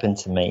that happen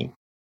to me,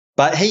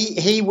 but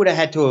he would have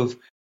had to have.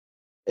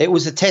 It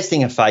was a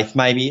testing of faith,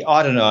 maybe.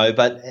 I don't know,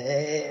 but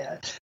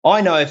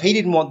I know if He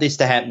didn't want this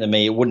to happen to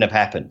me, it wouldn't have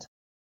happened.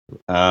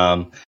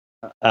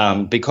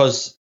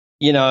 Because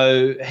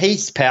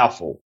He's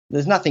powerful.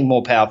 There's nothing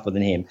more powerful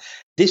than Him.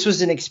 This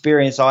was an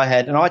experience I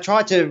had, and I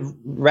tried to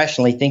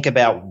rationally think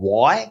about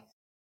why.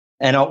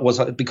 And it was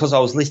because I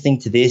was listening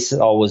to this.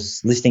 I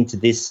was listening to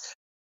this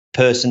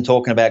person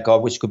talking about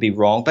God, which could be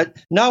wrong, but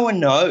no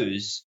one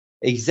knows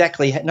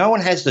exactly. No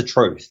one has the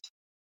truth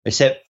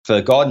except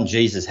for God and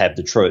Jesus have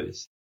the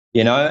truth.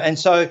 And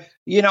so,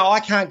 I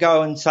can't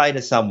go and say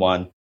to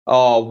someone,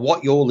 oh,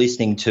 what you're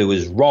listening to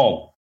is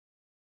wrong,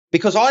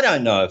 because I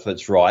don't know if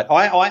it's right.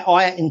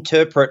 I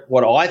interpret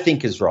what I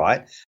think is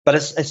right, but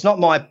it's not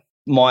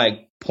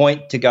my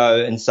point to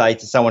go and say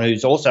to someone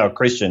who's also a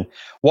Christian,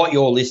 what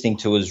you're listening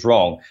to is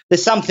wrong.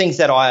 There's some things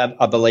that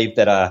I believe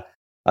that are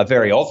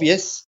very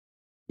obvious,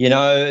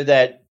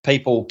 that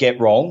people get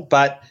wrong,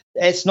 but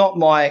it's not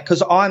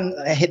because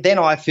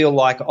I feel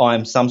like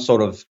I'm some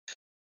sort of,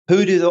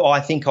 who do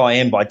I think I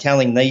am by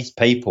telling these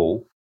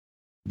people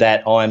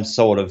that I'm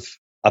sort of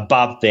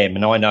above them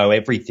and I know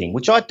everything,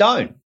 which I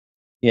don't,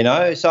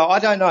 so I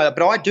don't know.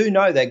 But I do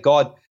know that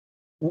God,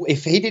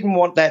 if He didn't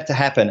want that to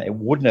happen, it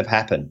wouldn't have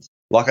happened.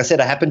 Like I said,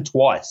 it happened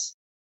twice.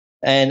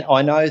 And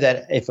I know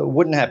that if it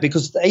wouldn't have,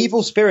 because the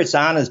evil spirits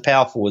aren't as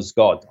powerful as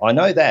God. I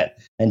know that.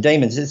 And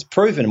demons, it's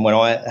proven when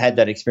I had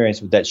that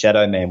experience with that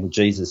shadow man with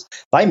Jesus,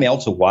 they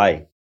melt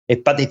away.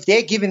 But if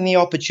they're given the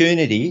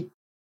opportunity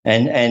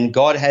and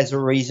God has a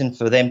reason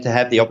for them to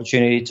have the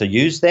opportunity to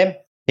use them,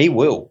 he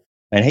will.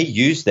 And he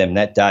used them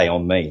that day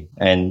on me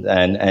and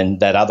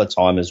that other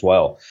time as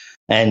well.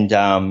 And,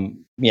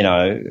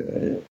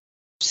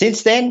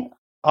 since then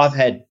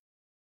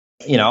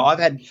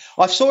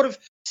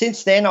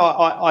since then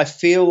I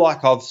feel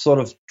like I've sort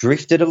of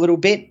drifted a little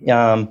bit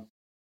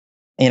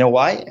in a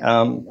way.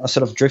 I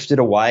sort of drifted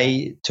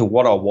away to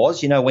what I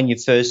was, when you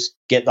first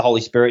get the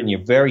Holy Spirit and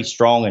you're very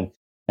strong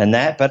and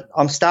that. But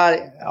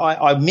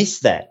I miss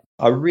that.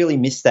 I really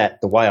miss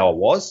that, the way I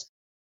was.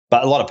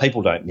 But a lot of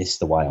people don't miss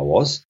the way I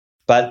was.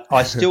 But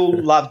I still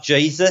love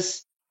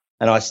Jesus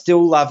and I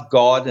still love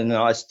God and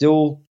I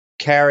still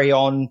carry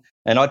on.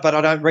 But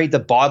I don't read the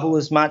Bible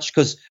as much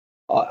because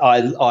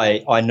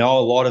I know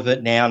a lot of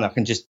it now and I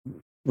can just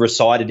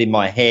recite it in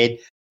my head.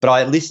 But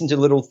I listen to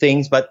little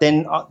things. But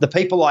then the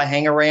people I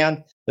hang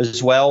around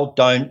as well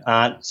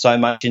aren't so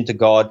much into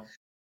God.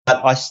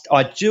 But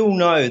I do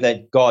know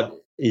that God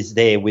is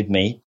there with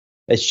me.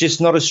 It's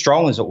just not as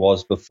strong as it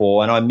was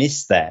before, and I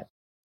miss that.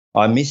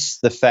 I miss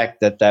the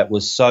fact that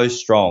was so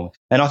strong.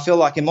 And I feel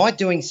like, am I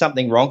doing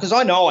something wrong? Because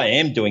I know I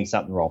am doing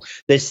something wrong.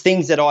 There's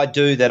things that I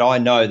do that I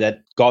know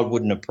that God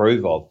wouldn't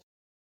approve of,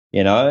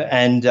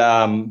 and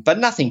but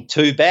nothing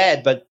too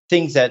bad, but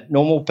things that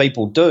normal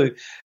people do.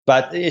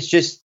 But it's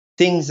just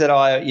things that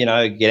I,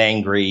 get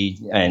angry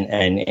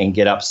and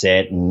get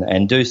upset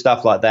and do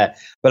stuff like that.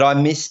 But I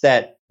miss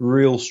that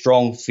real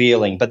strong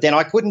feeling. But then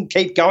I couldn't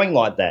keep going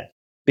like that,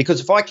 because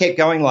if I kept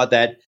going like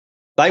that,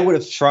 they would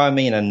have thrown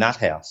me in a nut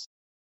house.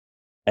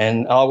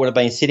 And I would have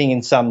been sitting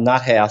in some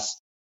nut house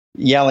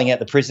yelling at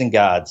the prison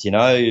guards,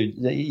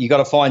 you got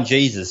to find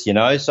Jesus,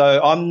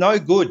 So I'm no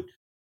good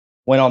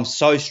when I'm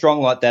so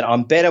strong like that.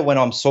 I'm better when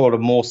I'm sort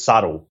of more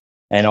subtle.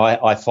 And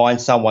I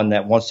find someone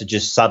that wants to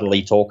just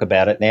subtly talk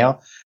about it now.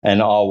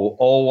 And I will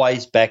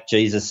always back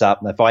Jesus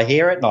up. And if I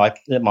hear it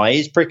and my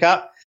ears prick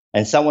up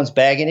and someone's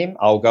bagging him,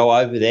 I'll go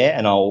over there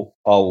and I'll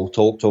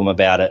talk to him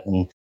about it.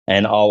 And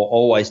I'll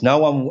always, no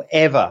one will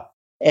ever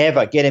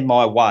get in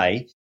my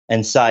way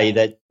and say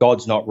that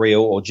God's not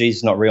real or Jesus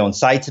is not real, and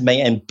say to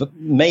me and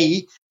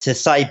me to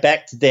say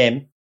back to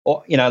them,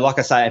 or, like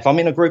I say, if I'm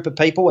in a group of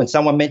people and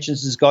someone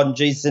mentions there's God and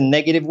Jesus in a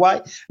negative way,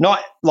 not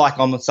like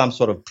I'm some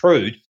sort of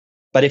prude,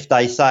 but if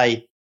they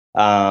say,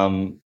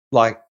 they'll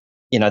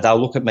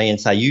look at me and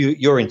say,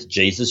 you're into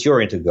Jesus, you're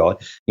into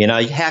God,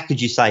 how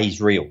could you say he's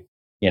real?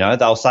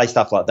 They'll say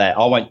stuff like that.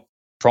 I won't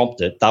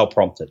prompt it. They'll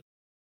prompt it.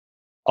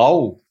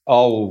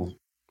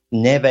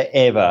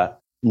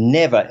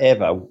 Never,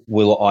 ever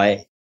will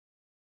I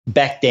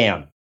back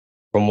down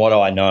from what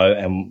I know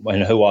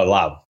and who I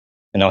love.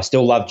 And I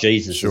still love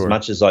Jesus as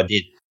much as I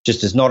did,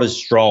 just as not as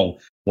strong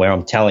where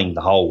I'm telling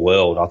the whole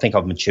world. I think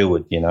I've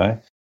matured,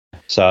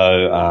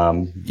 So,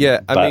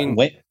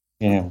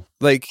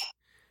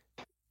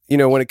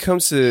 when it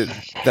comes to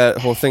that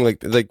whole thing,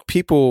 like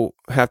people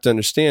have to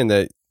understand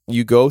that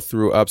you go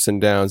through ups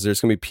and downs. There's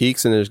going to be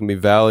peaks and there's going to be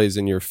valleys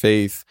in your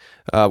faith,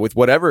 with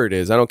whatever it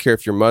is. I don't care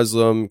if you're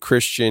Muslim,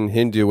 Christian,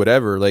 Hindu,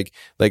 whatever.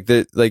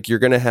 You're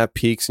going to have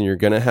peaks and you're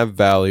going to have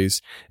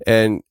valleys,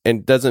 and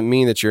doesn't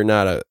mean that you're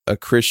not a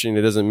Christian.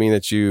 It doesn't mean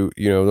that you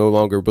no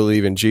longer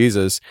believe in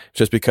Jesus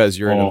just because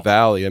you're in a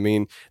valley. I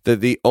mean,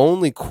 the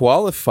only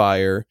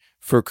qualifier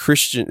for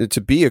Christian to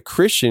be a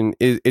Christian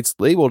it's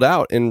labeled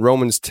out in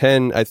Romans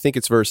 10. I think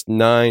it's verse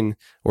 9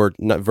 or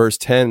not, verse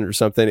 10 or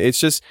something.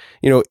 It's just,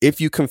 if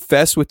you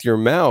confess with your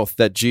mouth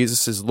that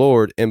Jesus is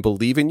Lord and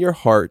believe in your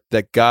heart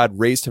that God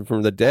raised him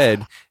from the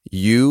dead,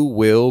 you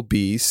will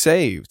be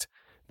saved.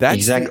 That's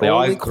exactly the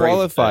only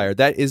qualifier.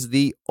 That is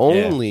the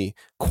only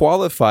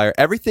qualifier.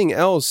 Everything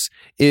else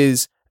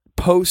is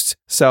post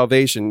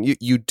salvation.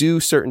 You do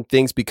certain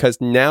things because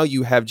now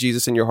you have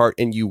Jesus in your heart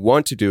and you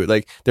want to do it.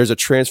 Like there's a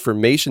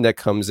transformation that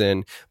comes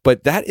in,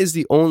 but that is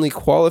the only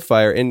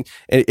qualifier. And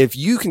if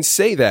you can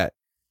say that,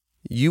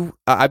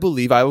 I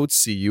believe I would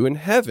see you in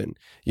heaven.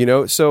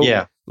 So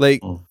that's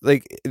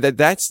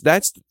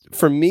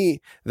for me.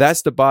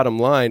 That's the bottom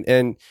line.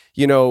 And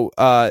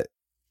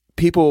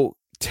people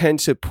tend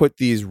to put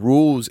these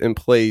rules in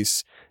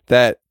place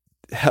that,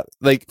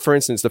 like, for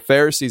instance, the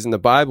Pharisees in the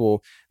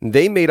Bible,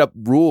 they made up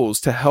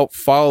rules to help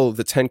follow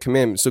the 10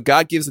 Commandments. So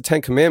God gives the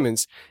 10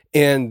 Commandments,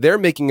 and they're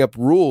making up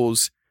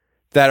rules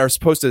that are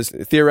supposed to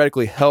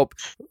theoretically help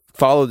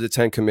follow the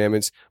 10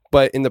 Commandments.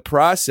 But in the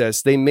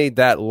process, they made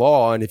that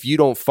law, and if you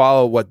don't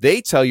follow what they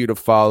tell you to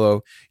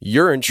follow,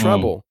 you're in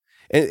trouble.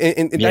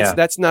 And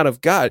that's not of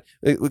God.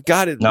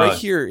 God right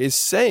here is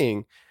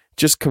saying,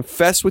 just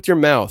confess with your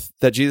mouth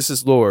that Jesus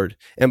is Lord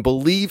and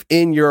believe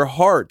in your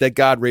heart that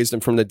God raised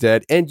him from the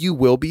dead, and you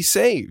will be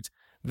saved.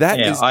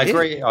 I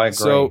agree.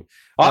 So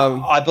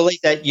I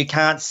believe that you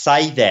can't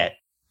say that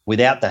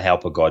without the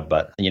help of God,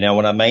 but you know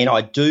what I mean?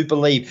 I do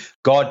believe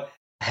God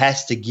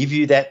has to give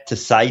you that to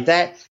say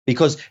that,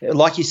 because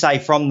like you say,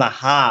 from the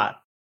heart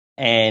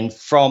and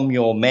from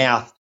your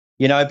mouth,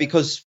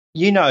 because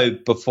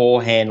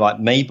beforehand, like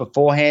me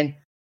beforehand,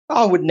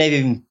 I would never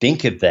even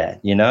think of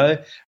that,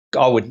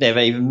 I would never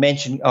even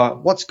mention,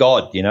 what's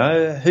God,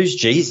 who's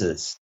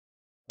Jesus?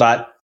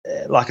 But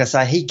like I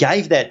say, he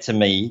gave that to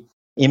me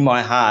in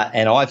my heart,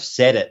 and I've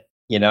said it,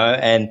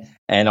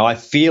 and I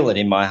feel it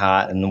in my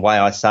heart and the way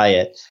I say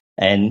it.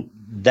 And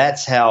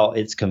that's how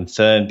it's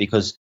confirmed,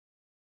 because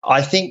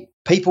I think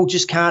people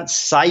just can't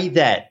say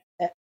that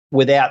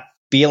without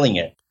feeling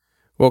it.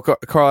 Well,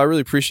 Carl, I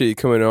really appreciate you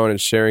coming on and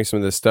sharing some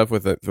of this stuff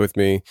with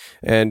me.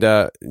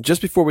 And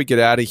just before we get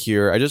out of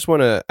here, I just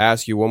want to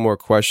ask you one more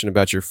question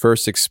about your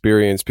first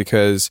experience,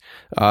 because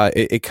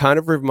it kind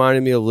of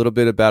reminded me a little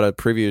bit about a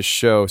previous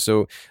show.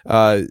 So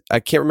I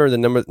can't remember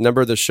the number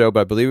of the show,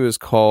 but I believe it was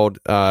called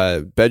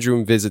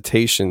Bedroom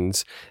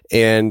Visitations.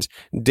 And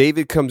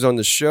David comes on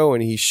the show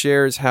and he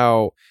shares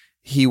how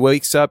he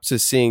wakes up to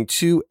seeing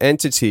two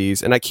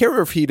entities, and I can't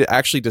remember if he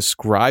actually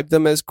described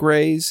them as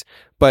grays,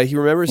 but he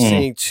remembers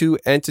seeing two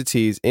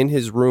entities in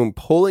his room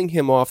pulling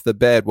him off the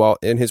bed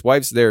and his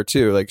wife's there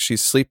too, like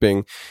she's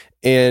sleeping.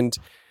 And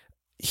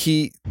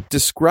he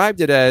described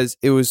it as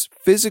it was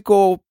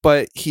physical,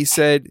 but he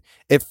said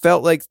it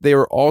felt like they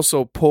were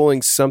also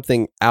pulling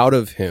something out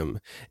of him.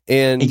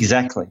 And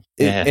exactly.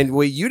 Yeah. And the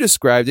way you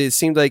described it, it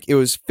seemed like it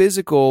was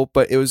physical,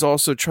 but it was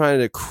also trying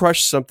to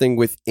crush something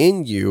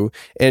within you.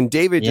 And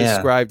David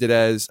described it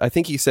as, I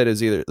think he said it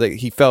was either like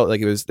he felt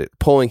like it was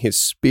pulling his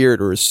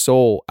spirit or his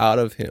soul out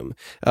of him.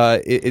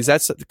 Is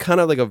that kind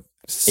of like a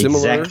similar?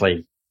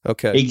 Exactly.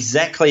 Okay.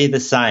 Exactly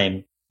the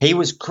same. He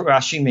was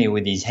crushing me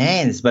with his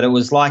hands, but it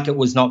was like it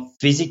was not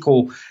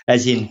physical,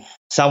 as in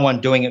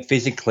someone doing it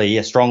physically,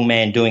 a strong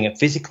man doing it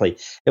physically.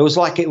 It was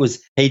like it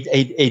was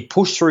he'd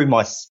pushed through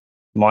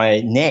my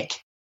neck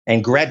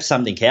and grabbed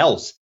something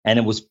else, and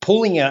it was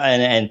pulling it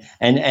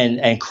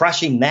and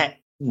crushing that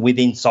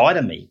within inside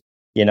of me,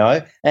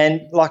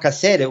 And like I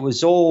said, it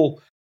was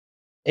all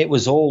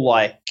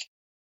like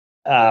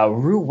a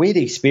real weird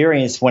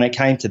experience when it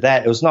came to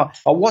that. It was not.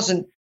 I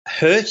wasn't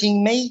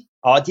hurting me.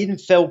 I didn't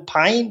feel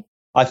pain.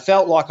 I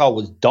felt like I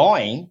was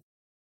dying,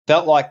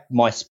 felt like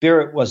my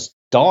spirit was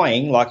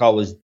dying, like I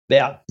was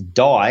about to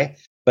die,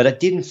 but I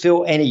didn't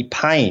feel any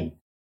pain.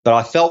 But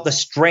I felt the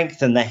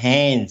strength in the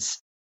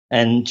hands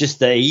and just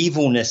the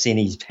evilness in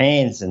his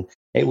hands, and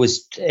it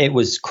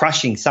was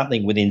crushing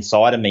something within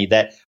inside of me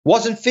that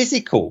wasn't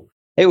physical.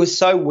 It was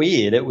so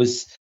weird. It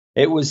was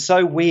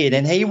so weird,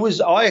 and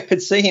I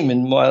could see him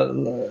in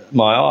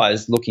my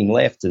eyes looking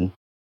left, and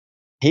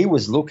he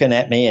was looking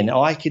at me, and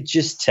I could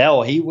just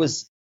tell he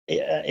was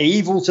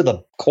evil to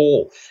the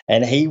core,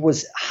 and he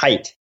was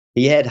hate.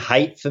 He had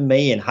hate for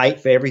me and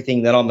hate for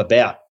everything that I'm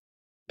about,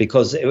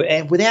 because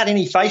without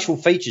any facial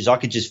features, I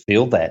could just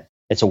feel that.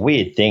 It's a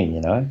weird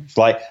thing, It's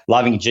like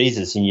loving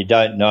Jesus and you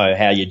don't know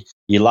how you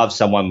love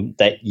someone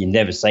that you've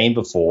never seen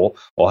before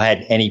or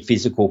had any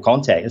physical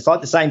contact. It's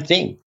like the same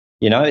thing,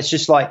 It's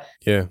just like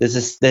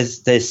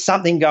there's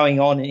something going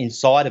on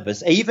inside of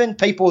us. Even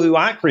people who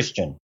aren't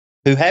Christian,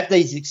 who have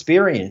these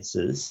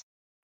experiences,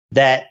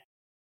 that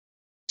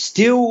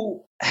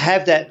still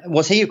have that.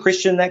 Was he a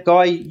Christian, that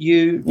guy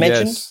you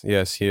mentioned?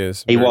 Yes, he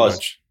is. He was.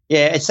 Much.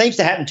 Yeah, it seems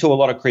to happen to a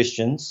lot of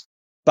Christians,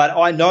 but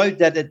I know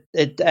that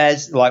it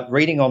as like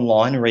reading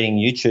online and reading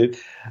YouTube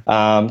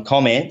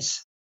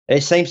comments,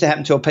 it seems to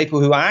happen to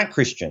people who aren't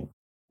Christian,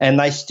 and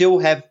they still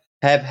have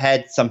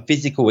had some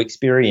physical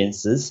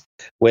experiences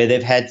where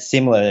they've had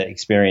similar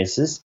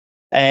experiences.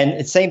 And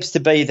it seems to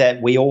be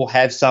that we all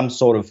have some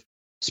sort of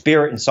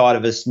spirit inside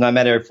of us, no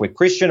matter if we're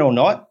Christian or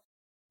not,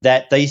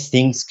 that these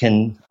things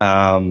can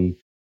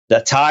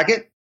that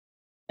target,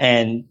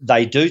 and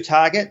they do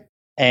target.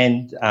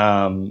 And,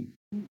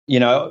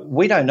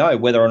 we don't know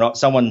whether or not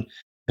someone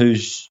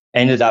who's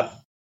ended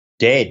up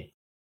dead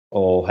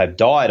or have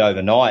died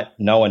overnight,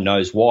 no one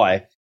knows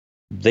why,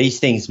 these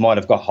things might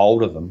have got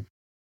hold of them,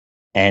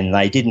 and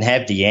they didn't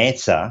have the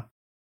answer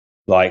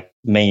like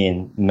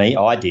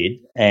I did,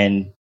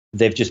 and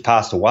they've just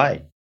passed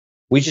away.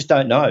 We just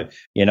don't know,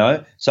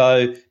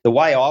 So the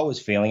way I was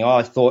feeling,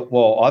 I thought,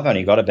 well, I've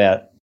only got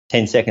about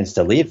 10 seconds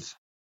to live.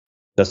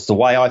 That's the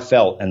way I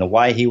felt. And the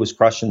way he was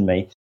crushing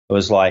me, it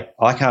was like,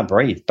 I can't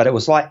breathe. But it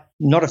was like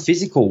not a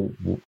physical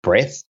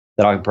breath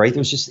that I could breathe. It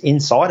was just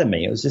inside of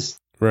me. It was just,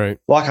 right.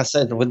 Like I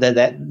said, with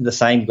the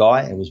same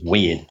guy, it was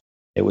weird.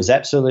 It was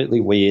absolutely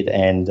weird.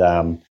 And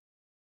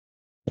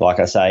like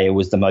I say, it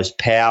was the most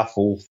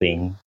powerful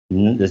thing.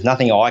 There's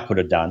nothing I could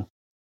have done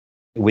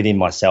within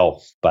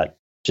myself, but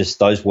just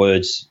those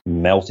words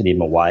melted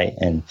him away.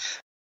 And,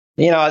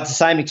 it's the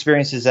same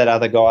experience as that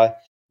other guy.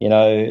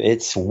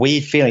 It's a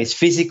weird feeling. It's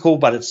physical,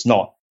 but it's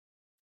not.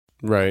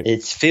 Right.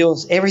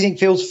 Everything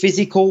feels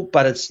physical,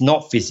 but it's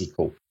not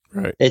physical.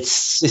 Right.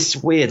 It's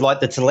weird, like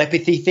the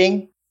telepathy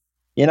thing.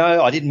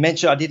 I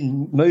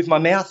didn't move my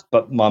mouth,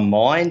 but my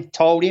mind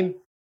told him.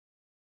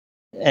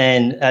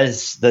 And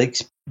as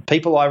the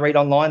people I read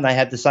online, they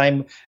have the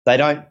same. They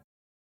don't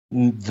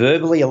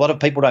verbally. A lot of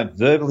people don't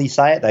verbally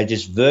say it. They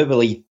just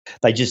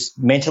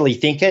mentally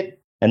think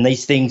it, and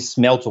these things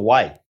melt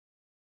away.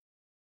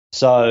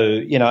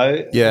 So,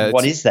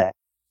 what is that?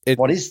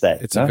 What is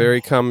that? It's a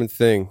very common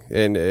thing.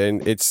 And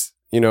it's,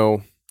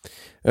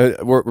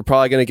 We're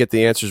probably going to get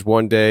the answers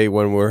one day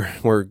when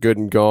we're good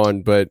and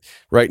gone. But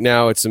right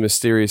now, it's a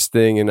mysterious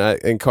thing.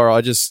 And Carl,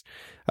 I just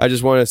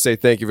want to say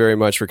thank you very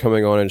much for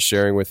coming on and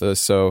sharing with us.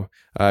 So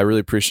I really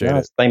appreciate it.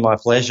 It's been my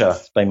pleasure.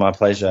 It's been my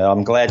pleasure.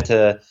 I'm glad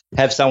to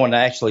have someone to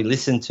actually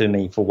listen to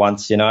me for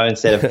once,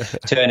 instead of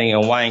turning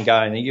away and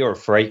going, you're a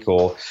freak,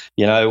 or,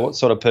 what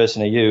sort of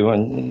person are you?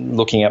 And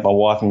looking at my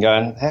wife and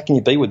going, how can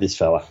you be with this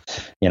fella?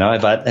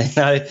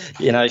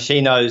 But,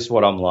 she knows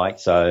what I'm like.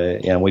 So,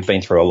 we've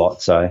been through a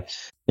lot. So,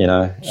 sure.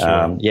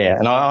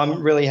 And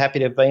I'm really happy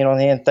to have been on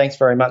here. And thanks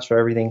very much for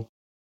everything.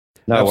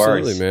 No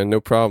Absolutely, worries. Man. No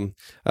problem.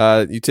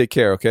 You take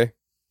care, okay?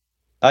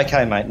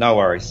 Okay, mate. No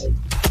worries.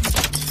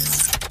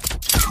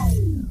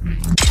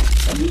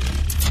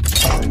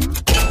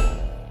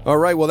 All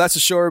right, well, that's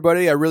the show,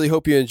 everybody. I really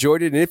hope you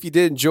enjoyed it. And if you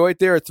did enjoy it,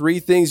 there are 3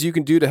 things you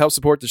can do to help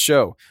support the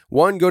show.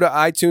 1, go to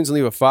iTunes and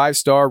leave a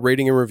 5-star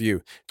rating and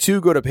review.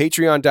 2, go to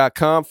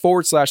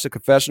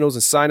patreon.com/theconfessionals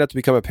and sign up to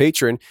become a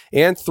patron.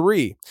 And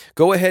 3,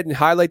 go ahead and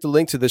highlight the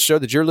link to the show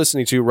that you're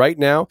listening to right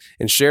now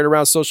and share it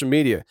around social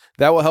media.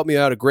 That will help me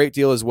out a great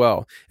deal as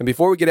well. And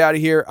before we get out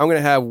of here, I'm going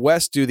to have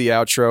Wes do the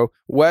outro.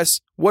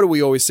 Wes, what do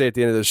we always say at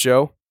the end of the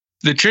show?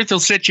 The truth will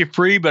set you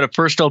free, but at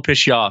first it'll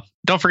piss you off.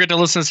 Don't forget to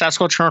listen to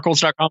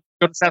SasquatchChronicles.com.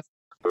 Go to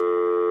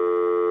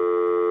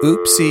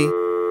Oopsie.